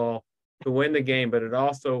catches the ball to win the game, but it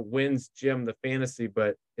also wins Jim the fantasy.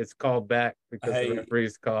 But it's called back because the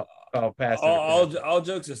referees call pass interference. All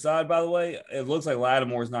jokes aside, by the way, it looks like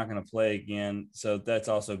Lattimore's not going to play again, so that's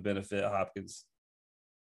also benefit Hopkins.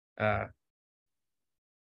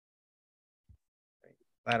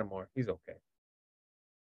 Lattimore, he's okay.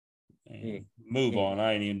 Move on.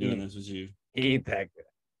 I ain't even doing this with you. He ain't that good.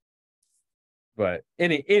 But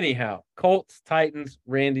anyhow, Colts, Titans,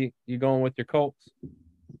 Randy, you going with your Colts?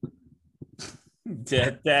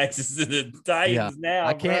 Death taxes to the Titans now.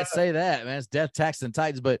 I can't say that, man. It's death tax and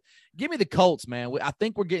Titans, but give me the Colts, man. I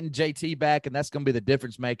think we're getting JT back, and that's going to be the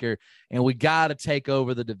difference maker. And we got to take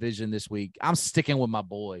over the division this week. I'm sticking with my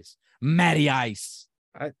boys, Matty Ice.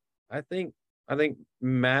 I think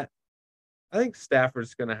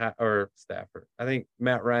Stafford's going to have, or Stafford. I think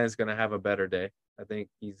Matt Ryan's going to have a better day. I think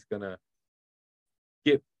he's going to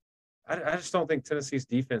get. I just don't think Tennessee's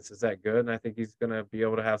defense is that good, and I think he's going to be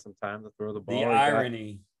able to have some time to throw the ball. The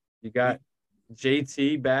irony. You got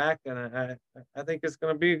JT back, and I think it's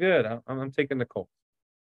going to be good. I'm taking the Colts.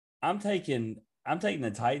 I'm taking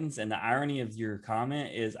the Titans, and the irony of your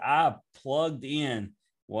comment is I plugged in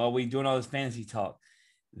while we doing all this fantasy talk.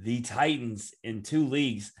 The Titans in 2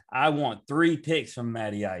 leagues. I want 3 picks from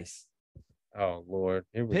Matty Ice. Oh, Lord.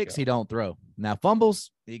 Picks he don't throw. Now,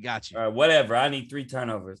 fumbles, he got you. All right, whatever. I need 3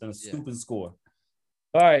 turnovers and a scoop and score.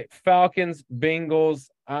 All right, Falcons, Bengals.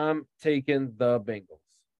 I'm taking the Bengals.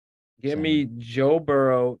 Give me Joe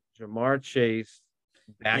Burrow, Jamar Chase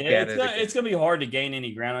back at it. It's going to be hard to gain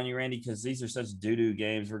any ground on you, Randy, because these are such doo-doo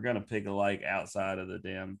games. We're going to pick alike outside of the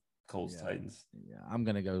damn Colts Titans. Yeah, I'm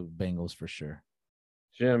going to go Bengals for sure.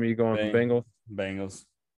 Jim, you going with Bengals? Bengals.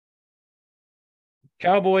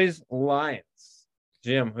 Cowboys, Lions.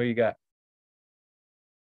 Jim, who you got?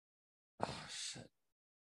 Oh, shit.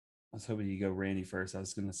 I was hoping you go Randy first. I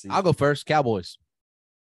was going to see. I'll go first. Cowboys.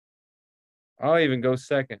 I'll even go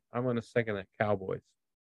second. I'm going to second that Cowboys.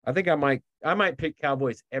 I think I might pick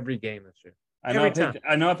Cowboys every game this year. I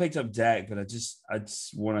know I picked up Dak, but I just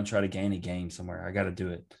want to try to gain a game somewhere. I got to do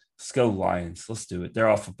it. Let's go Lions. Let's do it. They're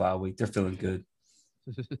off a bye week. They're feeling good.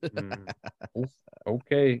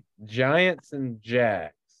 Okay, Giants and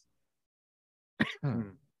Jags.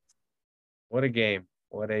 What a game.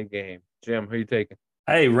 Jim, who you taking?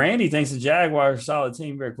 Hey, Randy thinks the Jaguars are a solid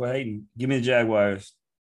team. Very quit hating. Give me the Jaguars.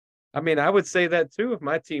 I mean, I would say that too if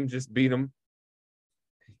my team just beat them.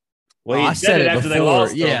 Well, I said it after before. They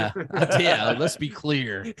lost. Yeah. Yeah, let's be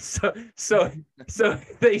clear. So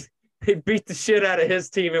they beat the shit out of his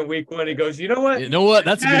team in week 1. He goes, you know what?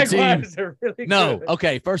 That's a good team. Are really good.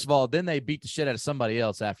 Okay. First of all, then they beat the shit out of somebody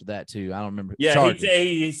else after that too. I don't remember. Yeah,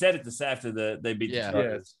 he said it this after they beat the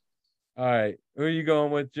Chargers. All right. Who are you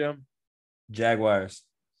going with, Jim? Jaguars.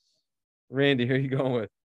 Randy, who are you going with?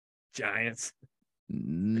 Giants.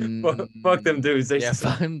 Fuck them dudes.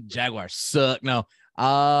 Jaguars suck. No.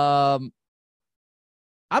 I'm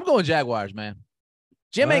going Jaguars, man.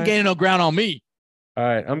 Jim ain't gaining no ground on me. All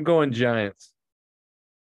right, I'm going Giants.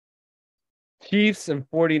 Chiefs and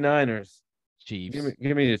 49ers. Chiefs.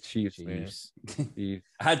 Give me the Chiefs, man. Chiefs.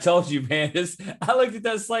 I told you, man. I looked at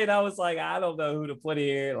that slate. I was like, I don't know who to put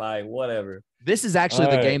here. Like, whatever. This is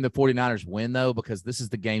actually the game the 49ers win, though, because this is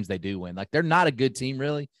the games they do win. Like, they're not a good team,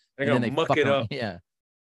 really. They're going to muck it up. Yeah.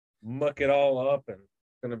 Muck it all up, and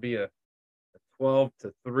it's going to be a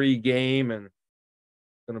 12-3 game, and it's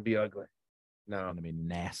going to be ugly. No. It's going to be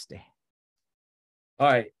nasty. All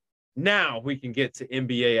right, now we can get to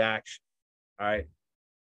NBA action. All right,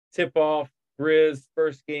 tip off. Grizz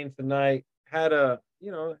first game tonight had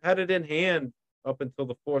it in hand up until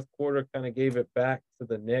the fourth quarter. Kind of gave it back to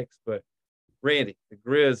the Knicks, but Randy, the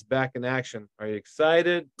Grizz back in action. Are you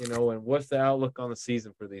excited? And what's the outlook on the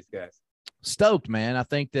season for these guys? Stoked, man. I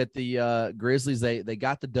think that the Grizzlies they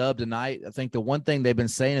got the dub tonight. I think the one thing they've been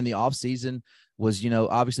saying in the offseason was,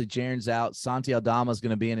 obviously Jaren's out. Santi Aldama is going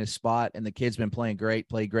to be in his spot, and the kid's been played great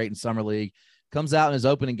in summer league. Comes out in his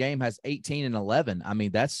opening game, has 18 and 11. I mean,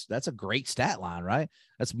 that's a great stat line, right?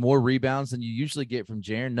 That's more rebounds than you usually get from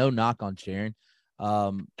Jaren. No knock on Jaren.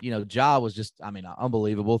 Ja was just,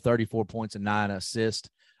 unbelievable. 34 points and 9 assists.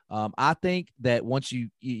 I think that once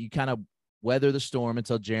you kind of weather the storm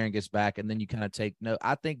until Jaren gets back, and then you kind of take note.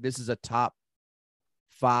 I think this is a top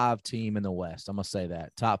 5 team in the West. I'm going to say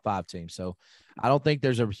that. Top 5 team. So I don't think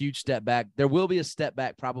there's a huge step back. There will be a step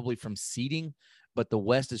back probably from seeding, but the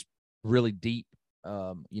West is really deep.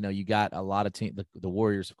 You got a lot of teams. The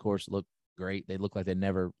Warriors, of course, look great. They look like they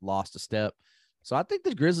never lost a step. So I think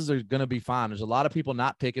the Grizzlies are going to be fine. There's a lot of people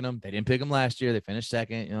not picking them. They didn't pick them last year. They finished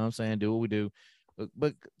second. You know what I'm saying? Do what we do.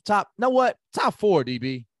 But top, know what? Top 4,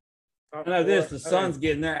 DB. I know this. The Suns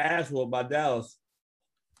getting their ass whooped by Dallas.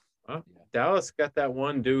 Huh? Dallas got that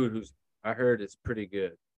one dude who's I heard is pretty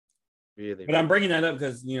good. Really. But I'm bringing that up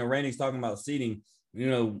because, Randy's talking about seeding.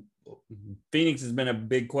 Phoenix has been a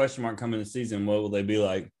big question mark coming this season. What will they be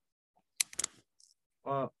like?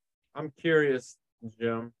 Well, I'm curious,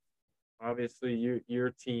 Jim. Obviously,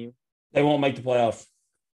 your team. They won't make the playoffs.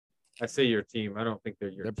 I say your team. I don't think they're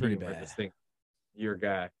your They're team. pretty bad. I just think your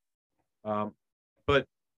guy. But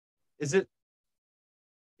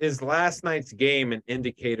is last night's game an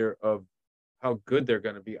indicator of how good they're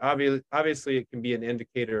going to be? Obviously, it can be an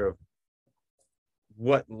indicator of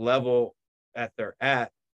what level that they're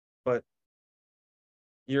at, but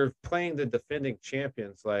you're playing the defending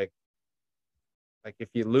champions. Like if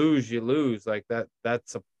you lose like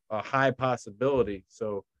that's a high possibility.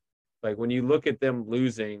 So like when you look at them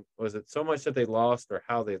losing, was it so much that they lost or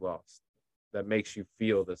how they lost that makes you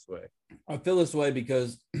feel this way? I feel this way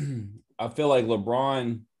because I feel like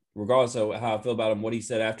LeBron, regardless of how I feel about him, what he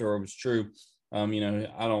said after was true. I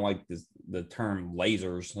don't like the term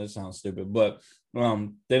lasers. That sounds stupid, but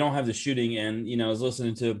they don't have the shooting. And, I was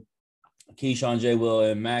listening to Keyshawn, J. Will,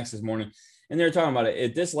 and Max this morning, and they were talking about it.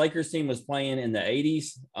 If this Lakers team was playing in the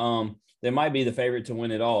 80s, they might be the favorite to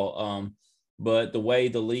win it all. But the way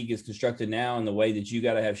the league is constructed now and the way that you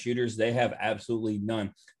got to have shooters, they have absolutely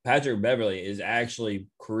none. Patrick Beverley is actually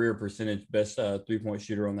career percentage best three-point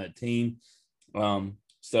shooter on that team.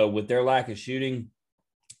 So with their lack of shooting,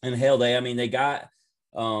 and hell, they got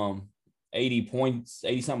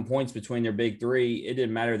 80-something points between their big three. It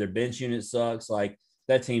didn't matter. Their bench unit sucks. Like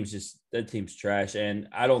that team's trash. And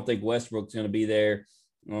I don't think Westbrook's going to be there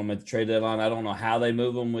at the trade deadline. I don't know how they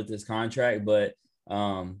move him with this contract, but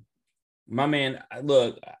my man,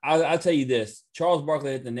 look, I'll tell you this. Charles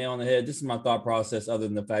Barkley hit the nail on the head. This is my thought process other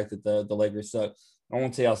than the fact that the Lakers suck. I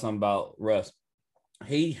want to tell y'all something about Russ.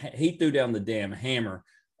 He threw down the damn hammer,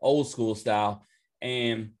 old school style.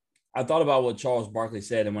 And I thought about what Charles Barkley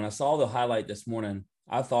said. And when I saw the highlight this morning,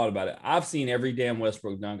 I thought about it. I've seen every damn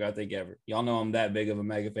Westbrook dunk, I think, ever. Y'all know I'm that big of a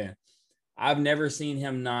mega fan. I've never seen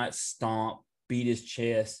him not stomp, beat his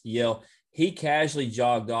chest, yell. He casually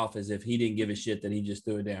jogged off as if he didn't give a shit that he just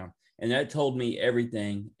threw it down. And that told me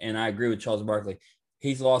everything. And I agree with Charles Barkley.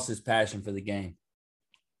 He's lost his passion for the game.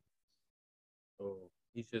 Oh,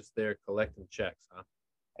 he's just there collecting checks, huh?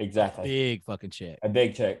 Exactly. Big fucking check. A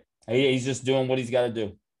big check. He's just doing what he's got to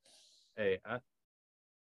do. Hey,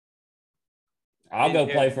 I'll go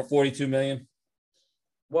play for $42 million.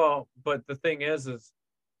 Well, but the thing is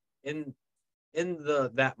in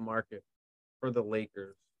that market for the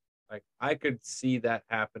Lakers, like I could see that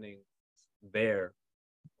happening there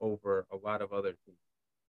over a lot of other teams,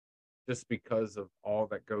 just because of all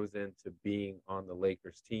that goes into being on the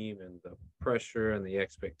Lakers team and the pressure and the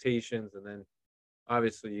expectations, and then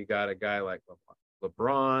obviously you got a guy like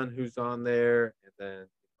LeBron who's on there, and then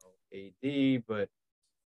AD. But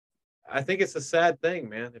I think it's a sad thing,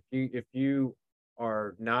 man. If you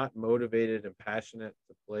are not motivated and passionate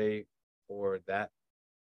to play for that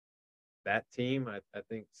team, I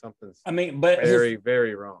think something's very,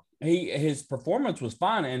 very wrong. His performance was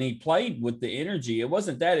fine, and he played with the energy. It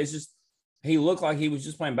wasn't that. It's just he looked like he was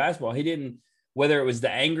just playing basketball. He didn't, whether it was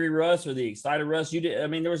the angry Russ or the excited Russ,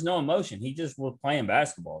 there was no emotion. He just was playing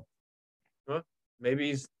basketball. Well,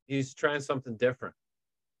 maybe he's trying something different.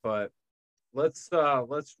 But let's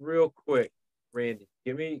real quick, Randy,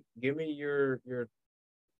 give me your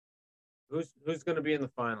who's going to be in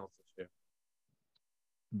the finals this year?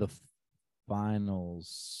 The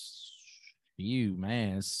finals,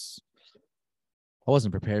 man. I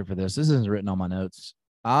wasn't prepared for this. This isn't written on my notes.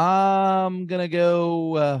 I'm gonna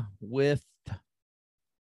go with.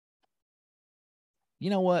 You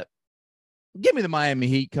know what? Give me the Miami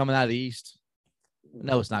Heat coming out of the East.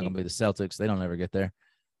 No, it's not gonna be the Celtics. They don't ever get there.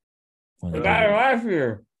 They got it last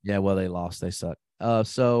year. Yeah, well, they lost. They suck. They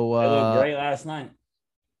looked great last night.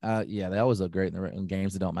 Yeah, they always look great in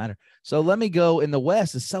games that don't matter. So let me go in the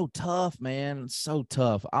West. It's so tough, man. It's so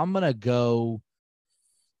tough. I'm gonna go.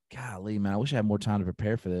 Golly, man, I wish I had more time to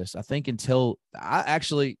prepare for this. I think until I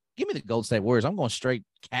actually give me the Golden State Warriors. I'm going straight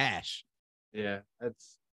cash. Yeah,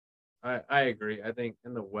 I agree. I think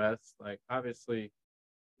in the West, like obviously,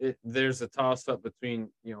 there's a toss up between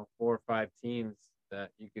 4 or 5 teams that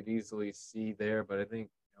you could easily see there. But I think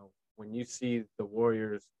when you see the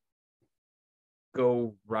Warriors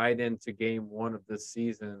go right into game 1 of this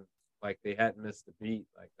season like they hadn't missed a beat,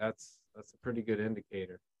 like that's a pretty good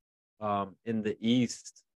indicator. In the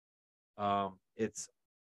East, it's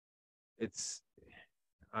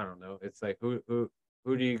I don't know. It's like who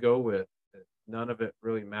do you go with? None of it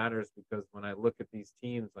really matters because when I look at these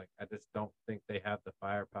teams, like I just don't think they have the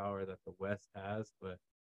firepower that the West has. But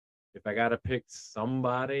if I gotta pick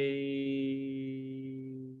somebody,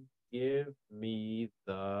 give me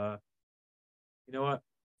the. You know what?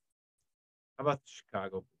 How about the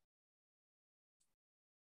Chicago?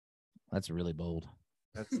 That's really bold.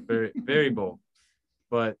 That's very very bold,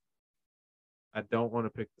 but I don't want to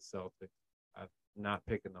pick the Celtics. I'm not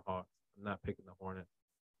picking the Hawks. I'm not picking the Hornets.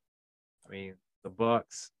 I mean, the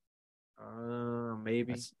Bucks,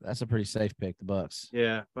 maybe. That's a pretty safe pick, the Bucks.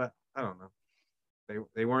 Yeah, but I don't know.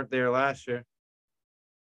 They weren't there last year.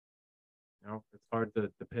 You know, it's hard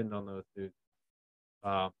to depend on those dudes.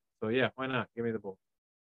 So yeah, why not? Give me the Bulls.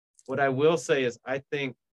 What I will say is, I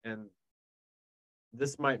think, and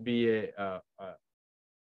this might be a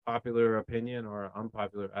popular opinion or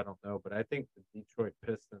unpopular, I don't know, but I think the Detroit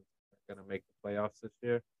Pistons are going to make the playoffs this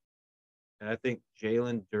year. And I think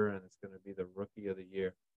Jalen Duren is going to be the rookie of the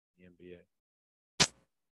year in the NBA.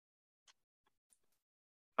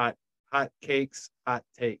 Hot cakes, hot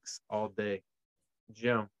takes all day.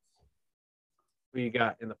 Jim, who you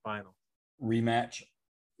got in the final? Rematch.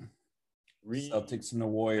 Celtics and the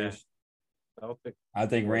Warriors. Yeah. Celtics. I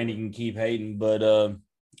think Randy can keep hating, but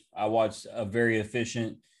I watched a very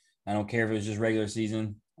efficient, I don't care if it was just regular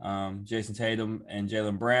season, Jason Tatum and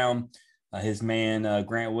Jaylen Brown. His man,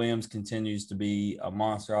 Grant Williams, continues to be a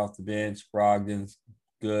monster off the bench. Brogdon's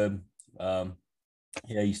good. Yeah,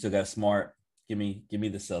 you still got Smart. Give me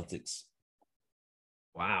the Celtics.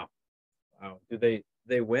 Wow. Do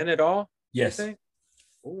they win it all? Yes.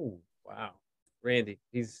 Oh, wow. Randy,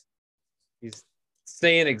 he's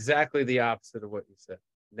saying exactly the opposite of what you said.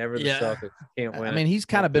 Never the Celtics can't win. I mean, he's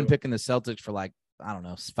kind of been picking the Celtics for like, I don't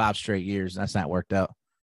know, 5 straight years. That's not worked out.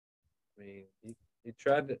 I mean, he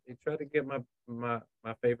tried to get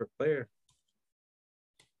my favorite player.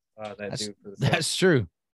 That's true.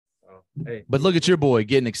 So, hey, but look at your boy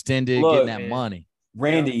getting extended, getting that money.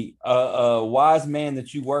 Randy, a wise man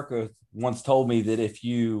that you work with once told me that if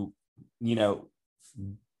you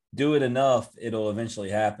do it enough, it'll eventually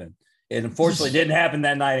happen. It unfortunately didn't happen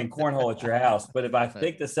that night in cornhole at your house. But if I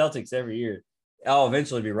pick the Celtics every year, I'll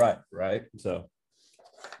eventually be right? So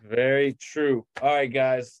very true. All right,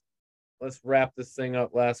 guys, let's wrap this thing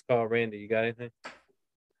up. Last call, Randy. You got anything?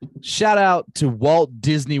 Shout out to Walt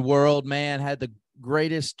Disney World, man. Had the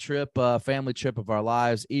greatest trip, family trip of our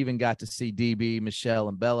lives. Even got to see DB, Michelle,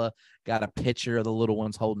 and Bella. Got a picture of the little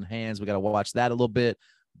ones holding hands. We got to watch that a little bit.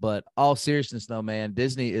 But all seriousness, though, man,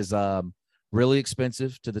 Disney is really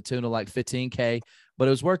expensive to the tune of like $15K, but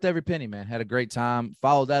it was worth every penny, man. Had a great time.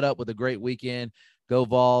 Followed that up with a great weekend. Go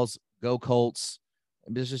Vols, go Colts.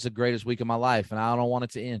 This is just the greatest week of my life, and I don't want it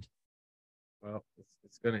to end. Well,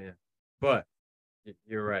 it's going to end. But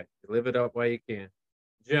you're right. Live it up while you can.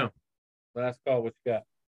 Jim, last call, what you got?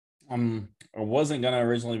 It wasn't going to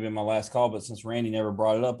originally be my last call, but since Randy never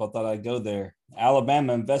brought it up, I thought I'd go there.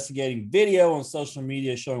 Alabama investigating video on social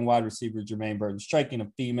media showing wide receiver Jermaine Burton striking a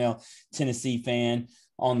female Tennessee fan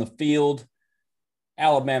on the field.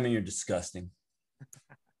 Alabama, you're disgusting.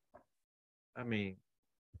 I mean,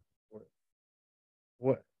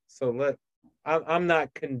 what? So I'm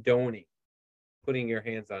not condoning putting your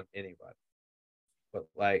hands on anybody, but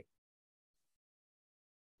like,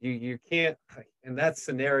 you can't, in that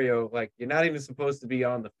scenario, like, you're not even supposed to be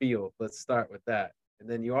on the field. Let's start with that. And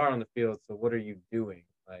then you are on the field, so what are you doing?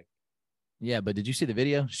 Like, yeah, but did you see the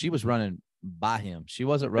video? She was running by him. She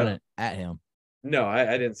wasn't running at him. No,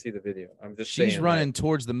 I didn't see the video. I'm just She's running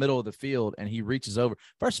towards the middle of the field, and he reaches over.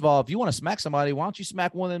 First of all, if you want to smack somebody, why don't you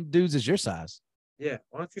smack one of them dudes that's your size? Yeah,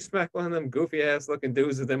 why don't you smack one of them goofy-ass looking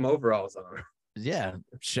dudes with them overalls on? Yeah,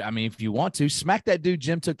 I mean, if you want to, smack that dude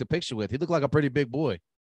Jim took the picture with. He looked like a pretty big boy.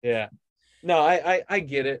 Yeah. No, I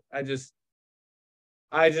get it. I just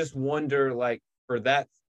wonder, like,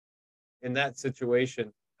 in that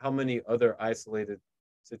situation, how many other isolated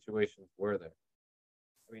situations were there?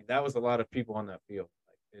 I mean, that was a lot of people on that field.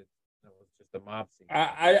 Like, it was just a mob scene.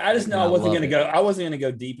 I just know I wasn't going to go. I wasn't going to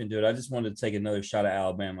go deep into it. I just wanted to take another shot at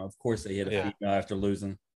Alabama. Of course, they hit a female after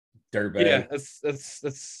losing. Dirtbag. Yeah,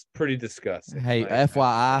 that's pretty disgusting. Hey,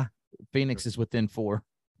 FYI, Phoenix is within 4.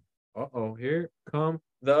 Uh-oh, here come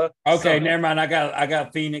the never mind. I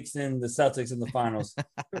got Phoenix and the Celtics in the finals.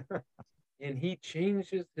 And he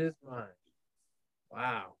changes his mind.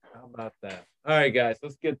 Wow, how about that? All right, guys,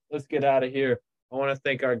 let's get out of here. I want to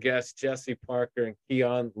thank our guests, Jesse Parker and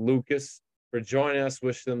Keon Lucas, for joining us.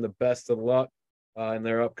 Wish them the best of luck in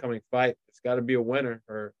their upcoming fight. It's got to be a winner,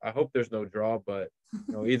 or I hope there's no draw, but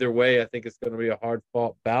either way, I think it's going to be a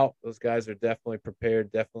hard-fought bout. Those guys are definitely prepared,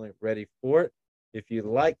 definitely ready for it. If you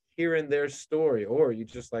like hearing their story, or you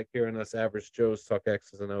just like hearing us average Joes talk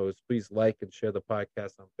X's and O's, please like and share the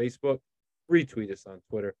podcast on Facebook, retweet us on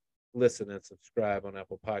Twitter, listen and subscribe on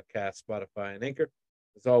Apple Podcasts, Spotify, and Anchor.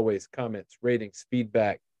 As always, comments, ratings,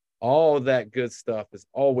 feedback, all of that good stuff is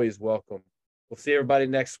always welcome. We'll see everybody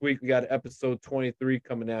next week. We got episode 23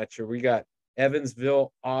 coming at you. We got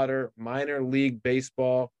Evansville Otter minor league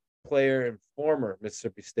baseball player and former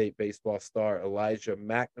Mississippi State baseball star Elijah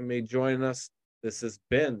McNamee joining us. This has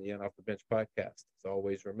been the Off the Bench podcast. As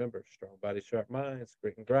always, remember, strong body, sharp minds,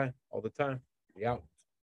 grit and grind all the time. Be out.